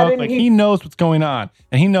killed Snoke. Like he knows what's going on,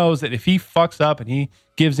 and he knows that if he fucks up and he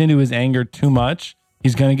gives into his anger too much,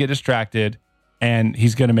 he's going to get distracted and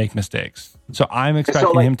he's going to make mistakes. So I'm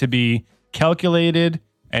expecting him to be calculated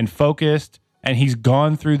and focused, and he's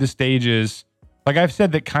gone through the stages. Like I've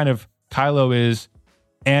said that kind of Kylo is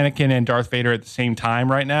Anakin and Darth Vader at the same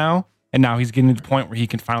time right now, and now he's getting to the point where he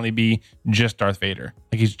can finally be just Darth Vader.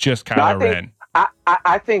 Like he's just Kylo Ren.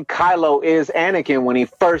 I think Kylo is Anakin when he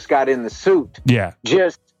first got in the suit. Yeah.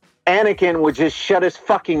 Just Anakin would just shut his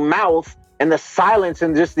fucking mouth, and the silence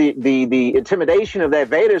and just the intimidation of that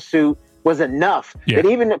Vader suit was enough. Yeah. That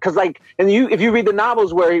even because if you read the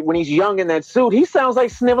novels when he's young in that suit, he sounds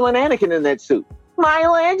like sniveling Anakin in that suit. My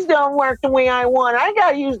legs don't work the way I want. I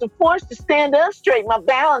gotta use the Force to stand up straight. My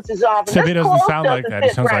balance is off. Except he doesn't sound like that. He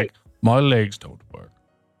sounds like my legs don't work.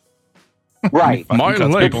 Right. My legs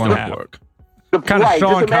don't work. Kind of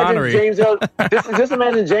Sean Connery. Just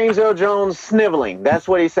imagine James Earl Jones sniveling. That's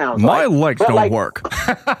what he sounds My like. legs don't work.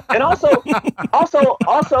 And also,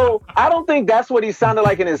 I don't think that's what he sounded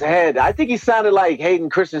like in his head. I think he sounded like Hayden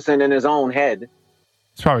Christensen in his own head.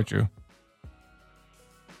 It's probably true.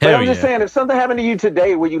 But I'm just saying, if something happened to you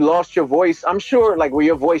today where you lost your voice, I'm sure, like where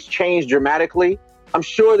your voice changed dramatically, I'm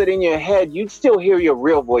sure that in your head you'd still hear your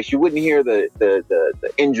real voice. You wouldn't hear the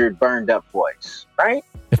injured, burned up voice, right?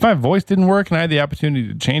 If my voice didn't work and I had the opportunity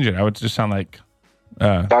to change it, I would just sound like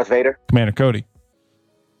Darth Vader, Commander Cody.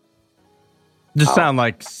 Just sound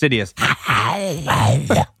like Sidious.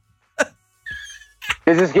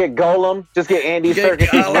 Just get Golem, just get Andy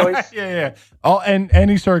Serkis' voice. Yeah. And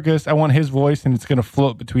Andy Serkis, I want his voice, and it's going to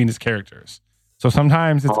float between his characters. So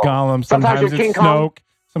sometimes it's Gollum, sometimes it's Snoke,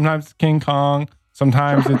 sometimes it's King Kong,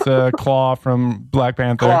 sometimes it's a Claw from Black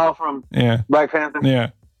Panther. Black Panther.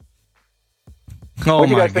 Yeah. Oh what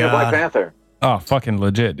do you my guys think of Black Panther? Oh, fucking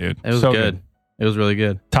legit, dude. It was so good. It was really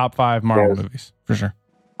good. Top 5 Marvel movies for sure.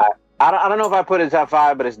 I don't know if I put it in top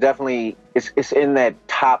 5, but it's definitely it's in that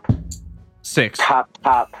top 6. Top.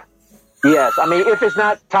 Yes, I mean if it's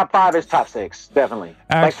not top 5, it's top 6, definitely.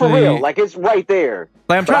 Actually, like for real, like it's right there.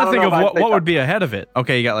 Like I'm trying to think of what would be ahead of it.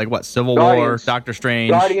 Okay, you got like what? Civil War, Doctor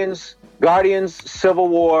Strange, Guardians, Civil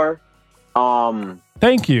War.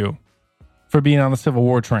 Thank you for being on the Civil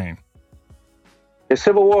War train. The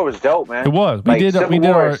Civil War was dope, man. It was. We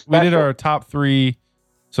did our top 3.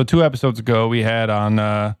 So 2 episodes ago, we had on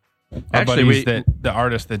the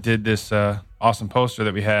artist that did this awesome poster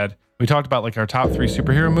that we had. We talked about like our top 3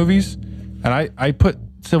 superhero movies, and I put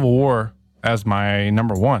Civil War as my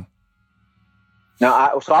number 1. Now,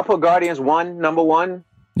 I put Guardians 1 number 1.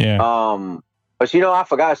 Yeah. But I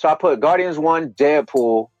forgot. So I put Guardians 1,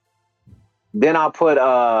 Deadpool. Then I'll put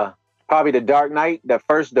probably The Dark Knight, the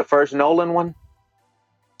first Nolan one.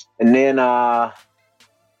 And then I'll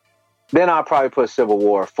probably put Civil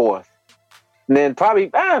War 4th. And then probably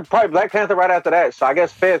Black Panther right after that. So I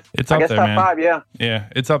guess 5th. It's up there, top man. 5, yeah. Yeah,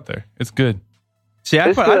 it's up there. It's good. See,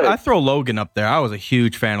 I throw Logan up there. I was a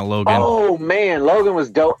huge fan of Logan. Oh man, Logan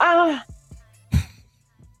was dope.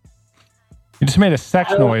 You just made a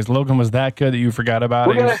sex noise. Logan was that good that you forgot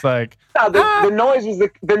about it. You're just like the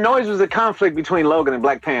noise was the conflict between Logan and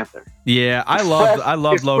Black Panther. Yeah, I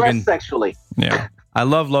love Logan sexually. Yeah, I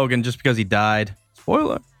love Logan just because he died.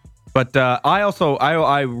 Spoiler. But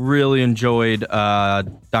I really enjoyed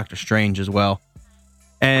Doctor Strange as well.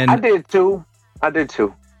 And I did too.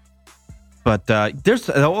 But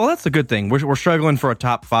that's a good thing. We're struggling for a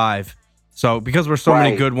top 5. So because there's so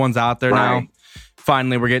many good ones out there now,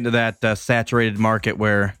 finally we're getting to that saturated market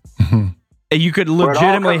where you could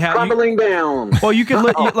legitimately have crumbling down. Well, you could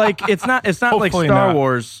like it's not like Star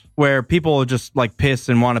Wars where people just like piss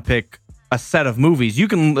and want to pick a set of movies. You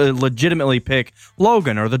can legitimately pick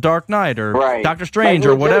Logan or The Dark Knight or Doctor Strange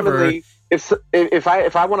or whatever. If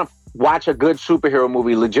I want to watch a good superhero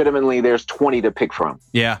movie, legitimately, there's 20 to pick from.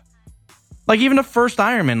 Yeah, like even the first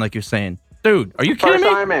Iron Man, like you're saying, dude. Are you kidding me?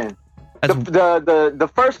 First Iron Man. The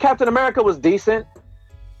first Captain America was decent.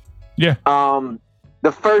 Yeah.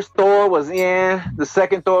 The first Thor was the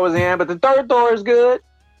second Thor was but the third Thor is good.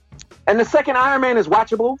 And the second Iron Man is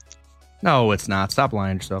watchable. No, it's not. Stop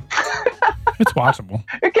lying to yourself. It's watchable.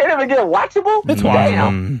 It can't even get watchable? It's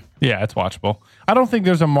watchable. Yeah, it's watchable. I don't think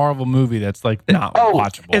there's a Marvel movie that's like not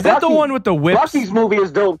watchable. Is that the one with the whips? Rocky's movie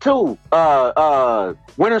is dope too.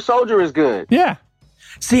 Winter Soldier is good. Yeah.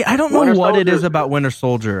 See, I don't know what it is about Winter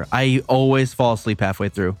Soldier. I always fall asleep halfway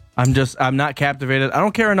through. I'm not captivated. I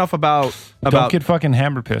don't care enough about. Don't get fucking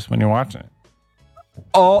hammer pissed when you're watching it.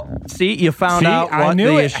 Oh, see, you found out what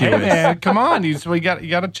the issue is. Man, come on, you got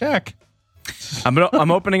to check.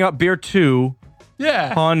 I'm opening up beer 2. Yeah,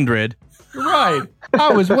 100. You're right.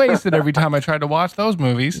 I was wasted every time I tried to watch those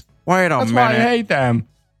movies. Wait a minute. That's why I hate them.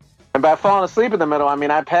 And by falling asleep in the middle, I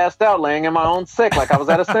mean I passed out laying in my own sick like I was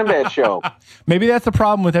at a Sinbad show. Maybe that's the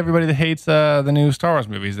problem with everybody that hates the new Star Wars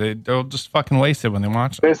movies. They'll just fucking waste it when they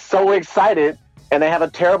watch it. They're so excited. and they have a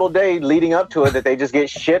terrible day leading up to it that they just get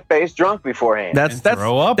shit-faced drunk beforehand. And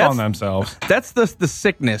throw up on themselves. That's the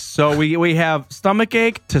sickness. So we have stomach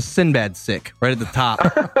ache to Sinbad sick right at the top.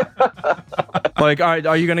 Like, all right,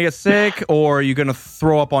 are you gonna get sick or are you gonna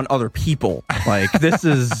throw up on other people? Like, this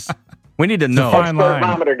is. We need to know. Expert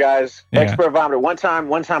vomiter, guys. Yeah. Expert vomiter. One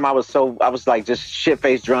time I was like just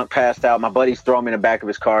shit-faced drunk, passed out. My buddy's throwing me in the back of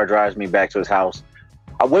his car, drives me back to his house.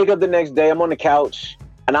 I wake up the next day, I'm on the couch,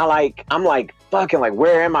 and I'm like, fucking, like,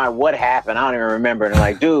 where am I? What happened? I don't even remember. And I'm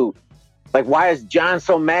like, dude, like, why is John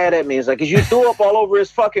so mad at me? It's like, because you threw up all over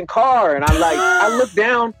his fucking car. And I look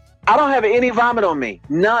down, I don't have any vomit on me.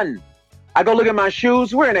 None. I go look at my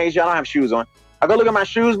shoes. We're in Asia, I don't have shoes on. I go look at my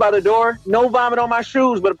shoes by the door, no vomit on my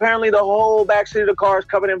shoes, but apparently the whole backseat of the car is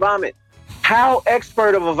covered in vomit. How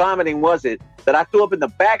expert of a vomiting was it that I threw up in the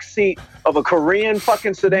backseat of a Korean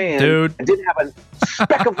fucking sedan, dude, and didn't have a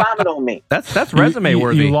speck of vomit on me? That's resume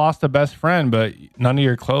worthy. You lost a best friend, but none of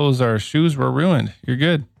your clothes or shoes were ruined. You're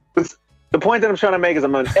good. The point that I'm trying to make is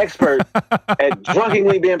I'm an expert at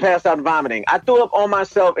drunkenly being passed out and vomiting. I threw up on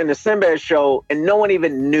myself in the Sinbad show, and no one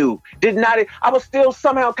even knew. I was still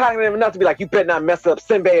somehow cognitive enough to be like, you better not mess up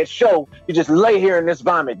Sinbad's show. You just lay here in this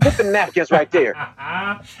vomit. Get the napkins right there.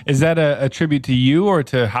 Is that a tribute to you or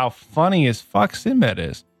to how funny as fuck Sinbad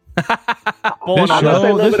is? This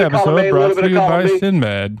episode brought to you by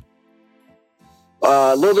Sinbad.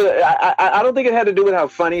 A little bit. I don't think it had to do with how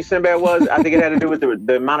funny Sinbad was. I think it had to do with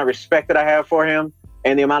the amount of respect that I have for him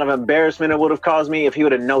and the amount of embarrassment it would have caused me if he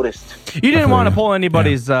would have noticed. You didn't want to pull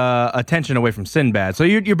anybody's attention away from Sinbad, so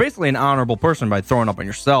you're basically an honorable person by throwing up on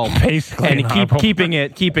yourself, basically, and keeping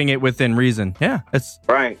it within reason. Yeah, it's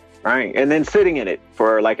right, and then sitting in it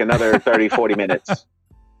for like another 30, 40 minutes,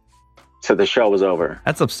 so the show was over.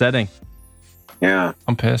 That's upsetting. Yeah,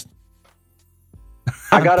 I'm pissed.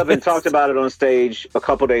 I got up and talked about it on stage a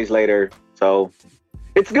couple days later, so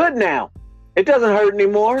it's good now. It doesn't hurt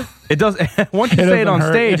anymore. It does. Once you say it on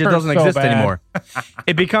stage, it doesn't exist anymore.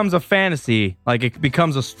 It becomes a fantasy, like it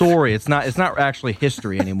becomes a story. It's not actually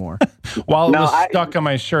history anymore. While it was stuck on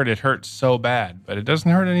my shirt, it hurt so bad, but it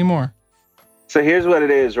doesn't hurt anymore. So here's what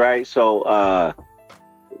it is, right? So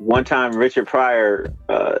one time, Richard Pryor,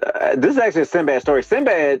 this is actually a Sinbad story.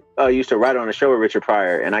 Sinbad used to write on a show with Richard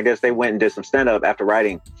Pryor, and I guess they went and did some stand-up after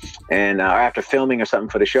writing and or after filming or something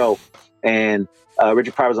for the show. And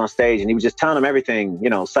Richard Pryor was on stage, and he was just telling him everything,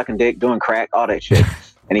 sucking dick, doing crack, all that shit.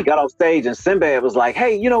 And he got off stage, and Sinbad was like,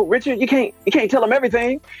 "Hey, Richard, you can't tell him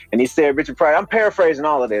everything." And he said, Richard Pryor, I'm paraphrasing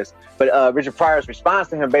all of this, but Richard Pryor's response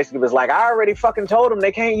to him basically was like, "I already fucking told him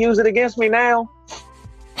they can't use it against me now."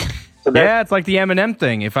 So yeah, it's like the Eminem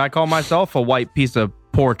thing. If I call myself a white piece of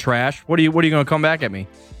poor trash, what are you going to come back at me?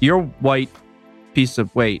 You're white piece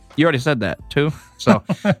of... Wait, you already said that too. So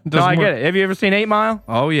no, I get it. Have you ever seen 8 Mile?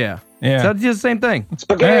 Oh yeah. Yeah. So it's the same thing.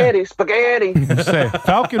 Spaghetti.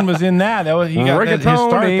 Falcon was in that. He got his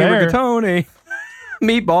start there. Rigatoni,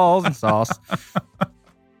 meatballs and sauce.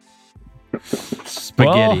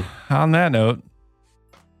 Spaghetti. Well, on that note.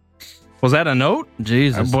 Was that a note?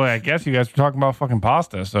 Jesus. Boy, I guess you guys were talking about fucking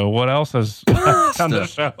pasta. So what else is on the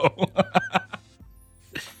show?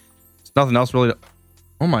 There's nothing else really.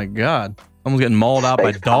 Oh my God. Someone's getting mauled out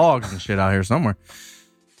by dogs and shit out here somewhere.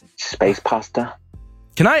 Space pasta.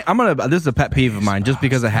 This is a pet peeve of mine just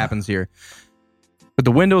because it happens here. But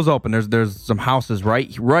the window's open. There's some houses right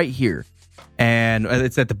here. And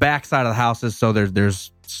it's at the back side of the houses. So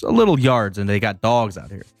there's little yards and they got dogs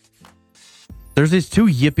out here. There's these 2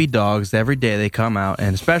 yippy dogs every day. They come out,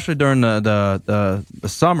 and especially during the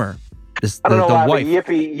summer. I don't know why the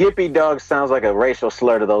yippy dog sounds like a racial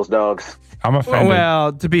slur to those dogs. I'm offended.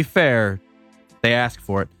 Well, to be fair, they ask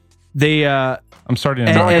for it. I'm starting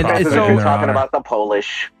to we're talking about the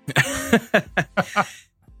Polish.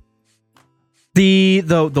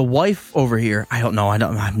 The wife over here, I don't know.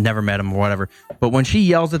 I've never met him or whatever. But when she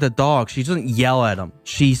yells at the dog, she doesn't yell at him.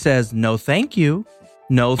 She says, "No, thank you.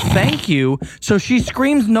 No, thank you." So she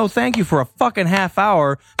screams, "No, thank you" for a fucking half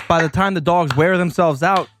hour. By the time the dogs wear themselves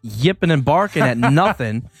out, yipping and barking at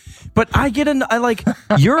nothing. But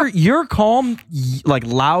your calm, like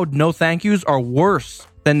loud no thank yous are worse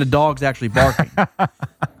than the dogs actually barking.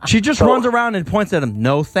 She just runs around and points at him.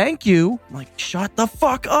 "No, thank you." I'm like, shut the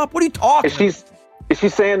fuck up. What are you talking? Is she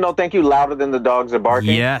saying no thank you louder than the dogs are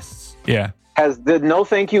barking? Yes. Yeah. Has the no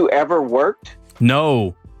thank you ever worked?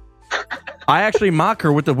 No. I actually mock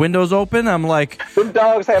her with the windows open. I'm like, them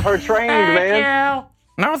dogs have her trained, man. Thank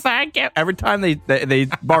you. No, thank you. Every time they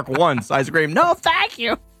bark once, I scream, "No, thank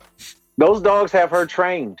you." Those dogs have her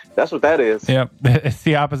trained. That's what that is. Yep. It's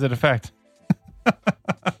the opposite effect.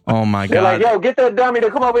 Oh my God. They're like, "Yo, get that dummy to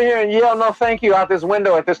come over here and yell no thank you out this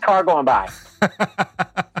window at this car going by."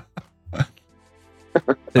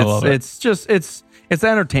 It's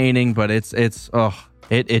entertaining, but it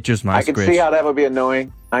just my I can see how that would be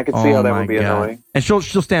annoying. Annoying. And she'll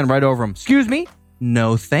stand right over him. Excuse me?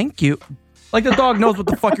 No, thank you. Like the dog knows what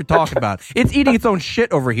the fuck you're talking about. It's eating its own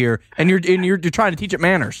shit over here, and you're trying to teach it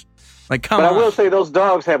manners. Like, come on. But I will say those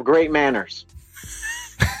dogs have great manners.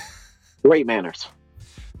 Great manners.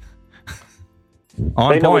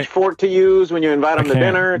 On they know point. which fork to use when you invite them to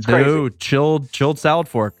dinner. It's crazy. Dude, chilled salad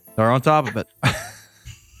fork. They're on top of it.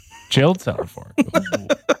 Chilled salad fork.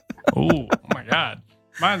 Oh my god.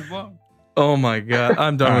 Mine's blown. Oh my god.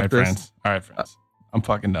 I'm done with this. Friends. All right, friends. I'm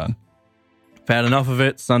fucking done. I've had enough of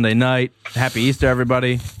it. Sunday night. Happy Easter,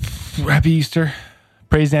 everybody. Happy Easter.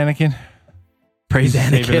 Praise Anakin. Praise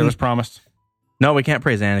Anakin. That was promised. No, we can't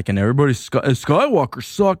praise Anakin. Everybody, Skywalker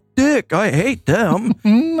suck dick. I hate them.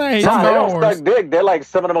 They don't suck dick. They're like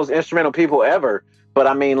some of the most instrumental people ever. But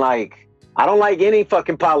I mean, like, I don't like any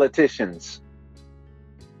fucking politicians.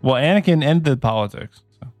 Well, Anakin ended politics.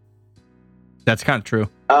 So. That's kind of true.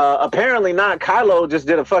 Apparently not. Kylo just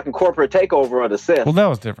did a fucking corporate takeover of the Sith. Well, that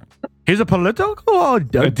was different. He's a political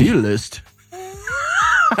idealist.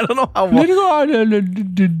 I don't know how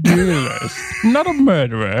not a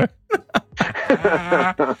murderer.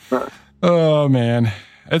 Oh man,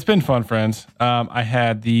 it's been fun, friends. I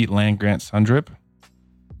had the land grant sun drip.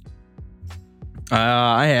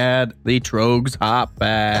 I had the Trogs hop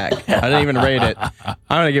back. I didn't even rate it. I'm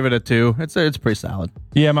gonna give it a 2. It's pretty solid.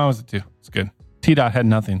 Yeah, mine was a 2. It's good. T-Dot had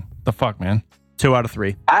nothing. The fuck, man. 2 out of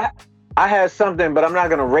 3. I had something, but I'm not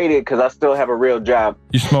gonna rate it because I still have a real job.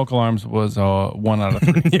 Your smoke alarms was 1 out of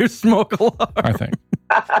 3. Your smoke alarm, I think.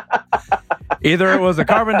 Either it was a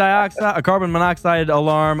carbon monoxide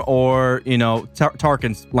alarm, or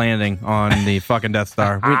Tarkin's landing on the fucking Death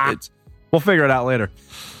Star. We'll figure it out later.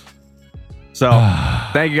 So,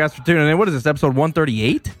 thank you guys for tuning in. What is this, episode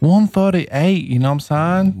 138? 138, you know what I'm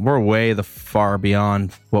saying? We're way the far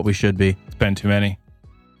beyond what we should be. It's been too many.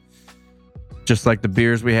 Just like the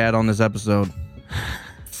beers we had on this episode.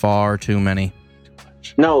 Far too many.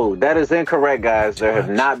 No, that is incorrect, guys. There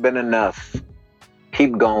have not been enough.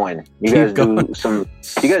 Keep going. You guys do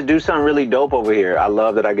something really dope over here. I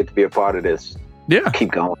love that I get to be a part of this. Yeah.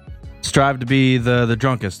 Keep going. Strive to be the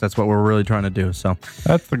drunkest. That's what we're really trying to do. So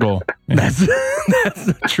that's the goal. That's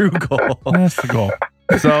the true goal. That's the goal.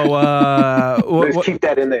 So keep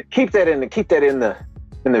that in the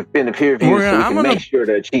peer review, so we can make sure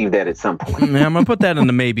to achieve that at some point. Yeah, I'm gonna put that in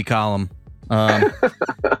the maybe column.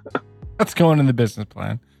 That's going in the business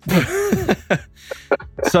plan.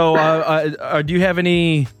 So, do you have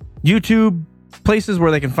any YouTube places where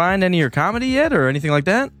they can find any of your comedy yet, or anything like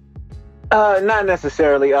that? Not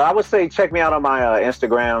necessarily. I would say check me out on my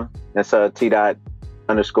Instagram. That's T._TYOPOD.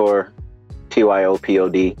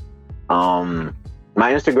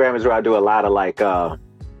 My Instagram is where I do a lot of like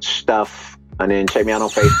stuff. And then check me out on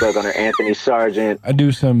Facebook under Anthony Sargent. I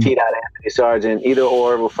do some T.Anthony Sargent. Either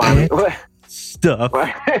or will find me. Stuff.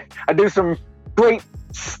 I do some great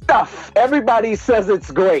stuff. Everybody says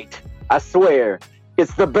it's great. I swear.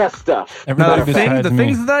 It's the best stuff. The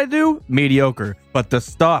things that I do, mediocre. But the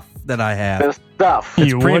stuff that I have. The stuff.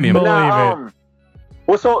 It's premium.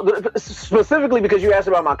 Well, so specifically because you asked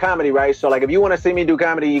about my comedy, right? So like if you want to see me do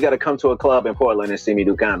comedy, you got to come to a club in Portland and see me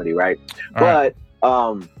do comedy, right? But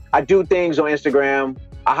I do things on Instagram.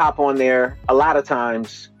 I hop on there a lot of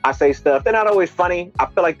times. I say stuff. They're not always funny. I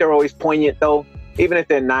feel like they're always poignant though. Even if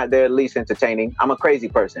they're not, they're at least entertaining. I'm a crazy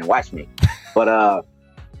person. Watch me. But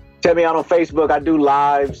check me out on Facebook. I do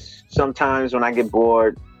lives sometimes when I get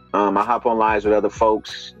bored. I hop on lives with other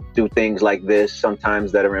folks, do things like this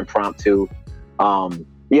sometimes that are impromptu.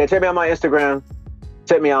 Yeah, check me out on my Instagram.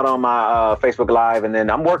 Check me out on my Facebook Live. And then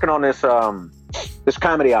I'm working on this this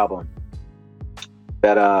comedy album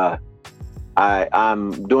that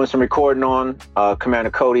I'm doing some recording on. Commander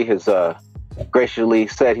Cody has graciously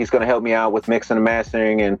said he's going to help me out with mixing and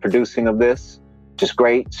mastering and producing of this, which is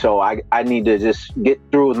great. So I need to just get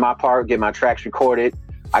through with my part, get my tracks recorded.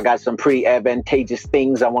 I got some pretty advantageous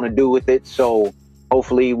things I want to do with it. So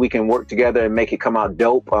hopefully we can work together and make it come out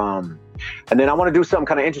dope. And then I want to do something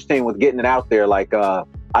kind of interesting with getting it out there. Like, I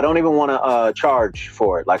don't even want to charge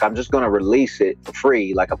for it. Like, I'm just going to release it for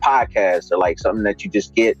free, like a podcast or like something that you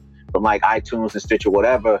just get from like iTunes and Stitcher,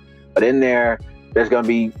 whatever. But in there's going to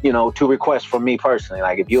be, 2 requests from me personally.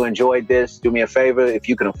 Like, if you enjoyed this, do me a favor. If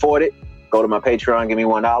you can afford it, go to my Patreon, give me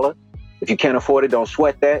 $1. If you can't afford it, don't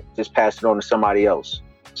sweat that. Just pass it on to somebody else.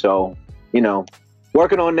 So,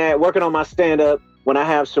 working on that, working on my stand-up. When I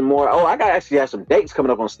have some more, I actually have some dates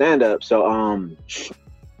coming up on stand-up. So I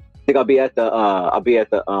think I'll be at the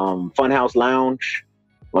Funhouse Lounge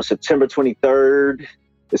on September 23rd.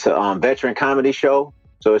 It's a veteran comedy show.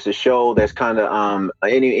 So it's a show that's kind of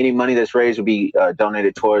any money that's raised will be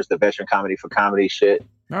donated towards the Veteran Comedy for Comedy shit.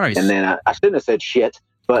 Nice. And then I shouldn't have said shit,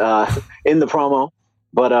 but in the promo.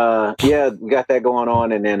 But yeah, we got that going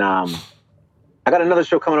on. And then I got another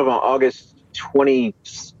show coming up on August 20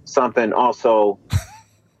 something also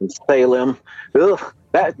in Salem. Ugh.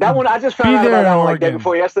 That one I just found out about that one like day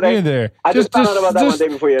before yesterday. Be there. I just found out about that one day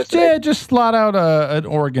before yesterday. Yeah, just slot out an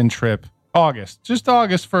Oregon trip. August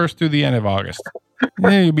 1st through the end of August.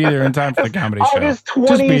 Yeah, you'll be there in time for the comedy show. August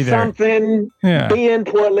 20 something. Yeah. Be in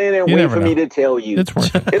Portland and wait for me to tell you. It's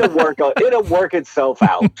worth it. It'll work itself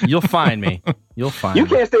out. You'll find me. You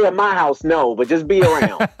can't stay at my house, no, but just be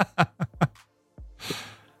around.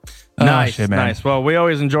 Nice, nice. Well, we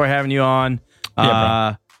always enjoy having you on.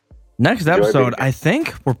 Next episode, I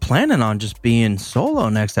think we're planning on just being solo.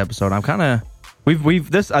 Next episode, I'm kind of we've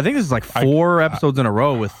this. I think this is like 4 episodes in a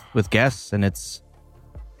row with guests, and it's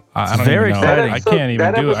very exciting. I can't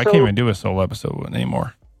even do a solo episode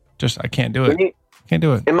anymore. I can't do it. Can't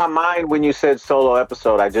do it. In my mind, when you said solo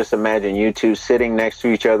episode, I just imagine you two sitting next to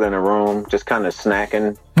each other in a room, just kind of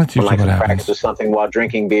snacking, like some crackers or something, while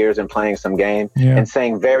drinking beers and playing some game, and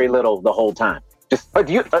saying very little the whole time. Just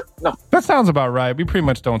no. That sounds about right. We pretty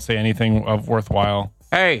much don't say anything of worthwhile.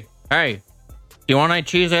 Hey, you want any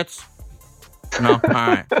Cheez-Its? No? All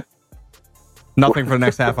right. Nothing for the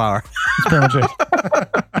next half hour. That's pretty much it.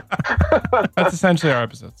 That's essentially our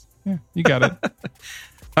episodes. Yeah, you got it.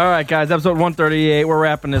 All right, guys. Episode 138. We're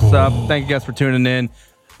wrapping this up. Thank you guys for tuning in.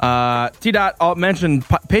 T-Dot mentioned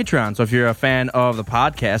Patreon, so if you're a fan of the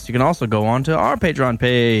podcast, you can also go on to our Patreon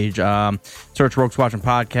page. Search Rogues Watching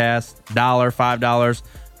Podcast,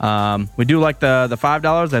 $5. We do like the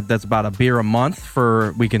 $5. That's about a beer a month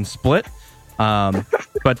we can split.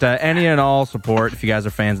 But any and all support, if you guys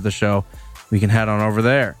are fans of the show, we can head on over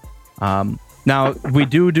there. Now, we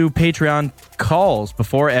do Patreon calls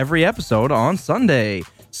before every episode on Sunday.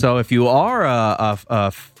 So if you are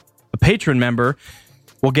a patron member,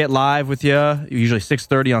 we'll get live with you, usually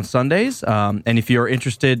 6:30 on Sundays. And if you're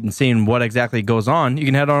interested in seeing what exactly goes on, you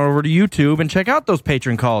can head on over to YouTube and check out those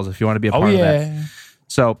patron calls if you want to be a part of that.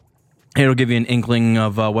 So it'll give you an inkling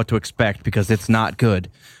of what to expect, because it's not good.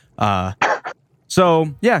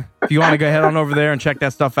 So, yeah, if you want to go ahead on over there and check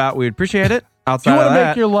that stuff out, we'd appreciate it. Outside if you want to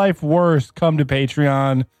make your life worse, come to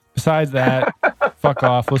Patreon. Besides that, fuck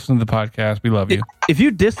off. Listen to the podcast. We love you. If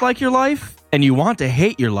you dislike your life and you want to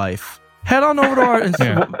hate your life, head on over to our and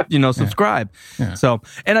subscribe. Yeah. So,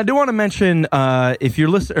 and I do want to mention, if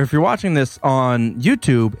you're watching this on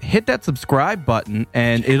YouTube, hit that subscribe button,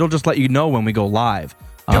 and it'll just let you know when we go live.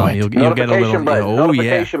 You'll get a little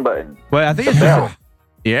notification button. Well, I think it's bell.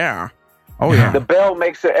 Oh yeah. The bell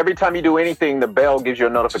makes it every time you do anything. The bell gives you a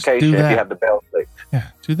notification if you have the bell clicked. Yeah,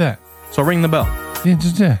 do that. So ring the bell. Yeah,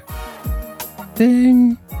 just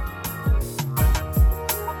ding.